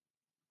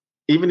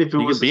 Even if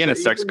you could be in a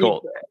sex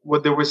cult,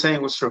 what they were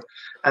saying was true,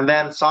 and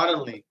then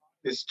suddenly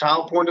this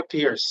child porn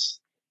appears,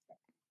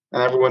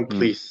 and everyone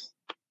please.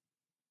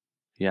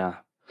 Yeah,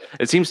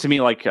 it seems to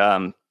me like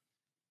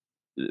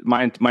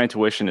my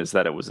intuition is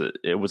that it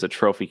was a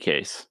trophy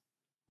case,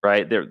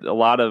 right? There a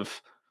lot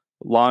of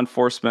law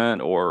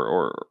enforcement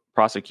or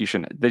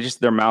prosecution,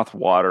 their mouth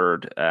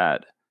watered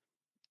at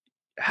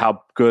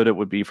how good it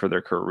would be for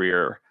their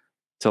career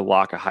to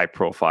lock a high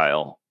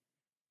profile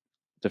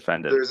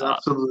defendant. There's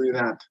absolutely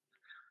that.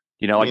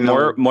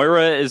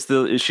 Moira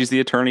she's the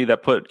attorney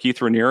that put Keith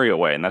Raniere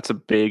away, and that's a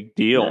big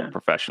deal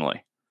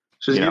professionally.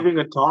 She's giving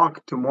a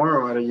talk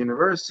tomorrow at a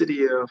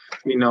university of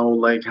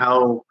like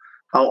how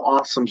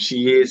awesome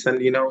she is,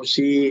 and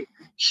she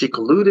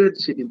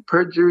colluded, she did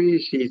perjury,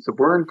 she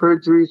suborned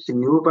perjury, she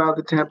knew about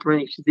the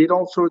tampering, she did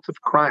all sorts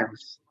of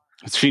crimes.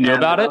 She knew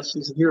about it?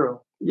 She's a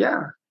hero.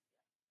 Yeah.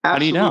 Absolutely. How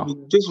do you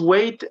know? Just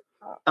wait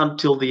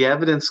until the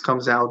evidence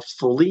comes out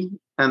fully,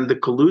 and the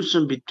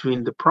collusion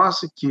between the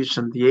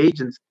prosecution, the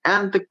agents,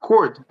 and the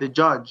court, the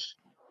judge.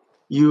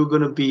 You're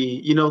going to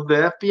be,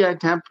 the FBI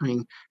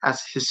tampering,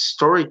 as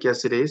historic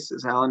as it is,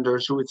 as Alan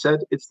Dershowitz said,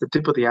 it's the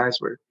tip of the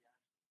iceberg.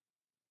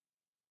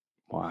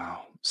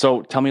 Wow.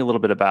 So tell me a little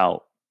bit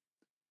about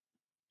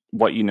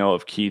what you know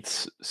of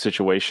Keith's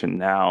situation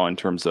now in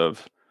terms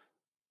of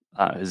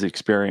his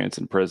experience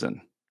in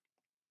prison.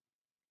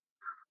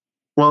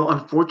 Well,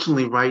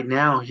 unfortunately, right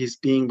now, he's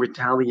being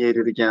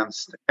retaliated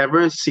against.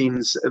 Ever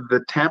since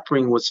the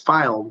tampering was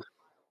filed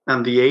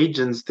and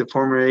the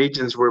former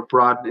agents were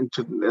brought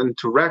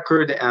into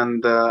record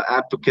and the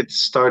advocates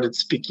started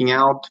speaking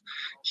out,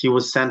 he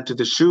was sent to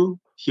the SHU.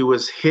 He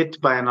was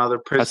hit by another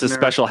prisoner. That's a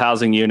special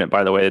housing unit,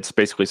 by the way. It's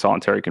basically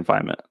solitary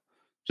confinement.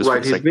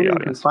 Right. He's been in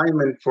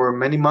confinement for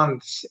many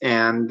months.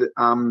 And,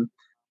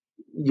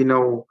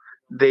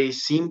 they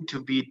seem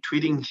to be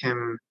treating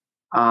him,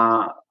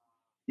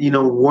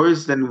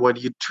 worse than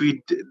what you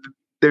treat.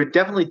 They're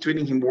definitely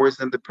treating him worse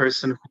than the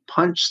person who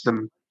punched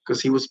them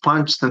because he was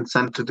punched and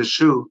sent to the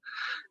SHU.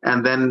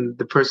 And then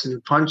the person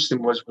who punched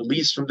him was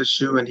released from the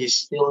SHU, and he's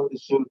still in the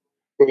SHU.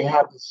 They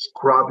have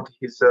scrubbed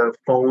his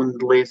phone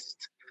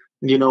list.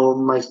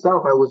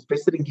 Myself, I was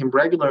visiting him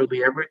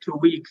regularly every 2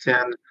 weeks,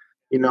 and,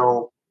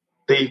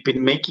 they've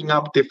been making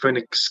up different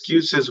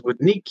excuses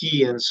with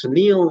Nikki and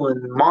Sunil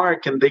and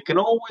Mark, and they can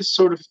always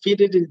sort of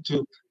fit it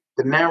into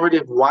the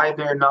narrative why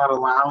they're not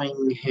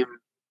allowing him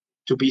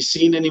to be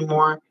seen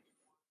anymore.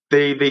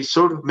 They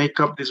sort of make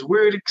up this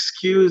weird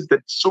excuse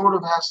that sort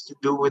of has to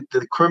do with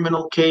the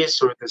criminal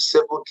case or the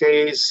civil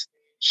case.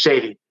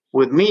 Shady.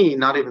 With me,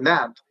 not even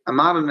that. I'm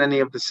not in any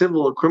of the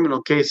civil or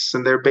criminal cases,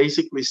 and they're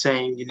basically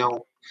saying,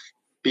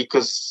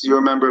 because you're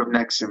a member of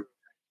NXIVM,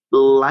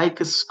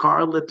 like a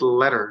scarlet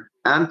letter,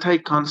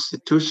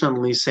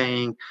 anti-constitutionally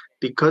saying,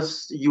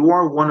 because you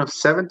are one of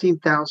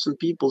 17,000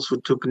 people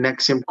who took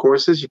NXIVM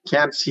courses, you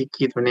can't see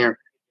Keith Raniere.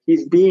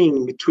 He's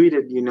being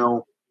treated,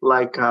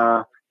 like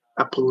a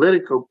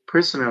political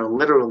prisoner,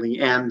 literally.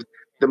 And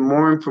the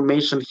more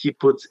information he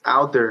puts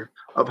out there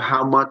of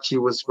how much he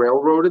was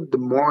railroaded, the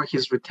more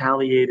he's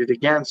retaliated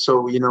against.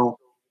 So,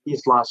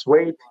 he's lost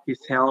weight, his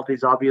health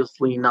is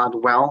obviously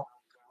not well.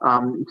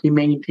 He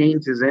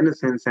maintains his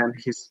innocence and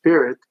his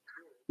spirit,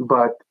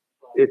 but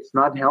it's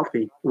not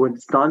healthy.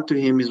 What's done to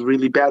him is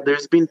really bad.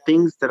 There's been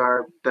things that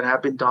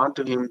have been done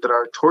to him that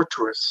are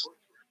torturous,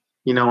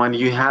 and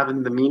you have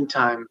in the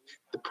meantime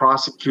the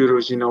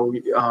prosecutors,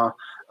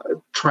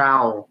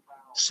 trial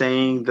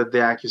saying that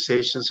the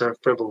accusations are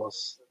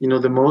frivolous.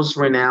 The most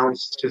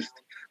renounced, just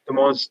the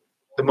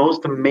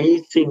most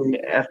amazing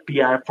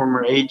FBI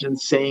former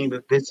agents saying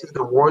that this is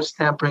the worst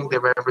tampering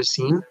they've ever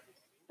seen.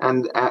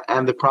 And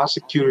the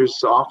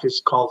prosecutor's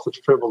office calls it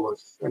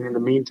frivolous. And in the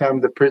meantime,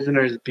 the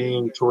prisoner is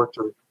being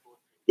tortured.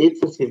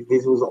 It's as if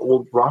this was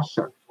old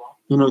Russia.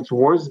 It's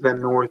worse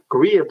than North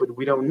Korea, but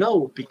we don't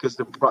know because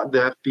the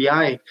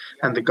FBI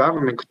and the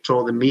government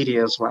control the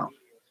media as well.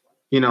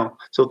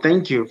 So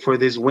thank you for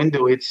this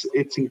window. It's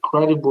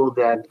incredible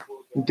that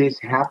this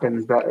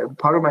happens. That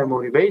part of my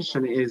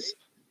motivation is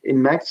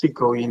in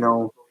Mexico.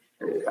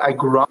 I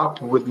grew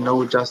up with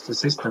no justice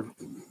system.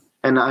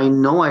 And I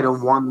know I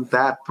don't want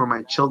that for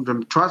my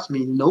children. Trust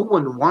me, no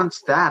one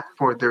wants that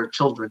for their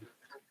children.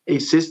 A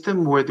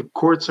system where the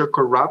courts are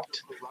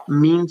corrupt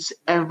means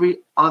every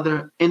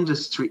other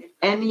industry,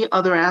 any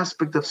other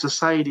aspect of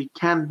society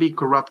can be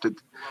corrupted.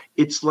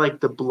 It's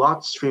like the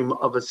bloodstream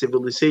of a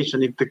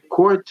civilization. If the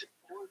court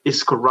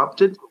is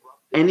corrupted,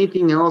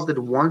 anything else that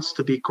wants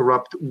to be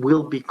corrupt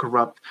will be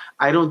corrupt.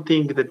 I don't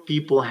think that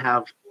people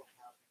have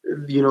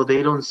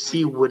they don't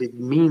see what it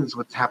means,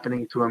 what's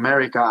happening to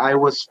America. I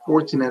was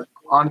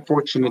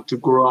unfortunate to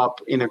grow up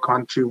in a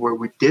country where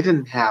we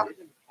didn't have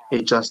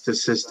a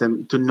justice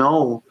system, to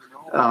know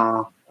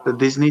that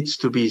this needs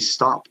to be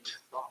stopped.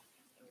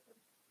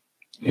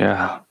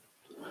 Yeah.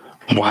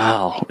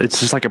 Wow. It's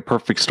just like a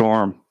perfect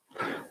storm.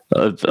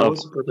 It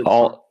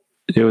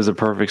was a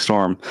perfect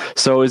storm.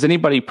 So is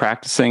anybody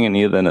practicing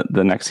any of the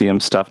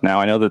NXIVM stuff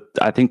now?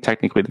 I think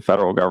technically the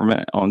federal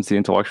government owns the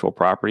intellectual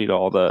property to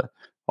all the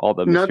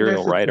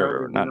material, right?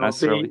 Or not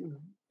necessarily.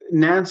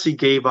 Nancy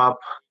gave up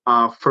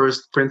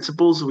First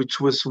Principles, which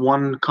was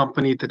one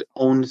company that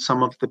owned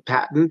some of the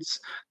patents.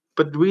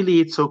 But really,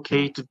 it's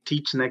okay to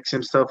teach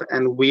NXIVM stuff,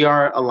 and we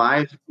are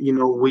alive.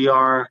 We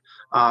are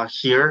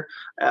here.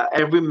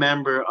 Every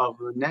member of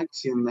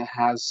NXIVM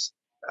has,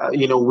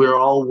 we're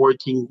all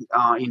working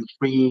in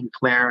freeing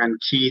Claire and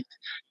Keith,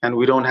 and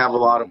we don't have a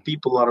lot of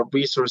people, a lot of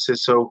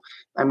resources. So,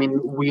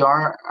 we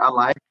are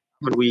alive,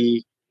 but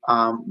we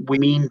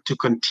mean to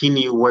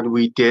continue what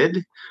we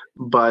did,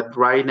 but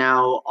right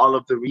now all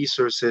of the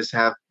resources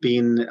have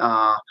been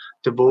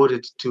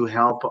devoted to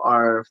help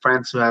our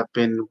friends who have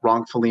been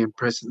wrongfully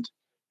imprisoned.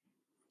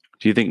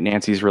 Do you think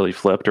Nancy's really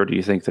flipped, or do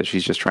you think that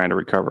she's just trying to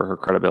recover her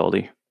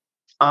credibility?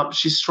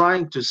 She's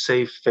trying to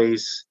save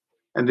face,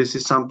 and this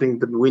is something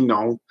that we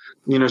know.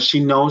 She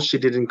knows she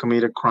didn't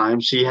commit a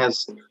crime. She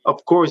has,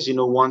 of course,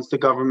 once the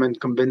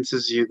government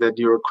convinces you that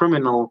you're a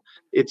criminal,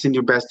 it's in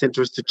your best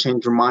interest to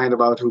change your mind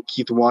about who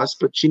Keith was.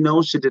 But she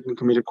knows she didn't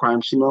commit a crime.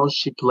 She knows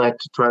she pled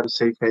to try to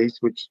save face,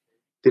 which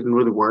didn't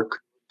really work.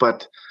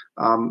 But,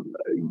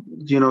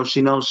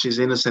 she knows she's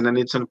innocent. And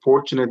it's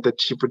unfortunate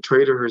that she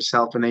portrayed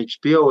herself in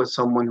HBO as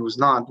someone who's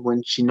not,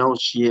 when she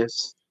knows she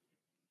is.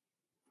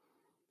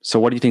 So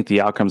what do you think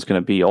the outcome is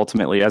going to be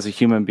ultimately as a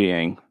human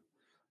being,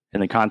 in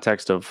the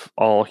context of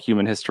all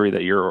human history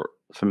that you're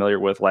familiar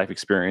with, life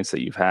experience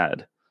that you've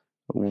had?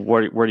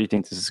 Where do you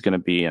think this is going to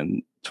be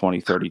in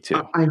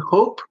 2032?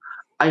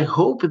 I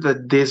hope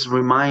that this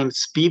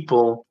reminds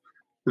people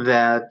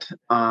that,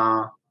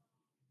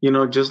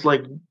 just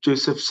like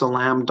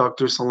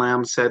Dr.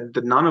 Salam said,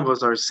 that none of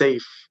us are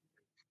safe.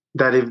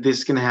 That if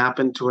this can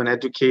happen to an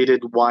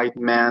educated white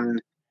man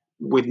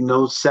with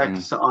no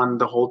sex on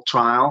the whole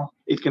trial,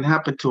 it can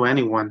happen to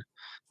anyone.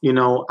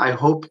 I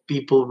hope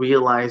people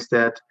realize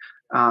that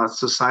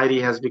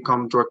society has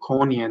become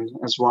draconian,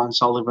 as Ron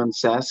Sullivan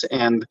says,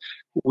 and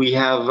we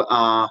have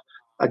a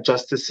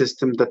justice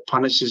system that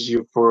punishes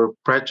you for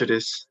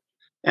prejudice.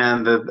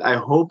 And I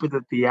hope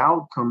that the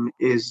outcome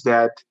is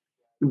that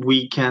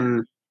we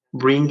can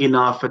bring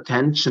enough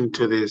attention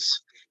to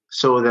this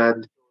so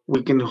that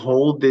we can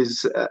hold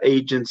these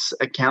agents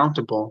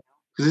accountable.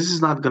 Because this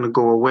is not going to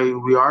go away.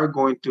 We are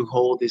going to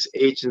hold these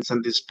agents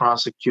and these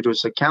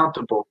prosecutors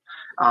accountable.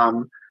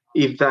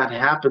 If that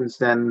happens,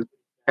 then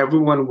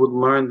everyone would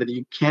learn that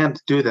you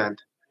can't do that.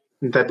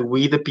 That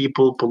we, the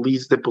people,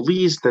 police the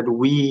police, that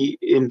we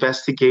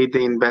investigate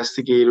the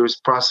investigators,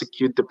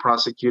 prosecute the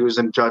prosecutors,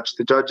 and judge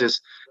the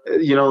judges.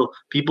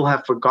 People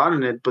have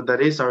forgotten it, but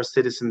that is our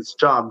citizens'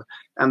 job.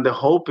 And the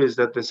hope is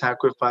that the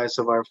sacrifice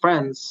of our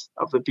friends,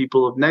 of the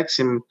people of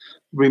Nexium,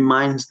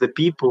 reminds the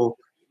people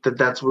that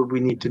that's what we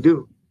need to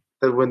do.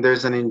 That when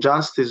there's an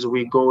injustice,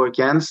 we go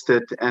against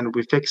it and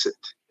we fix it.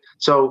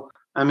 So,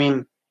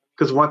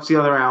 because what's the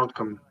other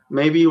outcome?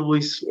 Maybe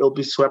it'll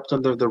be swept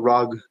under the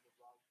rug.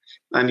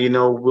 And,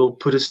 we'll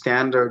put a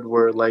standard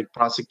where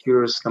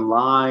prosecutors can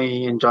lie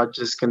and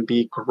judges can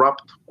be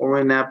corrupt or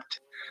inept,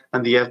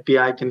 and the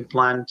FBI can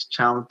plant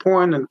child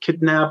porn and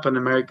kidnap an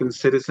American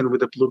citizen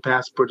with a blue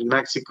passport in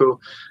Mexico.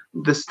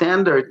 The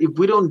standard, if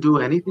we don't do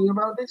anything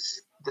about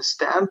this, the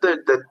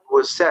standard that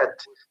was set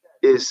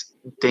is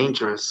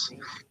dangerous.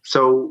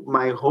 So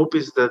my hope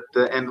is that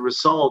the end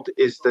result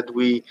is that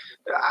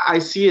I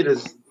see it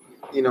as,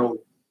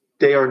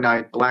 day or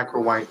night, black or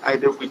white.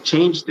 Either we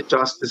change the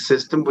justice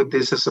system with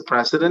this as a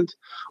precedent,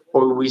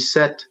 or we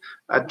set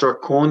a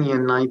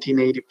draconian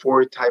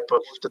 1984 type of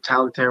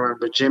totalitarian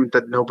regime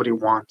that nobody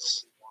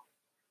wants.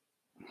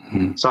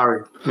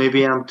 Sorry,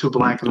 maybe I'm too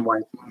black and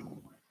white.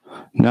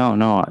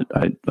 No,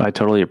 I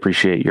totally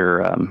appreciate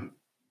your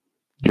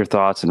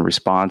thoughts and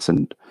response,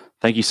 and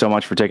thank you so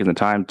much for taking the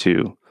time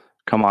to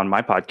come on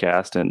my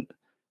podcast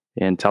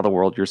and tell the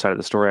world your side of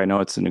the story. I know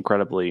it's an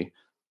incredibly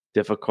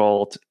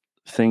difficult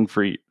thing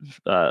for you.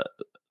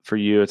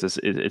 It's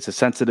a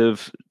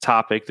sensitive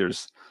topic.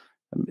 There's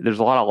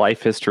a lot of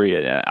life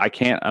history. I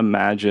can't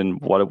imagine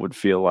what it would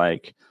feel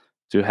like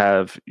to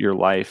have your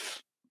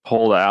life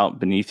pulled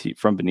out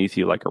from beneath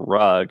you like a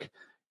rug,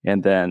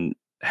 and then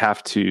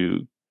have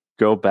to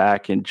go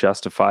back and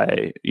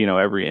justify,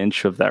 every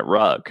inch of that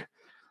rug.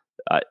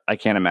 I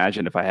can't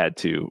imagine if I had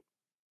to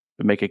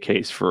make a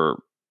case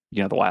for,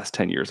 the last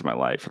 10 years of my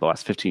life, or the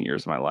last 15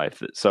 years of my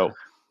life. So,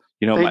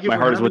 my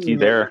heart is with you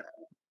there.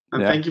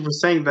 And thank you for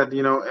saying that.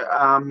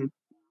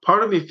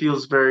 Part of me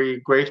feels very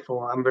grateful.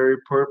 I'm very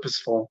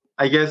purposeful.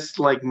 I guess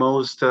like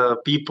most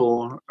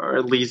people, or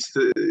at least,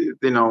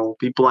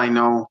 people I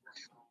know,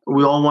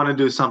 we all want to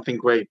do something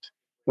great.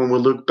 When we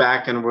look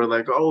back and we're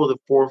like, oh, the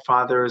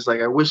forefathers,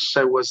 I wish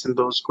I was in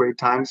those great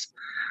times.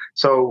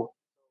 So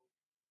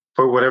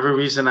for whatever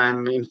reason,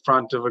 I'm in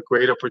front of a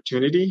great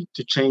opportunity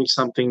to change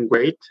something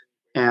great.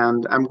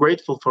 And I'm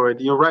grateful for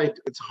it. You're right.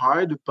 It's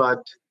hard,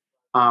 but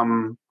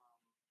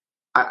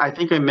I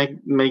think I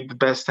make the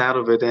best out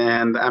of it,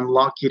 and I'm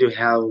lucky to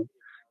have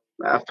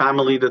a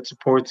family that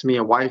supports me,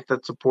 a wife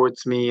that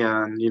supports me,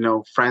 and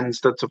friends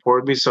that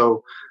support me.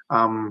 So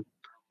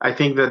I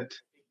think that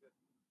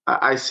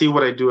I see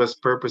what I do as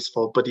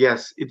purposeful. But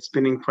yes, it's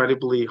been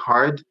incredibly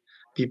hard.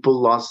 People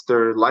lost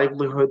their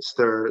livelihoods,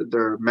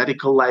 their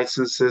medical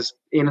licenses.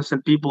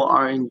 Innocent people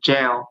are in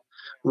jail.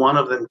 One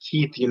of them,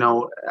 Keith,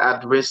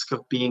 at risk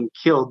of being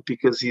killed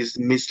because he's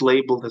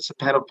mislabeled as a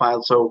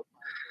pedophile. So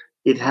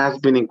it has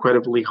been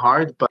incredibly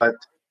hard, but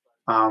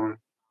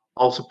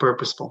also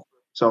purposeful.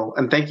 So,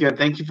 and thank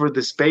you for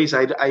the space.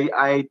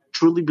 I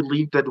truly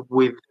believe that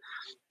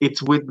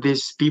it's with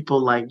these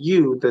people like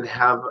you that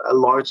have a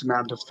large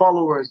amount of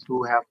followers,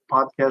 who have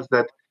podcasts,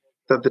 that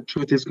the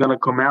truth is going to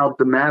come out.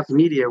 The mass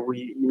media,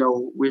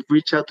 we've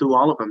reached out to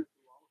all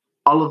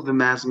of the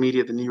mass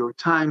media, the New York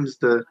Times,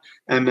 the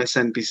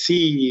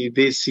MSNBC,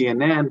 the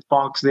CNN,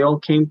 Fox. They all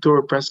came to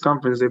our press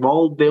conference. They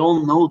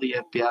all know the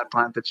FBI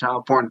planted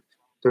child porn.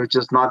 They're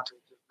just not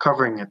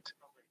covering it.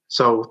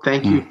 So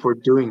thank you for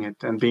doing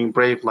it and being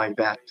brave like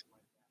that.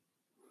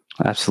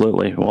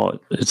 Absolutely. Well,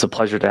 it's a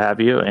pleasure to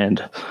have you.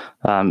 And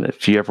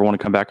if you ever want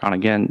to come back on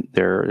again,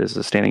 there is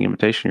a standing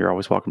invitation. You're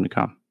always welcome to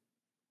come.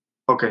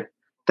 Okay.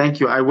 Thank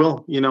you. I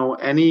will.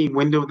 Any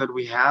window that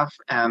we have,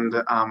 and,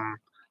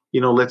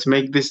 let's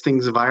make these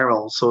things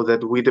viral so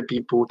that we, the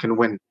people, can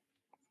win.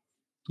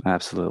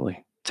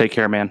 Absolutely. Take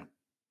care, man.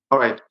 All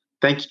right.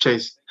 Thank you,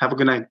 Chase. Have a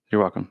good night.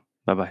 You're welcome.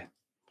 Bye-bye.